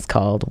that's what it's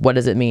called. What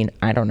does it mean?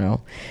 I don't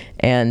know.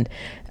 And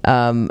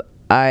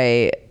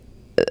I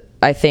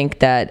think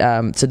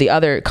that so the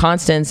other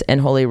Constance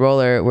and Holy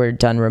Roller were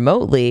done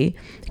remotely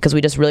because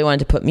we just really wanted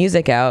to put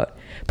music out,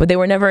 but they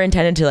were never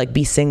intended to like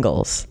be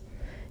singles.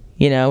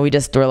 We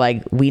just were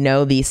like, we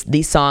know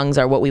these songs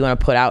are what we want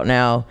to put out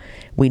now.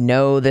 We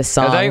know this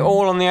song. Are they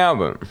all on the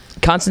album?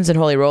 Constance and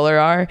Holy Roller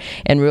are,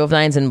 and Rule of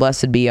Nines and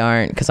Blessed Be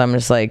aren't, because I'm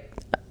just like,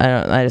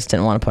 I just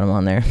didn't want to put them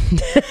on there.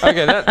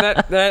 Okay,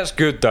 that's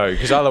good though,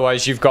 because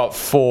otherwise you've got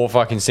 4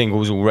 fucking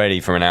singles already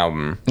from an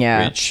album.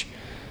 Yeah.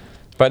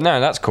 But no,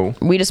 that's cool.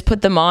 We just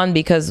put them on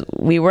because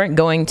we weren't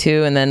going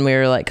to, and then we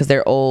were like, because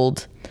they're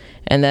old,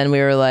 and then we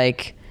were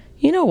like,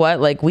 you know what?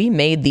 Like we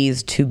made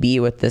these to be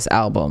with this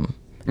album.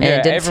 And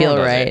it didn't feel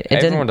right.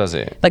 Everyone does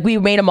it. Like we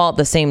made them all at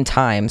the same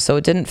time, so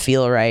it didn't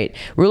feel right.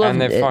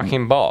 They're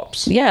fucking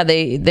bops. Yeah,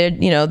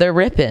 they're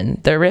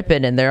ripping. They're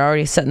ripping, and they're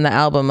already setting the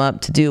album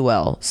up to do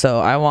well. So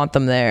I want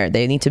them there.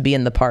 They need to be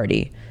in the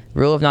party.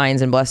 Rule of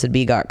Nines and Blessed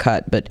Be got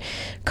cut, but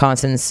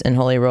Constance and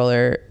Holy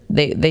Roller,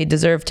 they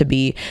deserve to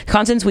be.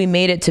 Constance, we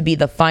made it to be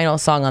the final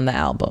song on the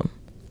album.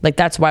 Like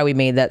that's why we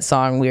made that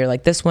song. We were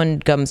like, this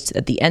one comes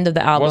at the end of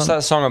the album. What's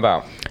that song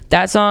about?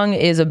 That song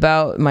is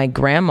about my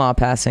grandma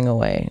passing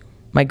away.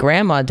 My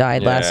grandma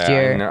died last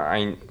year.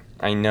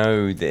 I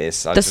know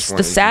this. I just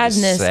wanted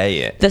sadness, to say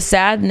it. The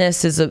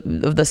sadness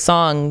of the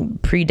song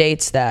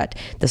predates that.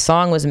 The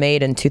song was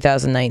made in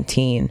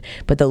 2019,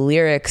 but the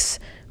lyrics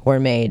were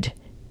made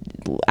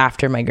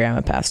after my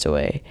grandma passed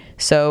away.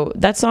 So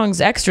that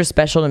song's extra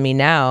special to me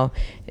now,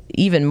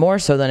 even more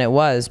so than it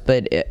was.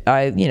 But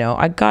I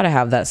gotta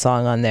have that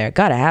song on there.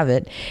 Gotta have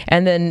it.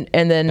 And then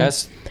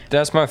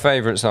that's my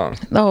favorite song.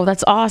 Oh,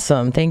 that's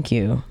awesome. Thank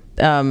you.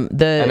 And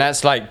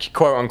that's like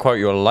quote unquote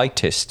your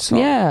lightest song.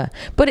 Yeah,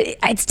 but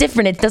it's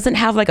different. It doesn't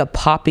have like a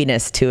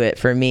poppiness to it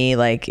for me.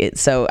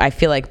 So I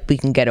feel like we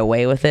can get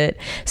away with it.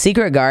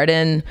 Secret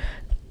Garden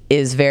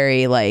is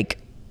very like,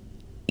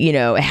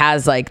 it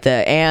has like the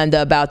and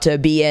about to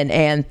be an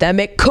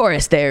anthemic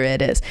chorus. There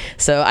it is.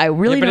 So I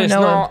really don't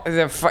know.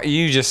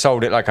 You just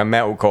sold it like a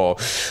metalcore.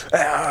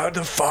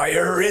 The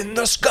fire in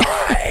the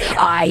sky.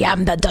 I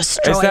am the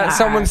destroyer.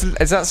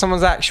 Is that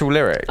someone's actual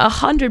lyric?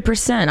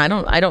 100%.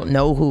 I don't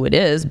know who it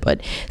is,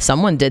 but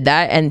someone did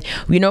that. And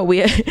we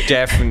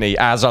definitely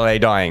As I Lay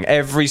Dying.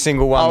 Every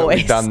single one that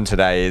we've done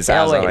today is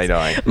As I Lay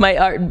Dying.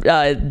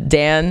 My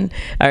Dan,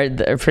 our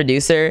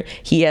producer,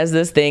 he has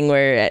this thing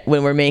where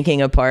when we're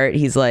making a part,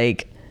 he's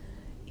like,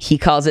 he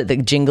calls it the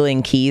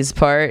jingling keys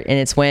part, and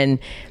it's when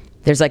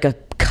there's like a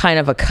kind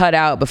of a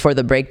cutout before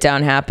the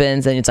breakdown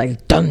happens, and it's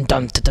like dun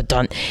dun dun dun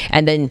dun,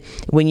 and then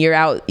when you're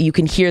out, you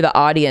can hear the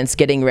audience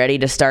getting ready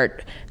to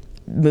start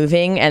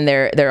moving, and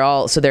they're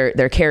all so their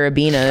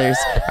carabiners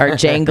are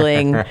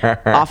jangling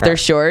off their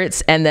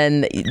shorts, and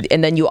then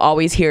you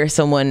always hear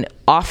someone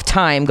off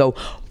time go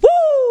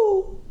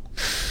woo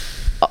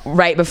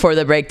right before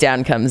the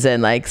breakdown comes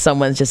in, like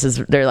someone's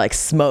they're like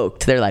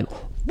smoked, they're like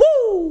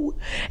woo,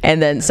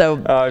 and then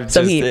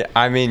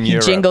he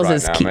jingles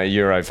his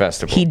Euro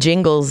festival. He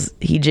jingles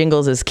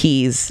his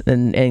keys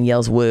and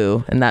yells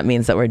woo, and that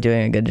means that we're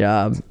doing a good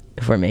job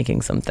if we're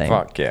making something.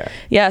 Fuck yeah.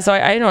 Yeah, so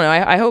I don't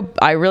know.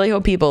 I really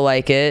hope people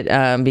like it,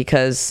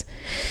 because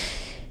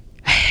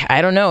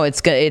I don't know.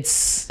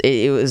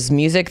 It was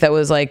music that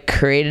was like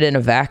created in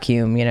a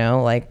vacuum,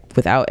 like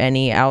without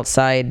any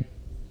outside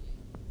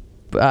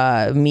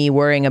me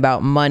worrying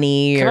about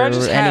money or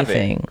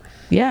anything.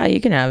 Yeah,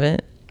 you can have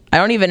it. I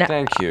don't even.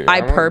 Thank you.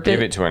 I won't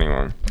give it to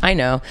anyone. I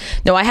know.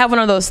 No, I have one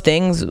of those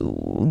things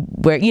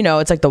where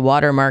it's like the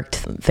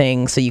watermarked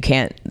thing, so you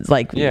can't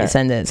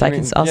send it. So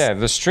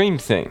the stream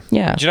thing.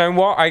 Yeah. Do you know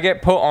what? I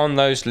get put on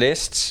those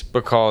lists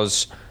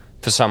because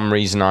for some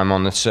reason I'm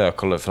on the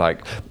circle of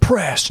like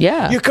press.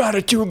 Yeah. You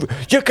gotta do the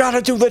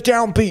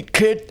downbeat,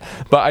 kid.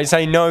 But I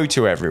say no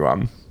to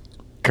everyone,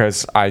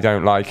 because I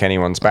don't like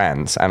anyone's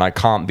bands, and I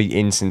can't be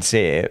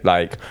insincere.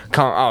 Like,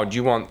 do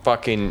you want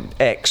fucking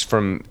X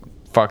from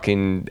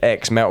fucking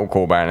X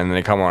metalcore band? And then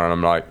they come on and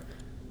I'm like,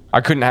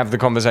 I couldn't have the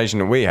conversation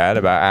that we had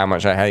about how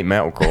much I hate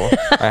metalcore.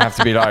 I have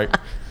to be like,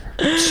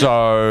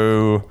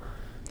 so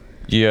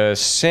your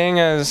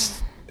singer's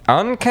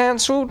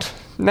uncancelled?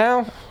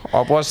 now?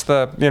 Or what's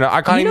the,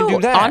 I can't even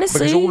do that.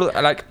 Honestly,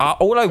 because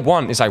all I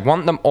want is I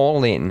want them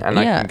all in, and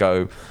I can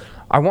go,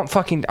 I want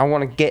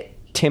to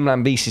get Tim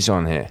Lambesis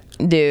on here.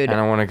 Dude. And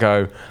I want to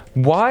go,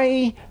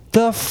 why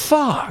the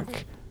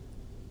fuck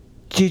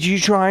did you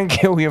try and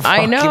kill your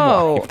fucking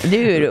wife?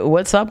 Dude,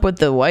 what's up with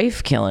the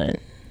wife killing?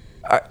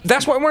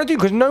 That's what I want to do,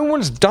 because no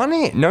one's done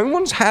it. No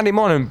one's had him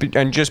on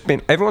and just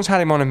been... Everyone's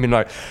had him on and been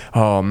like,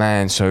 oh,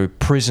 man, so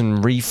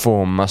prison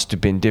reform must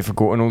have been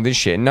difficult and all this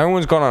shit. No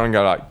one's gone on and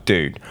go like,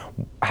 dude,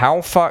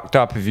 how fucked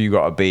up have you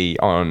got to be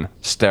on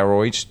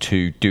steroids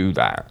to do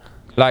that?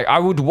 Like,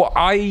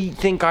 I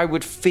think I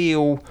would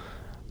feel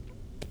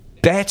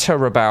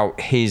better about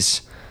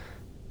his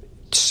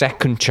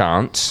second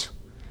chance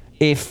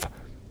if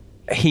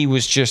he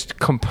was just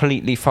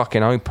completely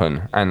fucking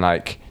open and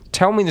like...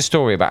 Tell me the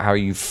story about how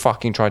you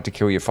fucking tried to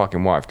kill your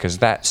fucking wife, because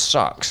that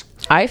sucks.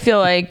 I feel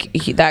like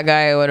that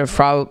guy would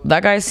have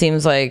that guy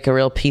seems like a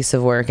real piece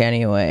of work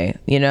anyway.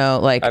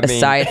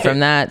 Aside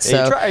from that,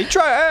 so he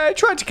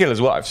tried to kill his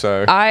wife.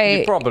 So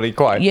you probably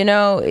quite.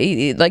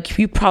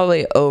 You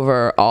probably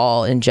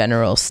overall in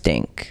general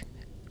stink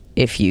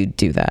if you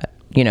do that.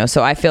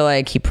 So I feel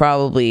like he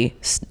probably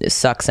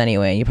sucks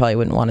anyway. You probably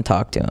wouldn't want to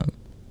talk to him.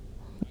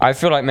 I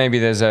feel like maybe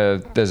there's a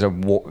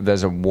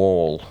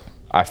wall.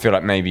 I feel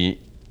like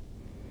maybe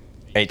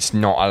it's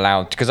not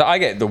allowed, because I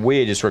get the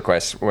weirdest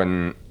requests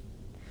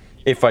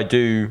if I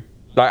do,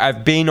 like,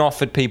 I've been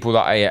offered people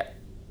that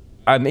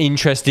I'm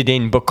interested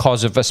in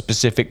because of a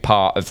specific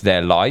part of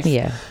their life,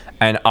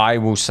 and I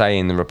will say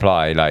in the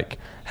reply like,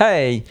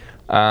 hey,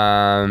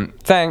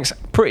 thanks,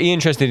 pretty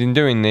interested in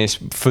doing this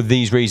for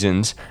these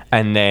reasons,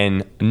 and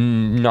then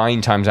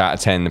 9 times out of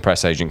 10 the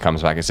press agent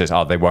comes back and says,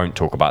 oh, they won't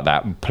talk about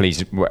that,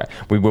 please,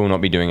 we will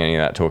not be doing any of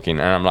that talking.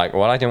 And I'm like,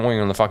 well, I don't want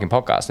you on the fucking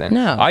podcast then.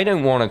 No, I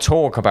don't want to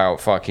talk about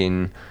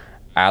fucking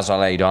As I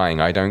Lay Dying.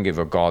 I don't give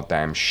a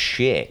goddamn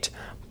shit,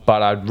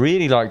 but I'd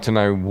really like to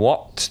know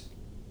what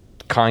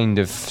kind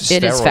of steroids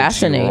it is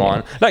fascinating. You were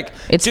on. Like,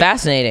 it's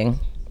fascinating,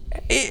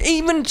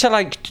 even to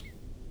like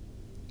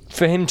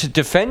for him to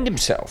defend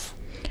himself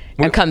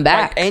and come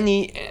back.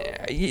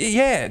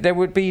 There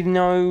would be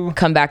no...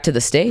 Come back to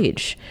the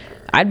stage.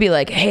 I'd be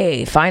like,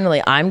 hey,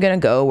 finally, I'm going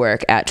to go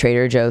work at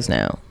Trader Joe's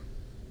now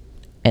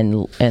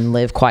and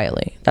live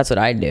quietly. That's what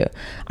I'd do.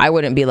 I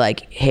wouldn't be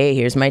like, hey,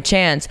 here's my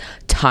chance.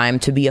 Time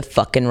to be a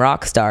fucking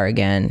rock star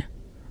again.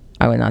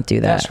 I would not do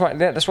that.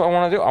 That's what I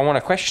want to do. I want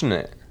to question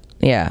it.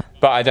 Yeah.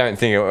 But I don't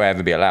think it will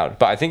ever be allowed.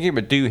 But I think it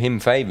would do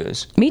him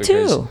favors. Me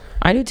too.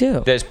 I do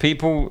too. There's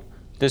people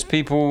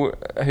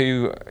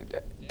who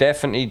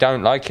definitely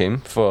don't like him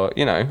for,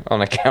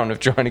 on account of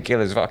trying to kill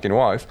his fucking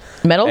wife.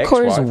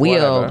 Metalcore is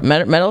weird.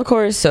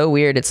 Metalcore is so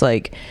weird. It's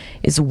like,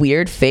 it's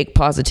weird fake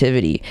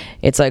positivity.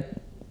 It's like,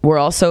 we're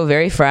all so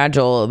very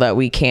fragile that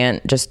we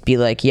can't just be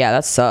like, yeah,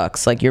 that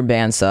sucks. Like, your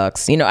band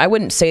sucks. I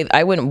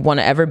wouldn't want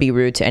to ever be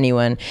rude to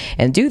anyone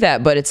and do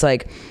that. But it's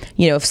like,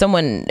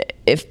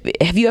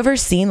 have you ever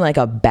seen like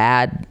a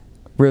bad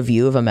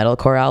review of a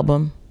metalcore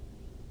album?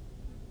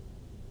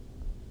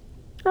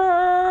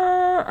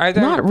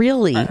 Not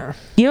really.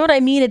 You know what I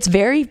mean? It's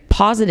very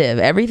positive.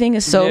 Everything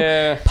is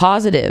so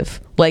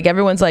positive. Like,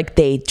 everyone's like,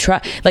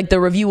 the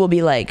review will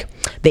be like,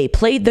 they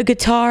played the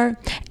guitar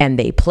and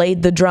they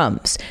played the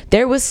drums.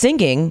 There was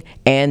singing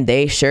and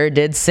they sure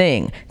did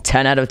sing.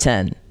 10 out of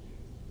 10.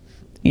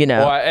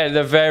 Well, at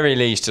the very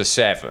least a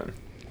 7.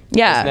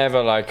 Yeah. It's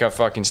never like a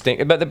fucking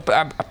stink. But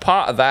a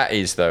part of that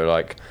is, though,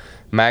 like,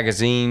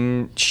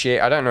 magazine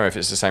shit. I don't know if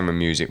it's the same with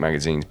music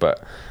magazines,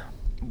 but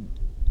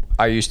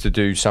I used to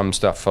do some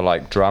stuff for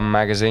like drum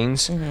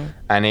magazines,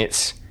 and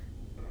it's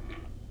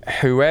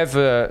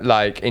whoever,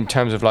 like, in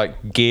terms of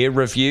like gear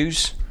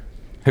reviews,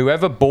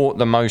 whoever bought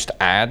the most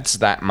ads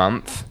that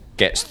month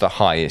gets the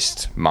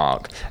highest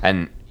mark.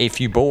 And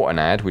if you bought an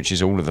ad, which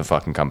is all of the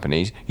fucking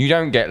companies, you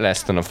don't get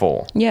less than a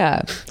 4.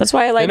 Yeah, that's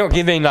why I like. They're not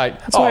giving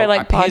like. That's why I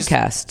like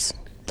podcasts.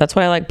 That's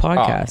why I like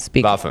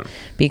podcasts. Love them.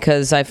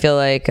 Because I feel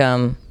like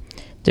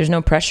there's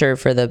no pressure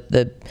for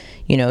the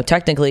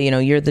technically,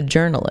 you're the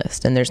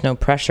journalist, and there's no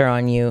pressure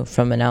on you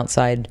from an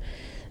outside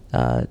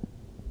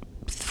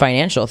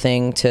financial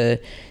thing to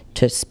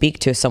speak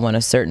to someone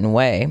a certain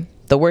way.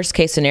 The worst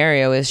case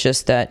scenario is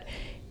just that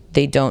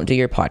they don't do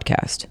your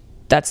podcast.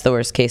 That's the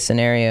worst case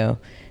scenario.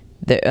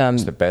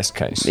 It's the best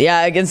case.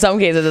 Yeah, in some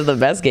cases it's the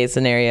best case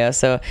scenario.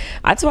 So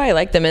that's why I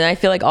like them. And I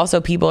feel like also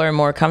people are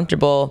more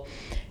comfortable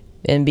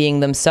in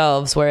being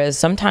themselves, whereas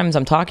sometimes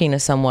I'm talking to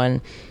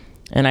someone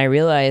and I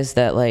realize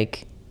that,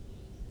 like,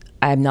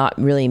 I'm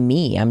not really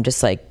me. I'm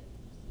just like,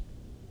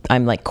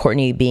 I'm like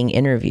Courtney being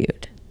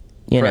interviewed.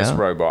 Press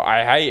robot.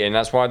 I hate it, and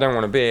that's why I don't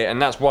want to be it.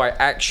 And that's why,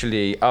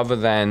 actually, other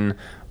than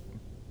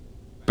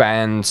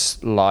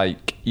bands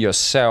like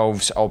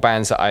yourselves or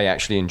bands that I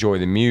actually enjoy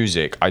the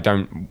music, I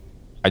don't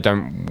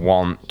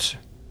want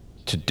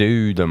to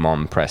do them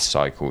on press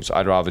cycles.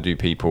 I'd rather do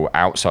people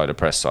outside of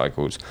press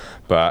cycles.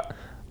 But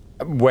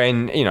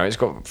when, it's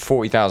got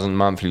 40,000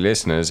 monthly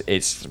listeners,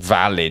 it's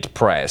valid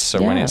press.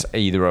 So when it's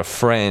either a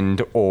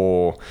friend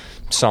or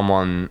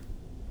someone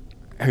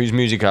whose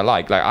music I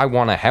like I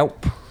want to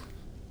help.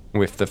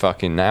 with the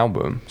fucking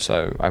album,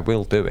 so I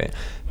will do it.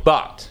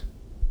 But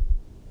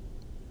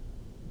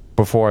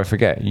before I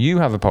forget, you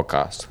have a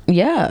podcast.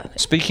 Yeah.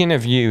 Speaking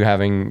of you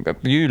liking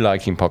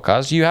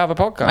podcasts, you have a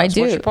podcast. I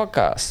do. What's your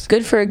podcast?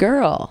 Good for a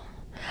Girl.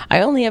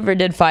 I only ever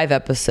did 5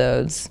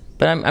 episodes,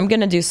 but I'm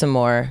gonna do some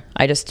more.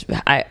 I just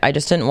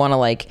didn't want to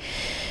like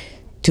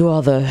do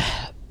all the.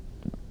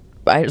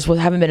 I just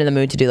haven't been in the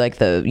mood to do like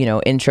the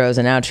intros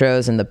and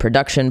outros and the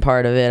production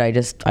part of it. I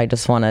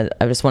just want to.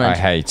 I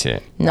hate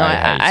it. No,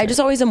 I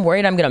just always am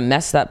worried I'm gonna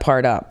mess that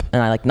part up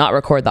and I like not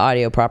record the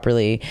audio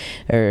properly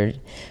or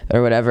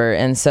whatever.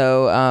 And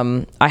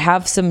so I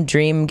have some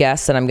dream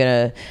guests that I'm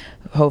gonna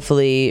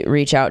hopefully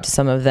reach out to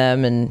some of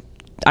them, and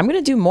I'm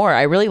gonna do more.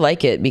 I really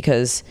like it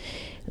because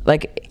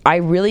like I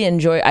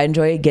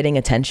enjoy getting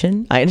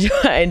attention. I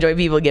enjoy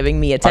people giving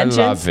me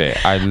attention. I love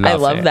it. I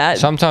love that.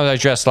 Sometimes I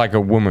dress like a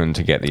woman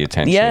to get the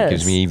attention. Yes. It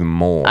gives me even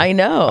more. I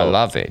know. I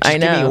love it. Just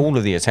give me all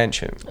of the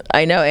attention.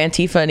 I know.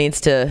 Antifa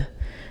needs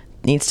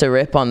to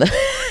rip on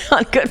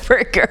on Good for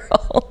a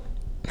Girl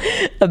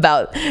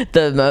about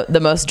the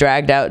most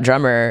dragged out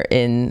drummer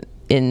in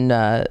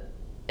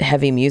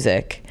heavy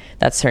music.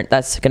 That's going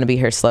to be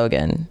her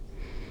slogan.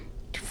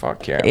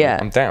 Fuck yeah.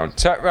 I'm down.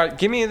 So right,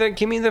 give me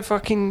the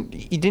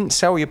fucking. You didn't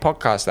sell your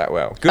podcast that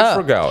well. Good for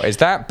a Girl. Is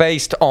that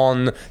based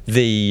on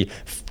the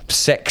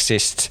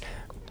sexist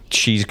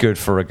 "she's good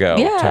for a girl"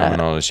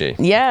 terminology?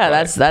 Yeah,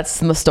 that's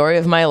the story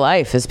of my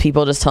life. Is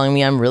people just telling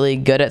me I'm really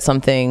good at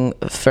something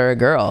for a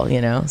girl.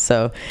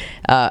 So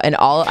and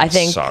I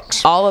think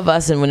sucks. All of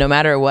us, and no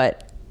matter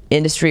what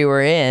industry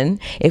we're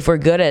in, if we're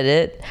good at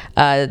it,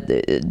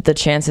 the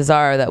chances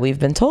are that we've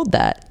been told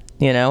that.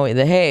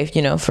 Hey,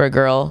 for a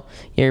girl,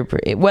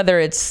 whether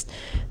it's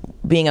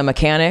being a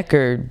mechanic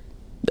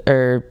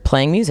or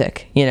playing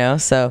music,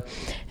 so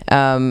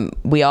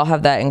we all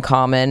have that in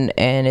common,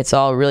 and it's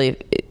all really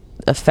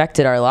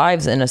affected our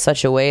lives in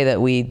such a way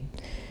that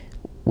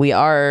we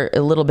are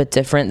a little bit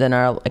different than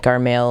our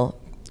male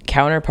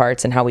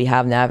counterparts and how we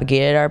have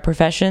navigated our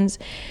professions.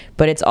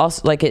 But it's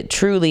also like it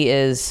truly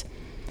is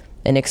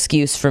an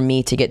excuse for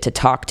me to get to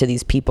talk to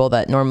these people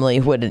that normally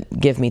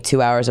wouldn't give me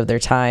 2 hours of their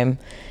time.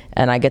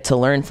 And I get to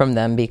learn from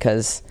them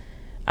because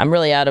I'm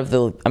really out of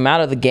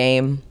the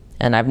game,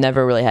 and I've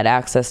never really had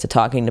access to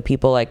talking to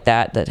people like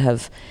that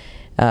have,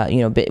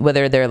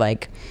 whether they're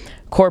like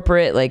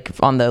corporate, like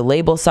on the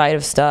label side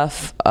of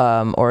stuff,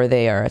 or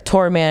they are a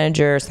tour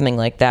manager or something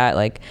like that.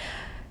 Like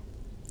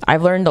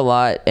I've learned a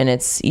lot, and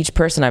it's each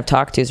person I've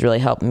talked to has really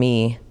helped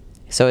me.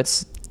 So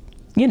it's,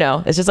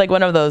 it's just like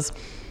one of those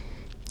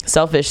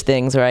selfish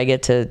things where I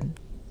get to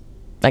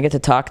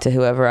talk to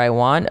whoever I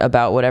want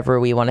about whatever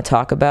we want to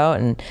talk about.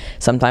 And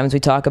sometimes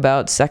we talk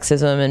about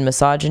sexism and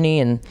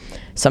misogyny, and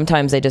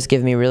sometimes they just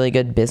give me really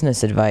good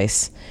business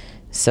advice.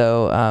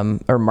 So,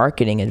 or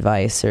marketing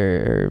advice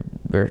or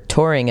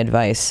touring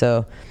advice.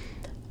 So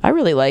I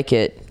really like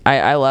it.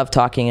 I love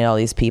talking to all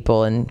these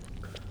people and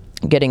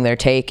getting their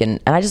take. And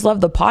I just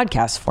love the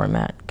podcast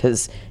format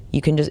because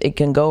it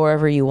can go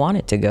wherever you want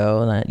it to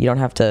go. And you don't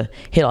have to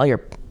hit all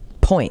your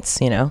points,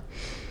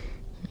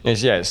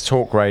 It's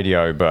talk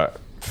radio, but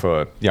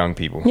for young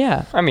people.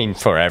 Yeah. I mean,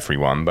 for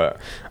everyone, but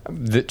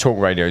the talk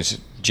radio is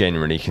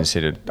generally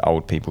considered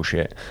old people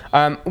shit.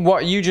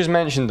 What you just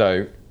mentioned,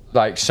 though,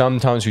 like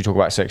sometimes we talk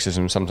about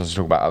sexism, sometimes we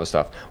talk about other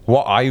stuff.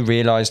 What I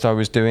realized I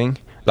was doing,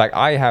 like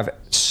I have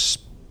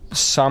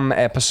some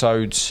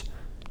episodes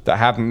that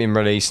haven't been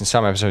released and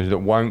some episodes that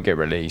won't get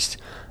released.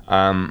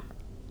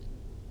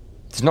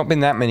 There's not been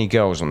that many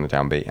girls on the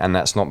Downbeat, and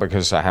that's not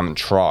because I haven't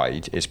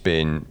tried. It's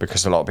been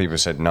because a lot of people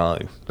said no.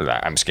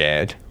 Like, I'm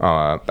scared,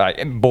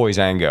 like boys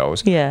and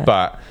girls. Yeah.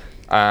 But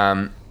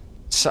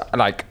so,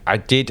 like I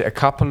did a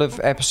couple of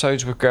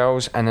episodes with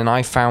girls, and then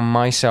I found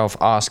myself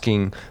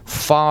asking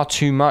far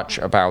too much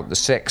about the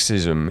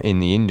sexism in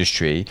the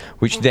industry,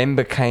 which then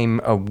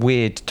became a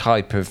weird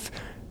type of.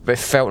 It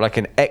felt like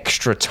an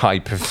extra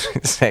type of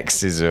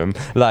sexism.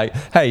 Like,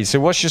 hey, so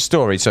what's your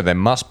story? So there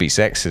must be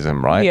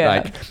sexism, right?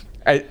 Yeah.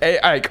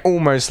 Like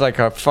almost like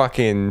a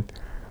fucking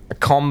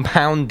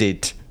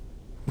compounded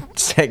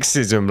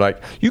sexism.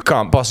 Like you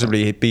can't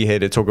possibly be here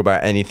to talk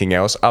about anything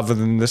else other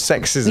than the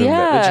sexism.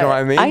 Yeah, do you know what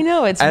I mean? I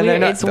know it's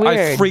weird. It's weird.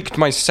 I freaked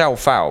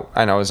myself out,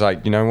 and I was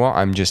like, you know what?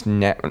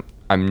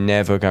 I'm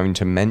never going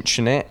to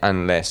mention it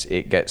unless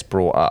it gets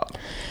brought up.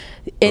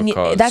 And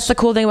that's the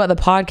cool thing about the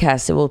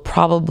podcast.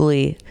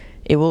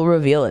 It will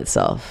reveal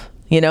itself.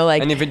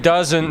 And if it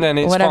doesn't, then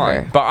it's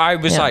whatever. fine. But I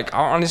was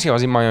honestly, I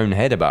was in my own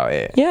head about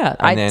it. Yeah,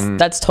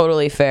 that's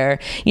totally fair.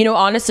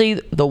 Honestly,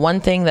 the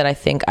one thing that I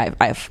think,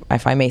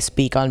 if I may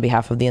speak on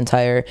behalf of the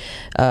entire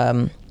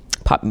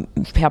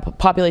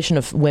population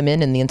of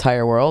women in the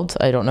entire world,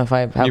 I don't know if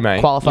I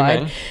have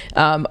qualified.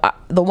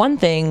 The one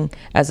thing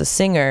as a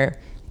singer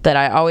that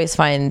I always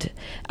find,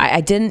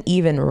 I didn't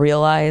even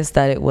realize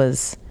that it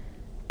was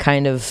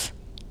kind of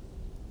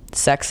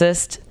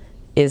sexist,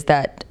 is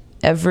that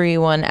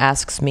everyone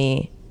asks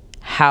me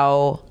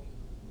how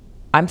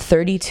I'm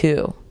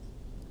 32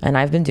 and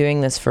I've been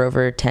doing this for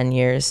over 10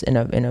 years in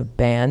a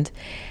band,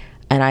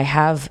 and I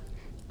have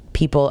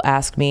people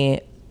ask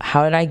me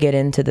how did I get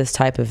into this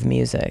type of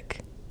music?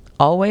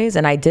 Always.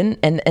 And I didn't.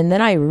 And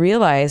then I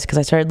realized, because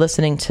I started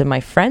listening to my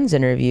friends'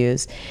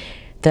 interviews,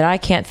 that I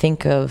can't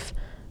think of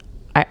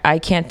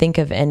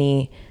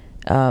any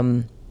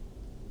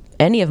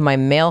of my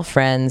male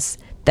friends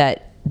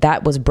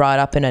that was brought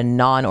up in a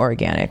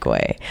non-organic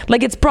way.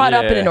 Like, it's brought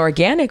up in an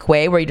organic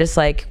way where you're just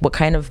like, what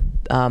kind of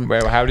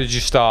well, how did you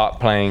start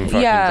playing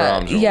fucking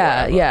drums?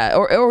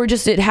 Or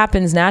just it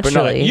happens naturally.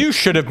 But no, you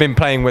should have been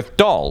playing with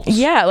dolls.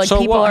 Yeah, like, so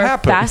people what are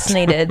happened?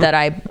 fascinated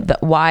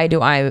that why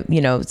do I,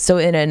 so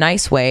in a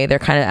nice way, they're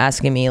kind of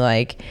asking me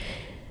like,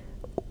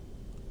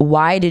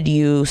 why did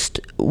you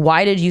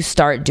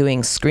start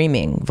doing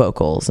screaming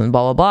vocals and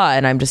blah blah blah?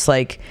 And I'm just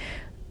like,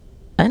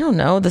 I don't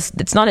know.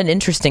 It's not an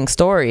interesting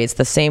story. It's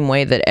the same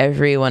way that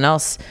everyone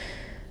else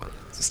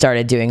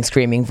started doing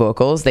screaming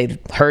vocals. They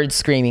heard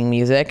screaming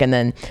music, and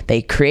then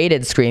they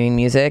created screaming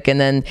music, and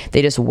then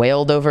they just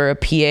wailed over a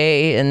PA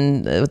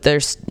and with their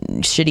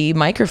shitty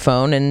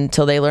microphone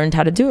until they learned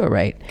how to do it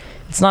right.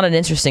 It's not an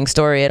interesting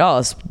story at all.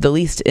 It's the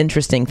least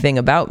interesting thing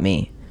about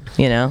me,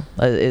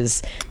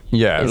 is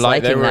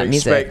like they were that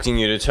music. expecting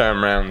you to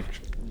turn around.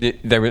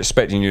 They were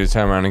expecting you to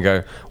turn around and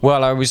go,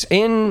 well, I was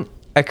in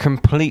a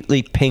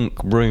completely pink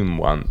room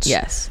once.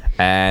 Yes.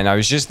 And I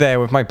was just there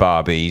with my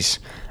Barbies,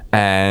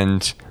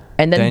 and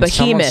then someone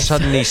Behemoth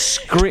suddenly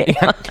screamed,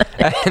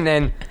 and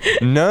then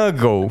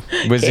Nurgle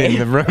was in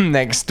the room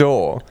next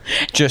door,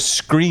 just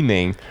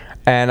screaming.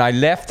 And I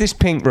left this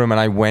pink room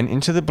and I went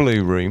into the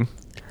blue room,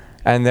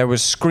 and there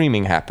was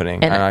screaming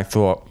happening. And I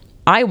thought,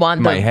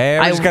 my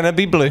hair is going to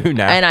be blue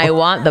now. And I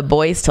want the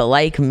boys to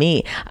like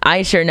me.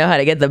 I sure know how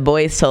to get the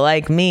boys to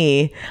like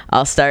me.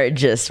 I'll start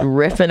just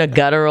riffing a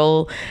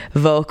guttural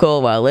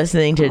vocal while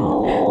listening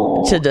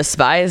to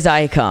Despised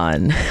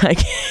Icon.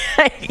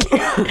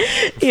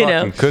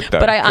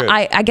 But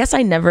I guess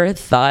I never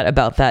thought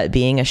about that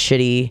being a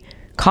shitty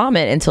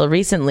comment until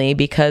recently,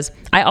 because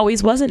I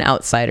always was an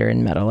outsider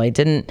in metal. I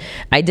didn't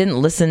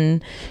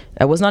listen.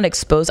 I was not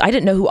exposed. I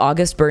didn't know who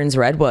August Burns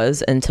Red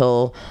was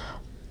until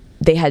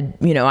they had,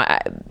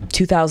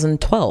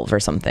 2012 or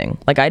something.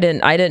 Like, I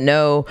didn't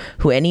know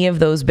who any of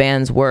those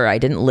bands were. I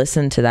didn't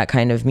listen to that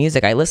kind of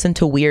music. I listened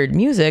to weird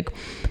music,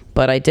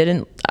 but I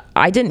didn't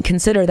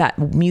consider that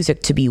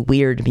music to be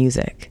weird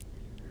music.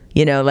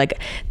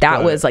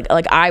 That was like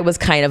I was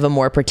kind of a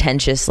more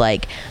pretentious,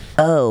 like,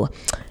 the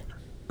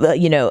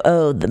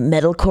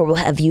metalcore will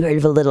have you heard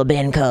of a little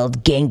band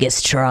called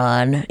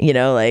Gengistron?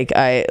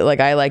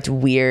 I liked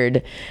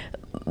weird.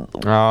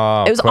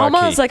 Oh, it was quirky.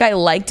 Almost like I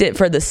liked it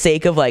for the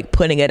sake of like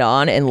putting it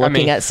on and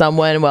looking at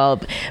someone while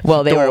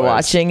they were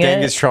watching it.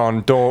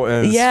 Gengistron,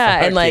 daughters.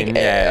 Yeah, and like,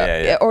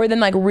 or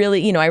then like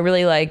really, I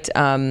really liked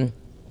The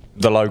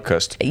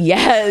Locust.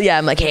 Yeah.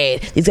 I'm like, hey,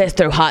 these guys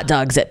throw hot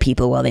dogs at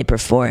people while they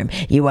perform.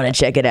 You want to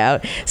check it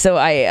out? So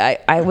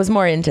I was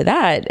more into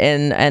that,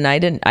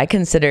 and I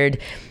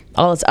considered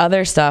all this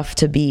other stuff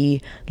to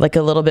be like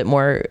a little bit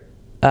more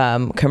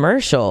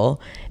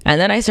commercial. And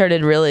then I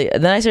started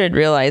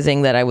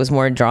realizing that I was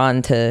more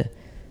drawn to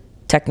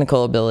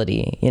technical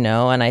ability,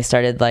 and I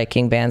started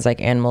liking bands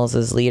like Animals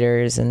as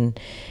Leaders and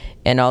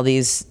all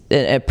these.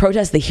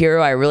 Protest the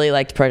Hero, I really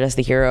liked Protest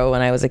the Hero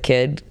when I was a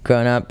kid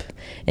growing up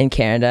in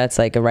Canada. It's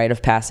like a rite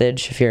of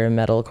passage if you're a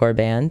metalcore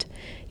band.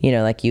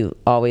 Like you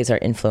always are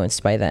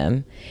influenced by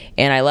them.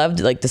 And I loved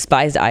like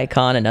Despised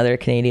Icon, another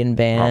Canadian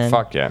band. Oh,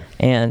 fuck yeah.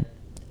 And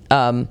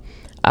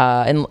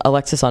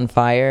Alexis on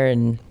Fire,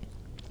 and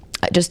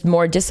just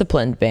more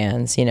disciplined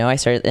bands. I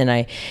started,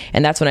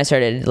 and that's when I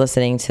started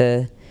listening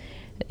to,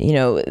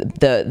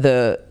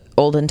 the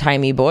olden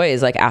timey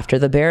boys like After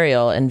the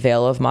Burial and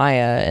Veil of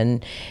Maya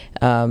and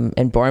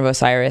Born of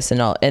Osiris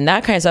and all and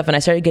that kind of stuff. And I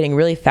started getting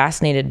really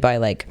fascinated by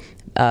like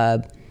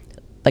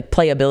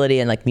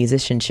playability and like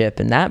musicianship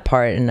and that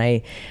part. And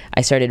I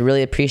started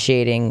really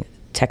appreciating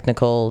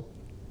technical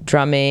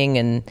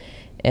drumming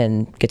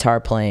and guitar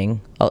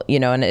playing,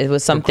 and it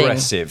was something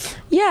aggressive.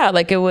 Yeah,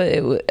 like I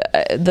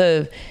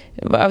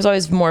was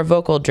always more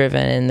vocal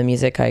driven in the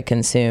music I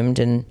consumed,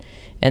 and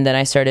then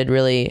I started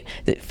really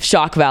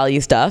shock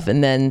value stuff,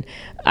 and then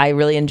I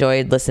really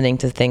enjoyed listening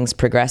to things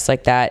progress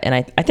like that. And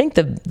I think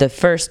the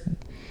first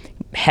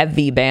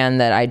heavy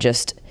band that I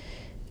just,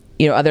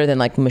 other than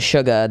like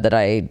Meshuggah, that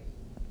I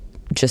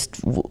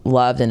just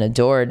loved and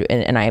adored,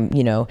 and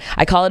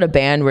I call it a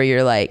band where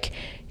you're like,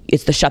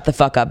 it's the shut the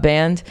fuck up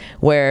band,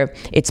 where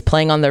it's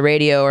playing on the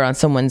radio or on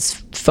someone's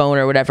phone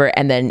or whatever,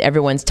 and then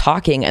everyone's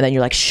talking, and then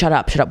you're like, shut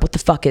up, what the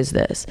fuck is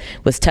this?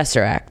 Was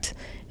Tesseract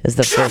is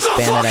the first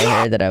band that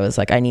I heard that I was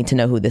like, I need to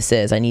know who this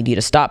is. I need you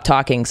to stop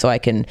talking so I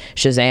can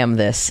Shazam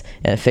this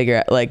and figure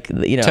out, like,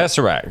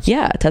 Tesseract.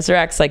 Yeah,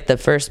 Tesseract's like the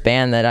first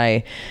band that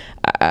I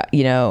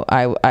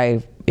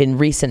in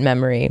recent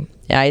memory.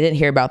 I didn't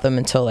hear about them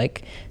until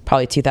like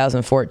probably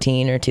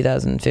 2014 or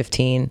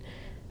 2015.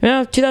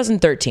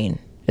 2013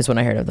 is when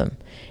I heard of them.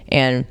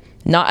 And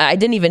I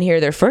didn't even hear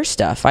their first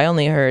stuff. I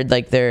only heard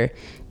like their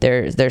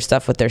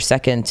stuff with their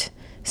second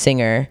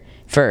singer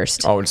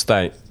first. Old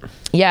State.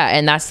 Yeah,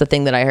 and that's the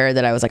thing that I heard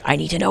that I was like, I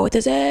need to know what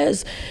this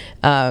is.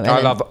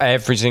 I love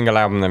every single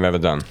album they've ever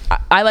done.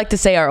 I like to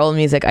say our old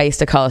music, I used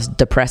to call us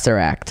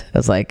Depressaract. It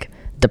was like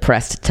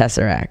Depressed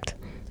Tesseract.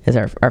 Is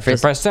our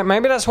first. Depressed.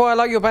 Maybe that's why I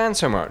like your band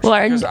so much. Well,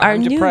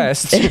 I'm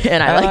depressed,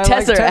 and I like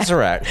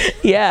Tesseract.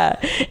 Yeah,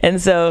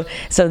 and so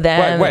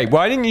then. Wait.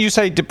 Why didn't you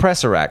say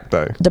Depressaract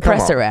though?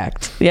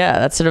 Depressaract. Yeah,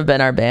 that's sort of been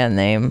our band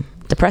name.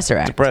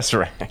 Depressaract.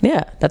 Depressaract.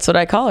 Yeah, that's what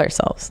I call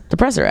ourselves.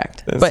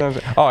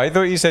 Depressaract. I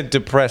thought you said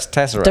Depressed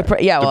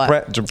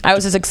Tesseract. I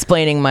was just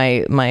explaining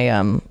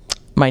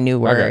my new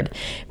word. Okay.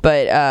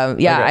 But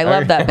I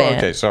love that band.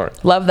 Okay, sorry.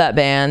 Love that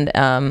band.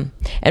 And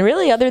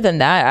really, other than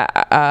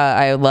that,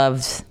 I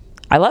loved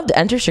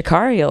Enter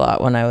Shikari a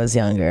lot when I was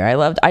younger.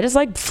 I just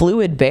like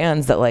fluid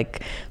bands that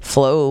like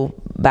flow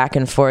back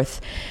and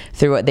forth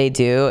through what they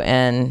do.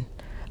 And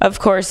of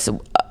course,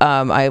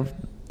 I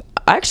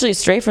actually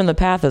Stray from the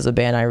Path as a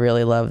band I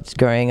really loved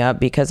growing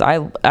up, because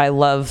I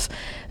love,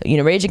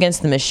 Rage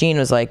Against the Machine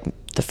was like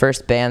the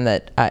first band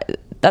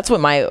that's what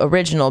my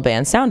original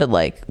band sounded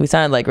like. We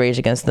sounded like Rage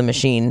Against the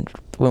Machine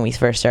when we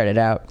first started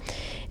out.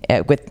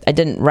 I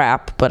didn't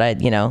rap, but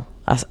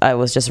I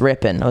was just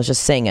ripping. I was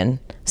just singing,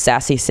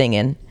 sassy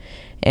singing.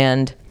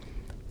 And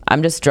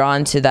I'm just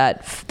drawn to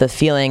the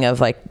feeling of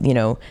like,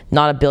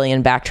 not a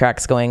billion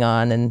backtracks going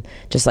on, and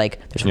just like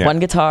there's one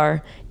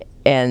guitar,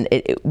 and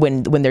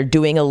when they're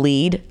doing a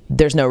lead,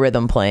 there's no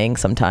rhythm playing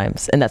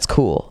sometimes, and that's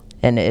cool,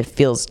 and it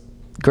feels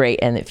great,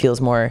 and it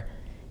feels more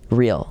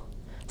real.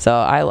 So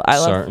I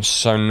love.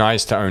 So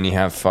nice to only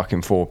have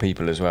fucking 4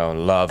 people as well.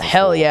 Love.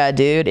 Hell 4. yeah,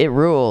 dude! It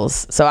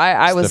rules. So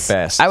I was the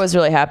best. I was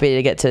really happy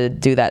to get to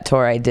do that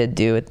tour I did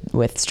do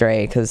with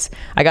Stray, because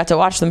I got to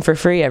watch them for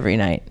free every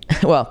night.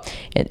 Well,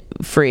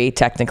 free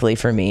technically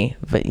for me,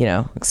 but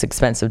it's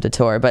expensive to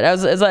tour. But it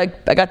was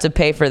like I got to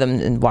pay for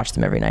them and watch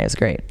them every night. It was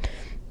great.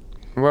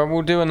 Well,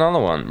 we'll do another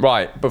one.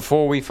 Right,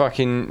 before we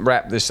fucking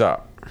wrap this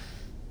up,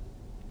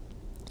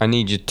 I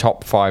need your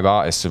top 5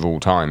 artists of all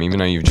time, even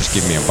though you've just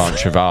given me a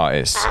bunch of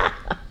artists.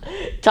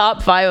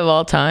 Top 5 of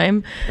all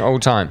time? All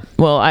time.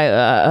 Well,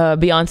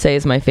 Beyonce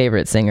is my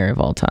favorite singer of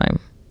all time.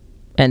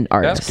 And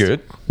artist. That's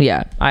good.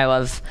 Yeah. I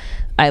love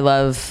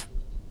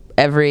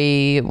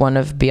every one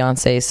of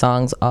Beyonce's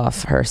songs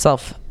off her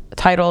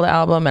self-titled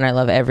album, and I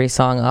love every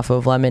song off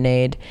of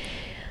Lemonade.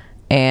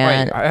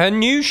 And her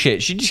new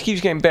shit, she just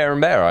keeps getting better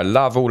and better. I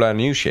love all her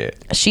new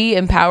shit. She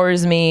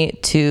empowers me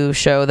to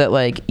show that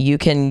like you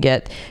can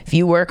get, if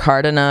you work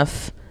hard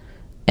enough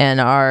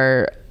and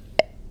are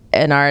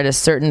at a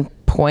certain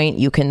point,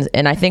 you can,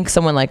 and I think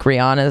someone like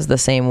Rihanna is the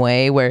same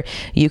way, where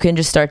you can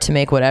just start to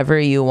make whatever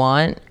you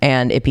want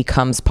and it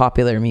becomes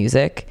popular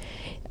music.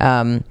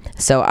 So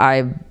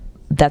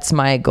that's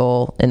my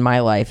goal in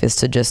my life, is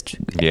to just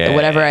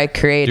whatever I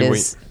create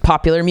is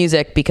popular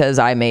music because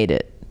I made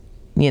it.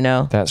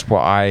 That's what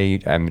I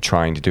am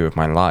trying to do with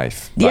my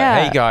life.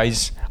 Yeah. Hey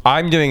guys,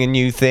 I'm doing a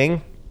new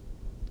thing.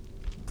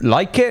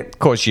 Like it? Of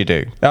course you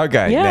do.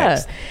 Okay. Yeah.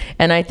 Next.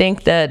 And I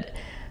think that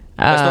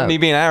that's not me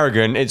being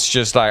arrogant. It's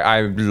just like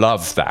I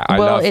love that. I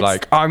love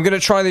like, I'm gonna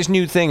try this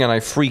new thing, and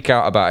I freak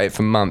out about it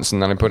for months,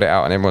 and then I put it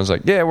out, and everyone's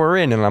like, "Yeah, we're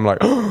in," and I'm like,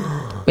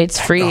 oh,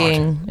 it's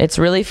freeing. God. It's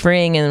really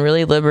freeing and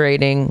really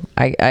liberating.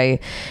 I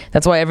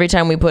that's why every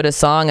time we put a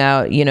song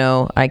out,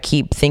 I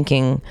keep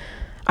thinking,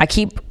 I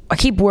keep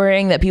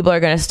worrying that people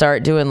are going to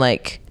start doing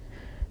like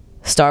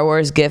Star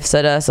Wars gifs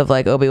at us of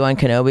like Obi-Wan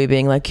Kenobi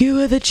being like, you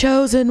are the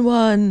chosen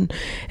one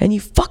and you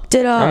fucked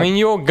it up. I mean,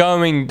 you're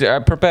going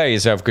to prepare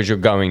yourself, because you're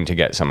going to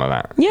get some of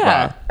that.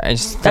 Yeah.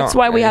 That's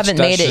why we haven't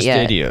made it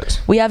yet. Idiots.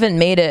 We haven't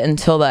made it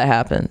until that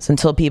happens,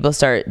 until people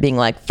start being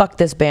like, fuck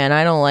this band.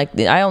 I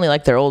only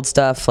like their old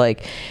stuff.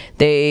 Like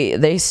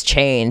they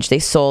changed. They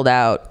sold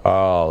out.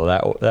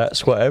 Oh,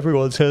 that's what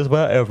everyone says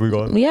about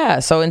everyone. Yeah.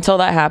 So until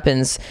that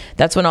happens,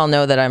 that's when I'll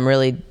know that I'm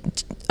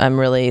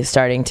really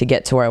starting to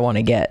get to where I want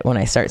to get, when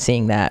I start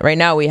seeing that. Right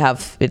now I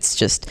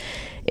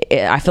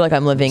feel like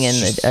I'm living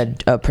in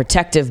a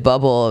protective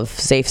bubble of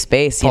safe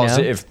space.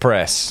 Positive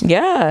press.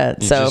 Yeah.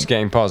 You're just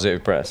getting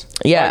positive press.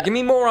 Yeah. Right, give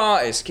me more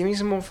artists. Give me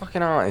some more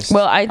fucking artists.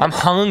 Well, I'm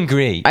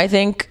hungry. I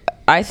think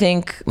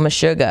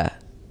Meshuggah.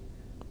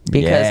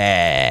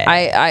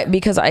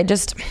 Because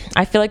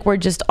I feel like we've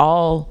just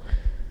all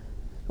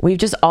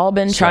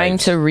been trying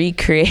to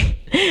recreate.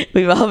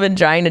 We've all been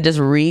trying to just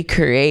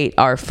recreate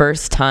our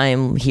first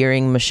time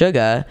hearing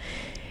Meshuggah,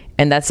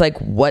 and that's like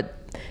what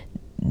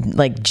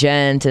like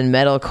gent and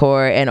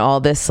metalcore and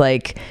all this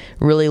like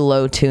really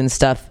low tune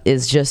stuff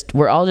is just,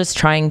 we're all just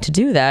trying to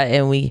do that,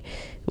 and we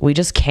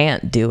just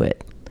can't do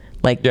it.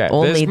 Like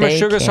only they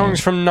can. Meshuggah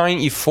songs from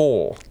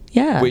 '94.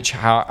 Yeah. Which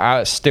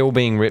are still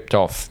being ripped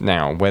off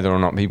now, whether or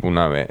not people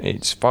know it.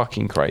 It's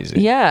fucking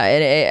crazy. Yeah.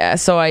 And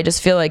so I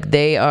just feel like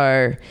they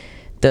are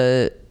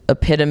the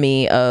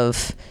epitome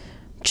of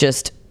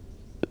just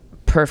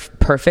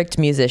perfect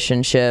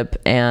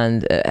musicianship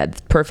and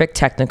perfect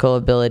technical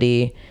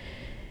ability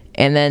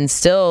and then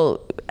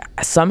still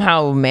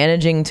somehow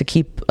managing to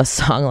keep a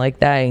song like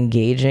that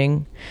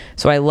engaging.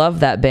 So I love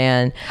that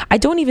band. I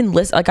don't even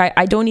listen, like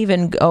I don't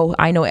even go,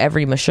 I know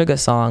every Meshuggah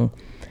song.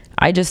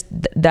 I just,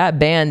 that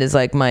band is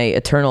like my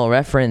eternal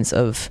reference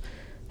of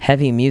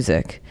heavy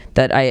music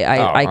that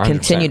I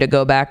continue to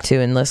go back to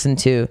and listen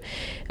to.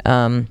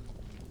 And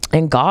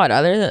God,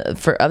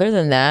 other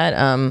than that,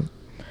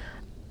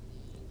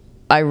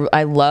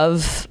 I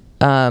love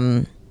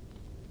Erykah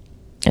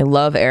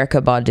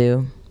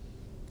Badu.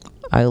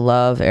 I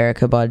love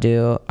Erykah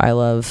Badu. I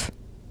love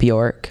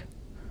Bjork.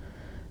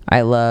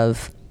 I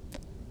love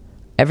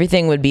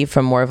everything would be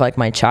from more of like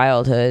my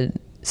childhood.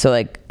 So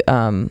like,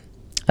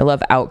 I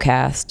love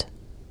Outkast.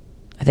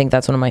 I think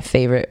that's one of my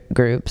favorite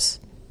groups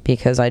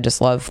because I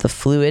just love the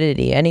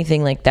fluidity,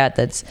 anything like that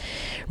that's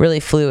really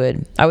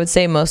fluid. I would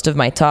say most of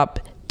my top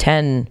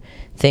 10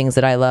 things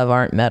that I love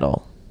aren't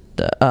metal.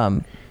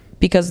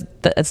 Because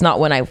it's not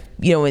when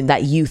in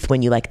that youth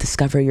when you like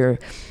discover your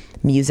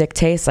music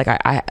taste. Like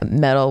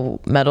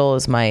metal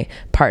is my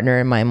partner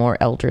in my more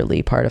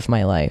elderly part of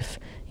my life.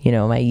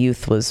 My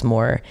youth was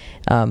more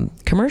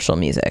commercial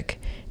music.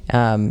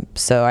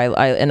 So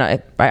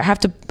I have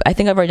to, I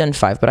think I've already done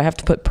 5, but I have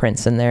to put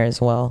Prince in there as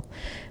well.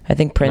 I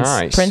think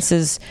Prince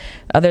is,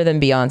 other than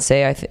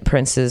Beyonce, I think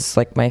Prince is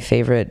like my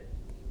favorite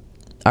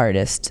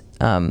artist.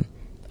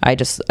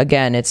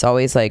 It's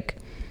always like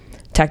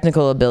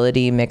technical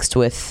ability mixed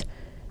with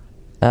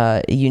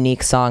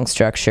unique song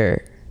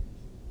structure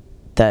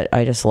that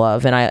I just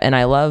love. And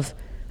I love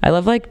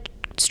like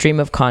stream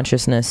of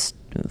consciousness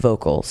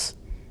vocals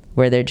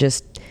where they're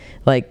just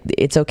like,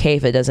 it's okay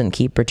if it doesn't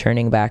keep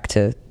returning back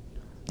to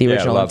the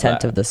original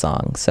intent of the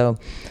song. So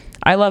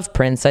I love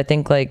Prince. I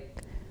think like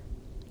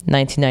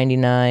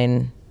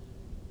 1999,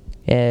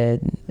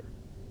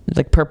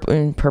 like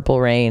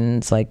Purple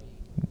Rain's like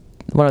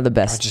one of the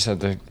best. I just had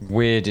the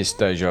weirdest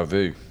deja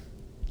vu.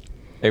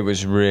 It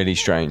was really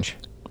strange.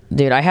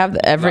 Dude, I have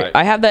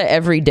that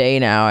every day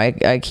now.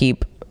 I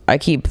keep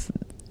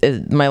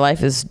my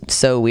life is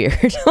so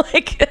weird.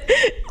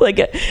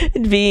 like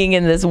being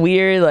in this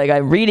weird, like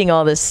I'm reading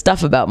all this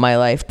stuff about my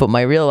life, but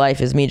my real life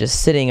is me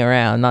just sitting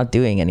around not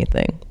doing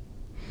anything.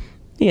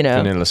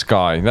 Vanilla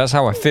Sky. That's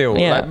how I feel.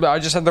 Yeah. Like, I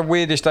just had the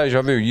weirdest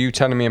deja vu. You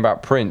telling me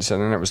about Prince,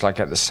 and then it was like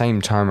at the same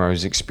time I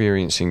was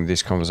experiencing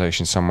this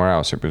conversation somewhere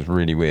else. It was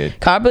really weird.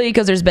 Probably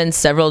because there's been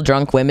several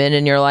drunk women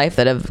in your life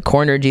that have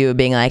cornered you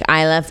being like,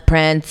 I love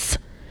Prince.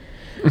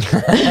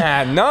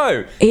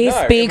 No. He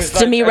speaks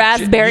to me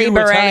raspberry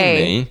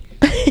beret.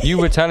 You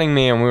were telling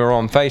me and we were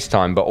on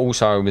FaceTime, but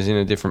also I was in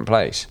a different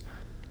place.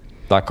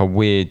 Like a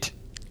weird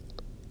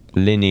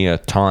linear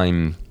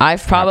time. You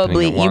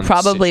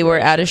probably were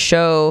at a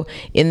show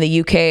in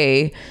the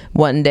UK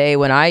one day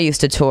when I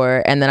used to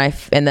tour, and then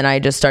I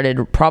just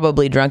started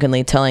probably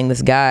drunkenly telling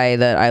this guy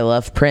that I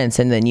love Prince,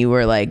 and then you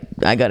were like,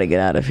 I gotta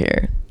get out of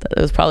here. It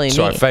was probably me.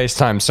 So I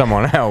FaceTimed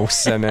someone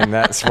else, and then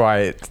that's why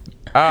it...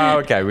 Oh,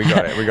 okay, we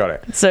got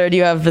it. So do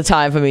you have the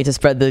time for me to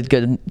spread the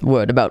good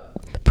word about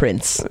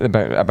Prince?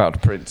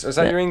 About Prince. Is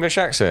that your English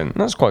accent?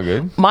 That's quite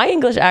good. My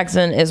English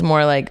accent is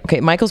more like,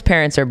 okay, Michael's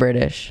parents are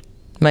British.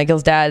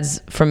 Michael's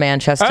dad's from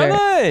Manchester.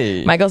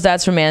 Hey. Michael's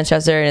dad's from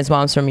Manchester and his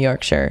mom's from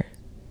Yorkshire.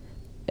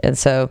 And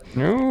so...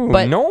 Ooh,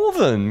 but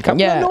northern.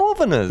 Couple of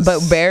northerners.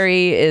 But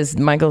Barry is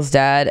Michael's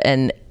dad,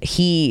 and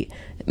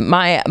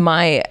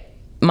my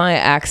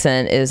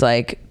accent is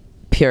like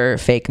pure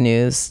fake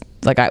news.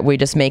 Like we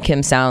just make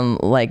him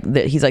sound like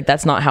that. He's like,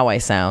 that's not how I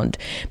sound.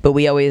 But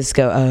we always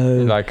go,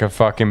 oh, like a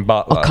fucking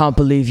butler. I can't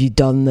believe you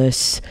done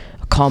this.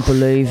 I can't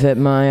believe it,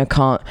 man. I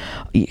can't.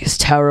 It's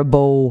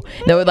terrible.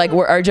 No, like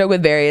our joke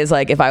with Barry is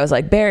like, if I was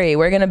like, Barry,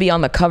 we're gonna be on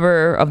the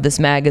cover of this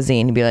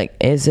magazine, he'd be like,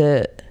 is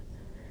that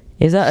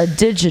a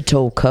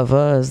digital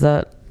cover? Is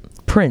that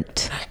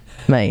print,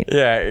 mate?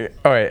 Yeah.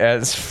 All right.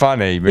 It's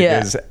funny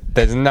because. Yeah.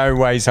 There's no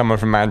way someone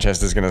from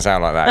Manchester is going to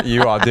sound like that.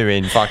 You are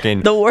doing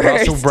fucking the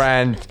worst. Russell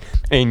Brand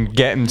in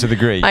Get Him to the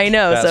Greek. I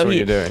know. That's what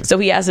you're doing. So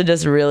he has to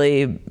just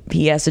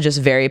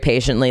very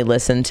patiently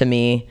listen to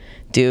me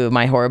do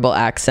my horrible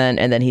accent.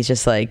 And then he's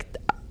just like,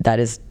 that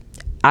is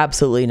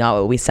absolutely not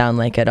what we sound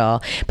like at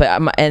all.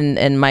 But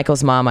and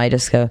Michael's mom, I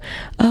just go,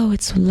 oh,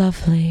 it's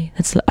lovely.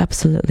 That's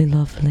absolutely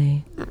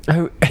lovely.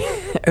 Oh,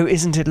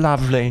 isn't it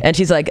lovely? And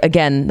she's like,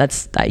 again,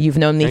 you've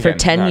known me for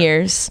 10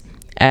 years.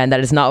 And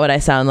that is not what I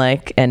sound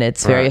like, and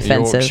it's very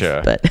offensive.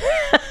 Yorkshire. But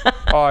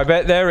I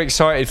bet they're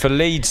excited for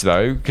Leeds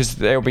though, because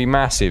they'll be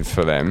massive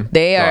for them.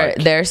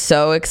 They're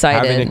so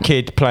excited. Having a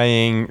kid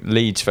playing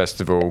Leeds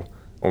Festival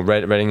or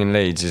Reading and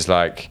Leeds is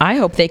like. I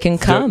hope they can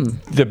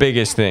come. The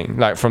biggest thing,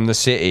 like from the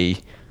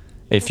city.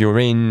 If you're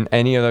in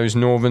any of those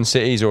northern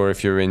cities, or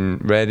if you're in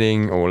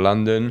Reading or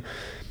London,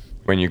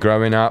 when you're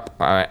growing up,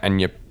 and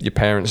your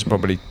parents are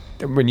probably.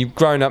 When you've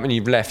grown up and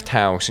you've left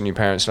house and your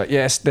parents are like,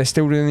 yes, they're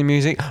still doing the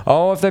music.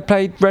 Oh, have they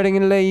played Reading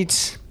and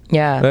Leeds?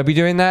 Yeah. They'll be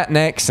doing that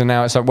next. And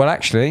now it's like, well,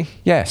 actually,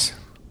 yes.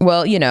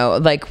 Well,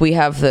 like we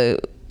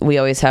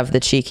always have the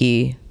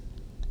cheeky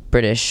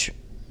British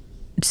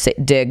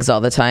digs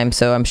all the time.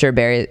 So I'm sure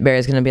Barry's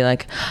going to be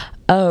like,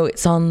 oh,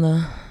 it's on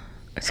the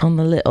It's on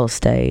the little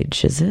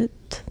stage, is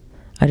it?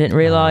 I didn't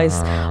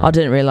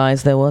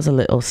realize there was a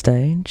little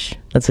stage.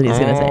 That's what he's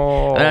going to say.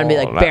 And I'd be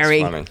like,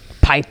 Barry, funny.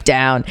 Pipe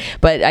down.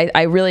 But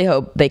I really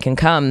hope they can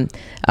come.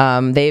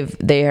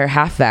 They are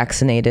half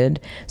vaccinated,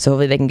 so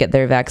hopefully they can get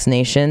their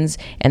vaccinations.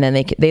 And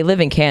then they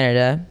live in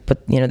Canada,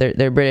 but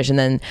they're British. And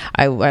then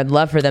I'd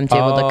love for them to be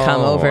able to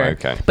come over.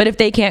 Okay. But if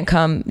they can't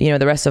come,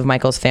 the rest of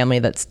Michael's family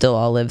that still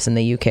all lives in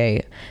the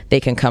UK, they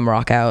can come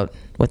rock out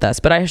with us.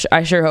 But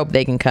I sure hope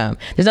they can come.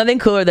 There's nothing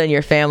cooler than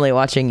your family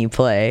watching you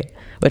play,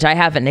 which I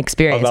haven't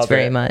experienced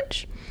very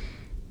much.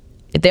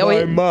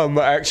 My mum,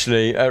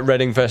 actually, at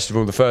Reading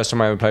Festival, the first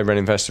time I ever played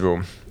Reading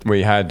Festival,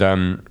 we had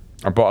a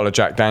bottle of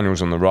Jack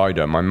Daniels on the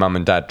rider. My mum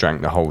and dad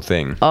drank the whole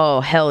thing.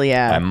 Oh, hell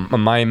yeah.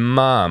 My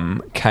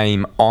mum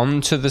came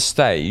onto the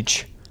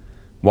stage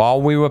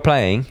while we were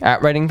playing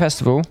at Reading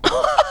Festival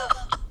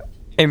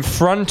in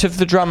front of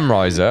the drum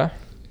riser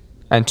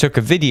and took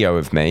a video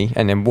of me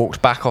and then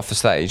walked back off the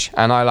stage.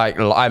 And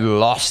I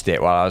lost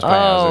it while I was playing.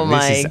 I was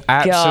like, this is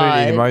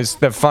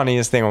absolutely the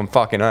funniest thing on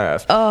fucking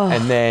earth. Oh.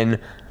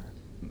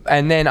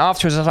 And then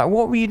afterwards, I was like,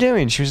 what were you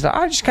doing? She was like,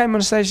 I just came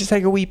on stage to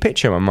take a wee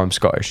picture. My mum's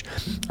Scottish.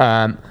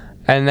 And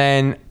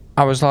then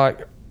I was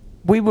like,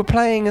 we were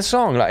playing a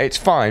song. Like, it's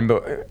fine,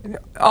 but...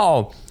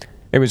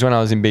 it was when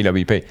I was in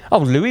BWP. Oh,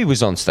 Louis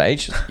was on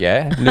stage.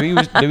 Yeah,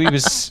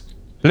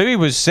 Louis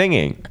was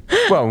singing.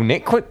 Well,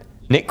 Nick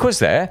was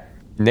there.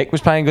 Nick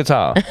was playing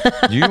guitar.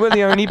 You were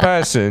the only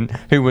person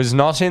who was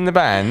not in the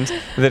band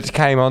that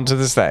came onto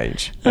the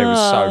stage. It was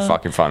so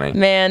fucking funny.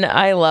 Man,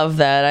 I love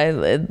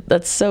that.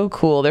 That's so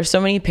cool. There's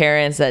so many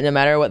parents that no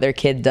matter what their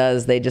kid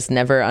does, they just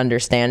never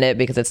understand it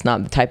because it's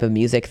not the type of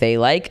music they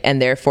like, and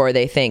therefore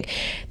they think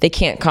they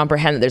can't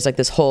comprehend that there's like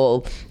this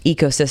whole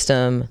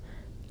ecosystem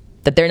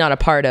that they're not a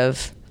part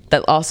of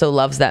that also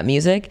loves that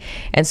music.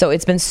 And so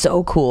it's been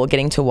so cool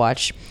getting to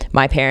watch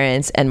my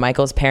parents and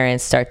Michael's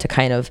parents start to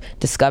kind of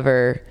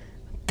discover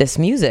this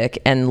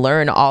music and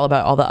learn all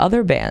about all the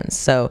other bands.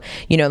 So,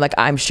 like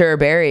I'm sure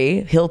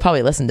Barry, he'll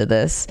probably listen to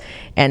this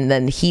and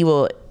then he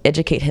will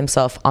educate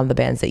himself on the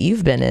bands that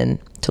you've been in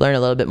to learn a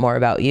little bit more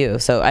about you.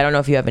 So I don't know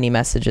if you have any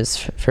messages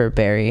for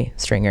Barry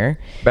Stringer.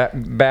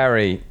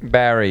 Barry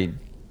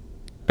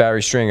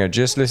Stringer,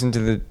 just listen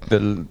to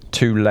the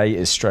two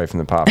latest Stray from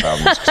the Path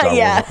albums.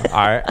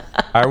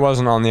 I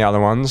wasn't on the other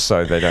ones,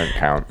 so they don't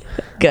count.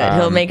 Good.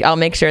 I'll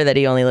make sure that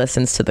he only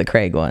listens to the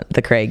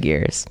Craig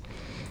years.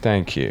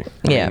 Thank you.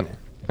 Yeah.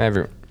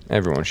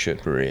 Everyone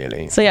should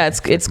really. So yeah,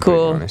 it's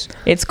cool. Honest.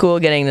 It's cool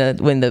getting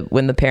when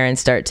the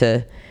parents start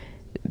to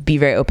be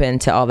very open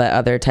to all that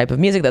other type of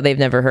music that they've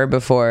never heard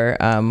before,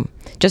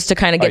 just to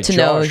kind of get to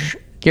know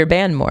your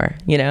band more,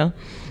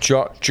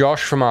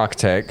 Josh from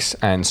Architects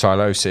and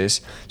Silosis.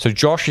 So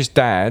Josh's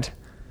dad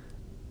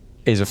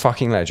is a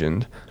fucking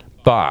legend,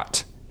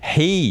 but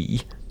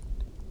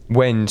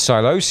when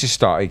Silosis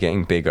started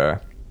getting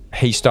bigger,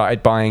 he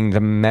started buying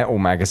the metal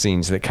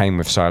magazines that came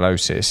with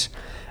Silosis,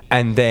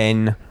 and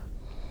then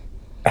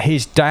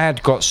his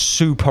dad got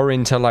super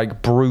into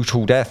like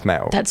brutal death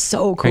metal. That's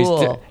so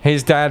cool.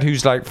 His dad,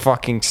 who's like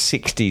fucking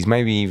 60s,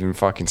 maybe even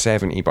fucking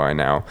 70 by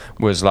now,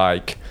 was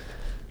like,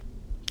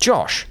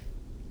 Josh,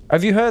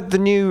 have you heard the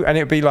new? And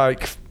it'd be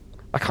like,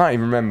 I can't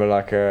even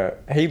remember.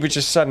 He would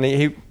just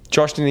suddenly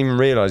Josh didn't even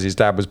realise his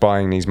dad was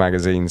buying these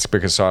magazines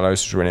because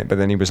Silosis were in it, but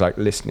then he was like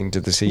listening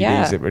to the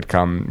CDs that would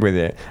come with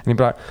it, and he'd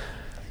be like,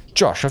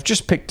 Josh, I've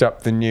just picked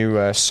up the new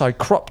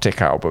Psychroptic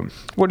album.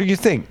 What do you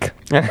think?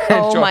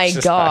 Oh my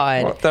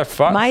God. Like, what the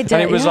fuck? My dad,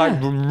 and it was like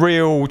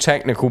real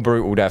technical,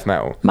 brutal death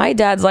metal. My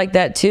dad's like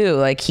that too.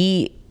 Like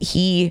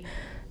he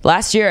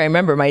last year, I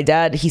remember my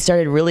dad, he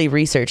started really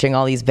researching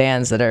all these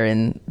bands that are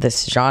in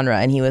this genre.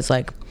 And he was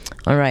like,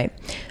 all right,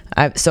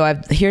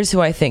 here's who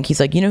I think. He's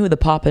like, you know who the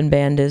poppin'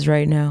 band is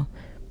right now?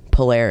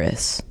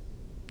 Polaris.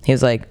 He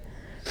was like,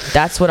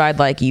 that's what I'd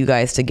like you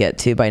guys to get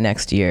to by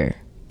next year,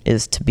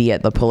 is to be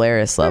at the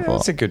Polaris level.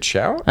 That's a good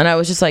shout. And I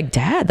was just like,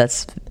 Dad,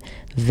 that's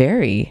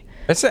very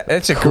it's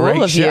a cool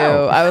great of shout. you.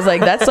 I was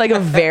like, that's like a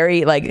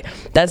very like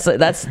that's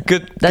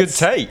good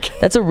take.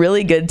 That's a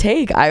really good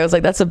take. I was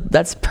like,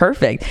 that's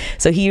perfect.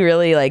 So he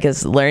really like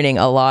is learning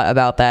a lot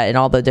about that and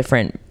all the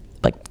different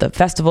like the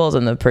festivals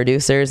and the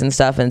producers and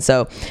stuff. And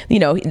so,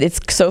 it's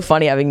so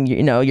funny having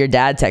your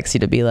dad text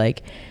you to be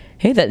like,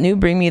 hey, that new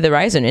Bring Me the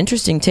Horizon,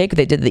 interesting take.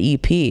 They did the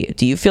EP.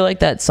 Do you feel like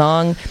that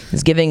song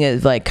is giving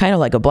it like kind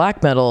of like a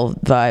black metal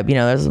vibe?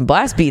 There's some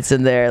blast beats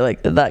in there,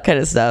 like that kind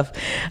of stuff.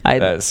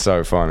 That's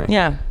so funny.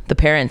 Yeah, the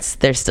parents,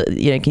 they're still,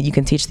 you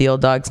can teach the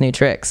old dogs new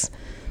tricks.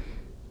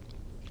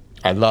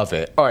 I love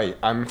it. All right,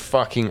 I'm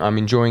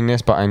enjoying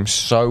this, but I'm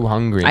so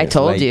hungry. I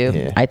told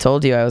you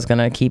I was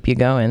gonna keep you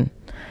going.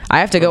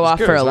 I have to go off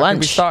for a lunch.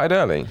 We started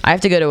early. I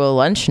have to go to a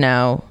lunch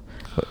now.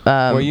 What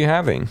are you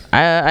having?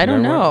 I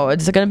don't know.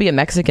 It's going to be a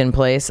Mexican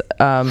place.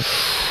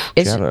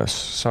 Jealous,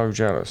 so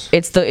jealous.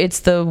 It's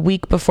the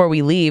week before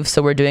we leave,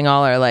 so we're doing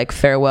all our like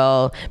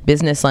farewell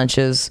business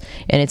lunches,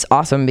 and it's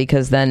awesome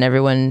because then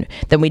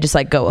we just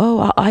like go,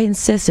 oh, I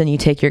insist, and you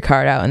take your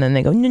card out, and then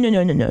they go,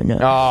 no.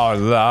 Oh,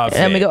 love it.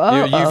 And we go,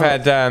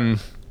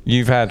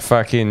 You've had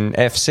fucking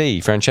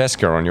FC,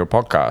 Francesca, on your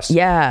podcast.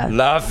 Yeah.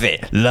 Love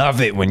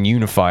it when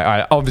Unify.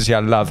 I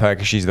love her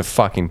because she's the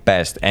fucking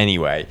best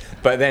anyway.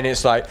 But then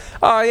it's like,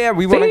 oh yeah,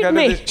 we want to go to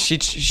this.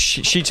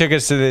 She took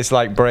us to this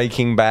like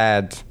Breaking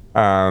Bad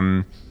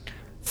themed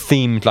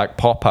like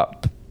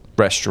pop-up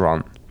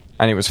restaurant.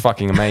 And it was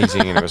fucking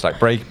amazing. And it was like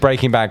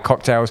Breaking Bad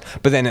cocktails.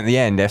 But then at the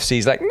end,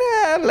 FC's like,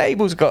 nah,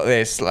 Label's got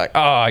this. Like,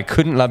 oh, I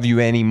couldn't love you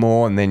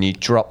anymore. And then you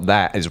drop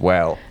that as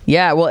well.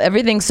 Yeah, well,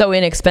 everything's so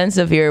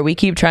inexpensive here. We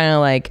keep trying to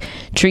like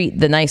treat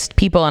the nice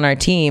people on our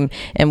team.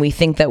 And we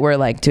think that we're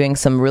like doing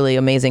some really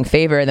amazing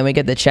favor. And then we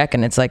get the check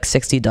and it's like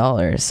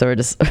 $60. So we're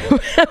just,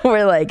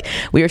 we're like,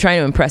 we were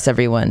trying to impress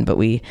everyone. But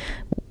we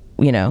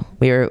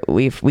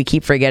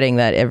keep forgetting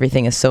that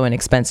everything is so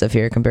inexpensive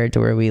here compared to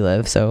where we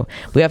live. So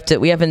we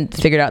haven't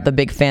figured out the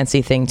big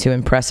fancy thing to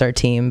impress our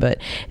team. But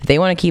if they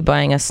want to keep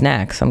buying us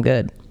snacks, I'm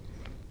good.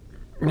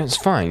 It's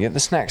fine. Get the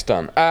snacks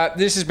done.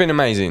 This has been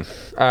amazing.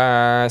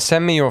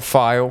 Send me your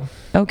file.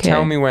 Okay.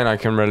 Tell me when I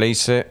can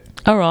release it.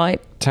 All right.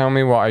 Tell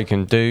me what I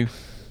can do.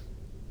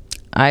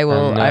 I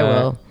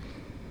will.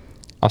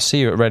 I'll see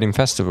you at Reading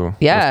Festival.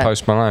 Yeah. With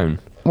Post Malone.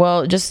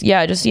 Well, just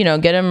get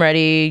them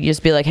ready.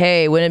 Just be like,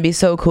 hey, wouldn't it be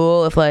so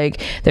cool if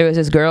like there was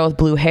this girl with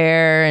blue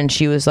hair and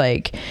she was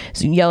like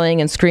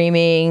yelling and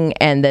screaming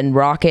and then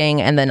rocking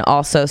and then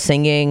also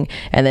singing,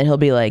 and then he'll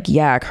be like,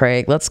 yeah,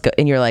 Craig, let's go.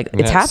 And you're like,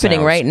 it's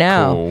happening right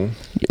now. Cool.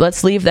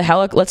 Let's leave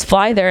let's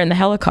fly there in the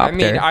helicopter.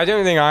 I mean, I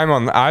don't think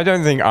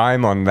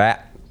I'm on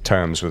that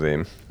terms with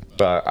him,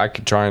 but I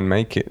could try and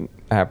make it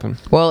happen.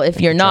 Well, if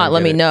you're not,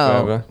 let me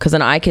know, because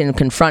then I can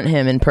confront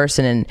him in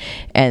person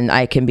and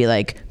I can be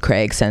like,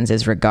 Craig sends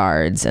his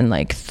regards and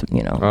like,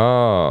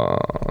 Oh,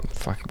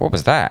 fuck! What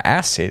was that?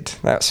 Acid?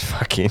 That's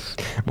fucking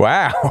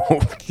wow!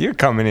 You're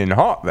coming in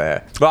hot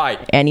there. Right.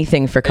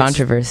 Anything for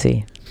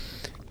controversy.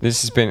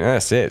 That's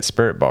it.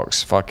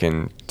 Spiritbox.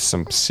 Fucking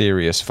some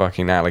serious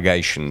fucking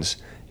allegations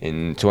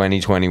in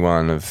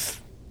 2021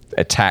 of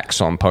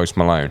attacks on Post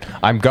Malone.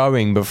 I'm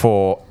going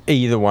before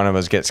either one of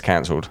us gets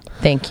cancelled.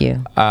 Thank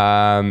you.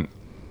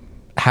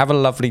 Have a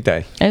lovely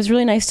day. It was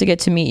really nice to get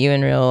to meet you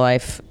in real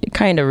life,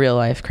 kind of real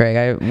life,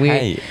 Craig.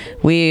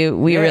 We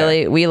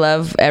really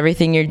love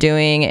everything you're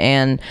doing,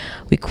 and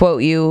we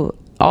quote you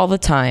all the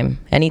time.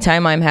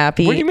 Anytime I'm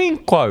happy. What do you mean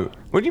quote?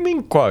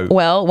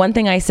 Well, one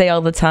thing I say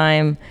all the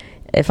time,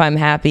 if I'm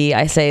happy,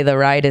 I say the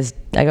ride is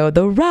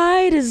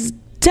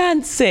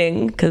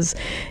dancing, because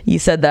you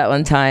said that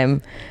one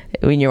time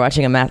when you're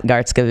watching a Matt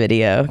Gartzka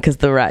video,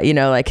 because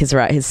like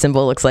his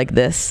symbol looks like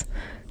this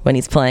when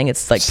he's playing.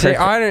 It's like perfect.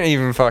 I don't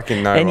even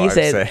fucking know. And what you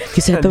said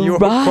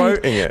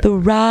the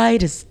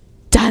ride is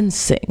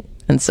dancing,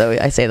 and so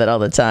I say that all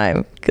the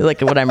time,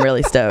 like when I'm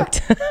really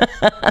stoked.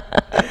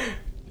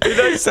 Did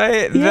I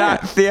say it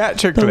that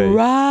theatrically? The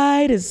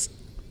ride is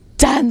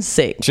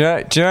dancing. Do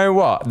you know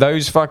what?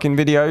 Those fucking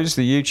videos,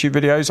 the YouTube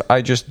videos,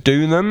 I just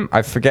do them.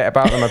 I forget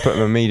about them. I put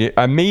them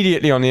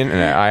immediately on the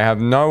internet. I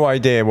have no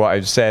idea what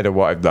I've said or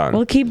what I've done.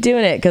 Well, keep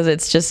doing it, because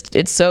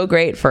it's so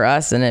great for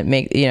us, and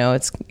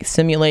it's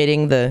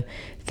simulating the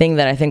thing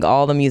that I think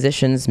all the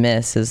musicians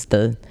miss, is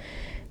the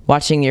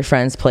watching your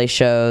friends play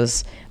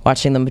shows,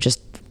 watching them just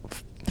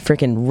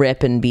freaking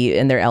rip and be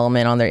in their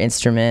element on their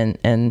instrument,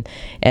 and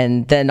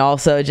then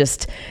also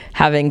just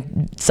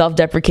having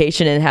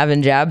self-deprecation and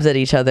having jabs at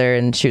each other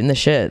and shooting the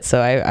shit.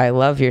 So I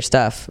love your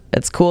stuff.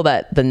 It's cool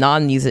that the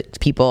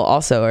non-music people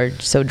also are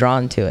so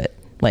drawn to it.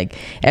 Like,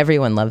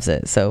 everyone loves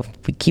it. So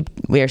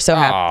we are so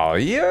happy. Oh,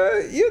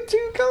 you're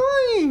too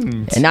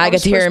kind. And now I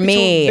get to hear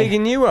me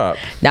bigging you up.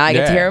 Now I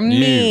get to hear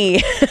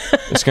me.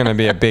 It's going to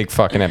be a big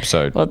fucking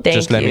episode. Well, thank you.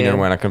 Just let me know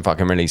when I can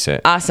fucking release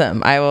it.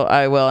 Awesome. I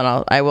will,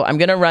 and I'm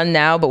going to run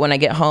now, but when I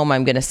get home,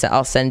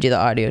 I'll send you the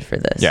audio for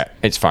this. Yeah,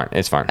 it's fine.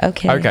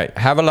 Okay.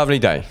 Have a lovely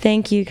day.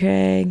 Thank you,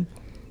 Craig.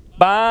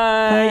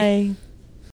 Bye. Bye.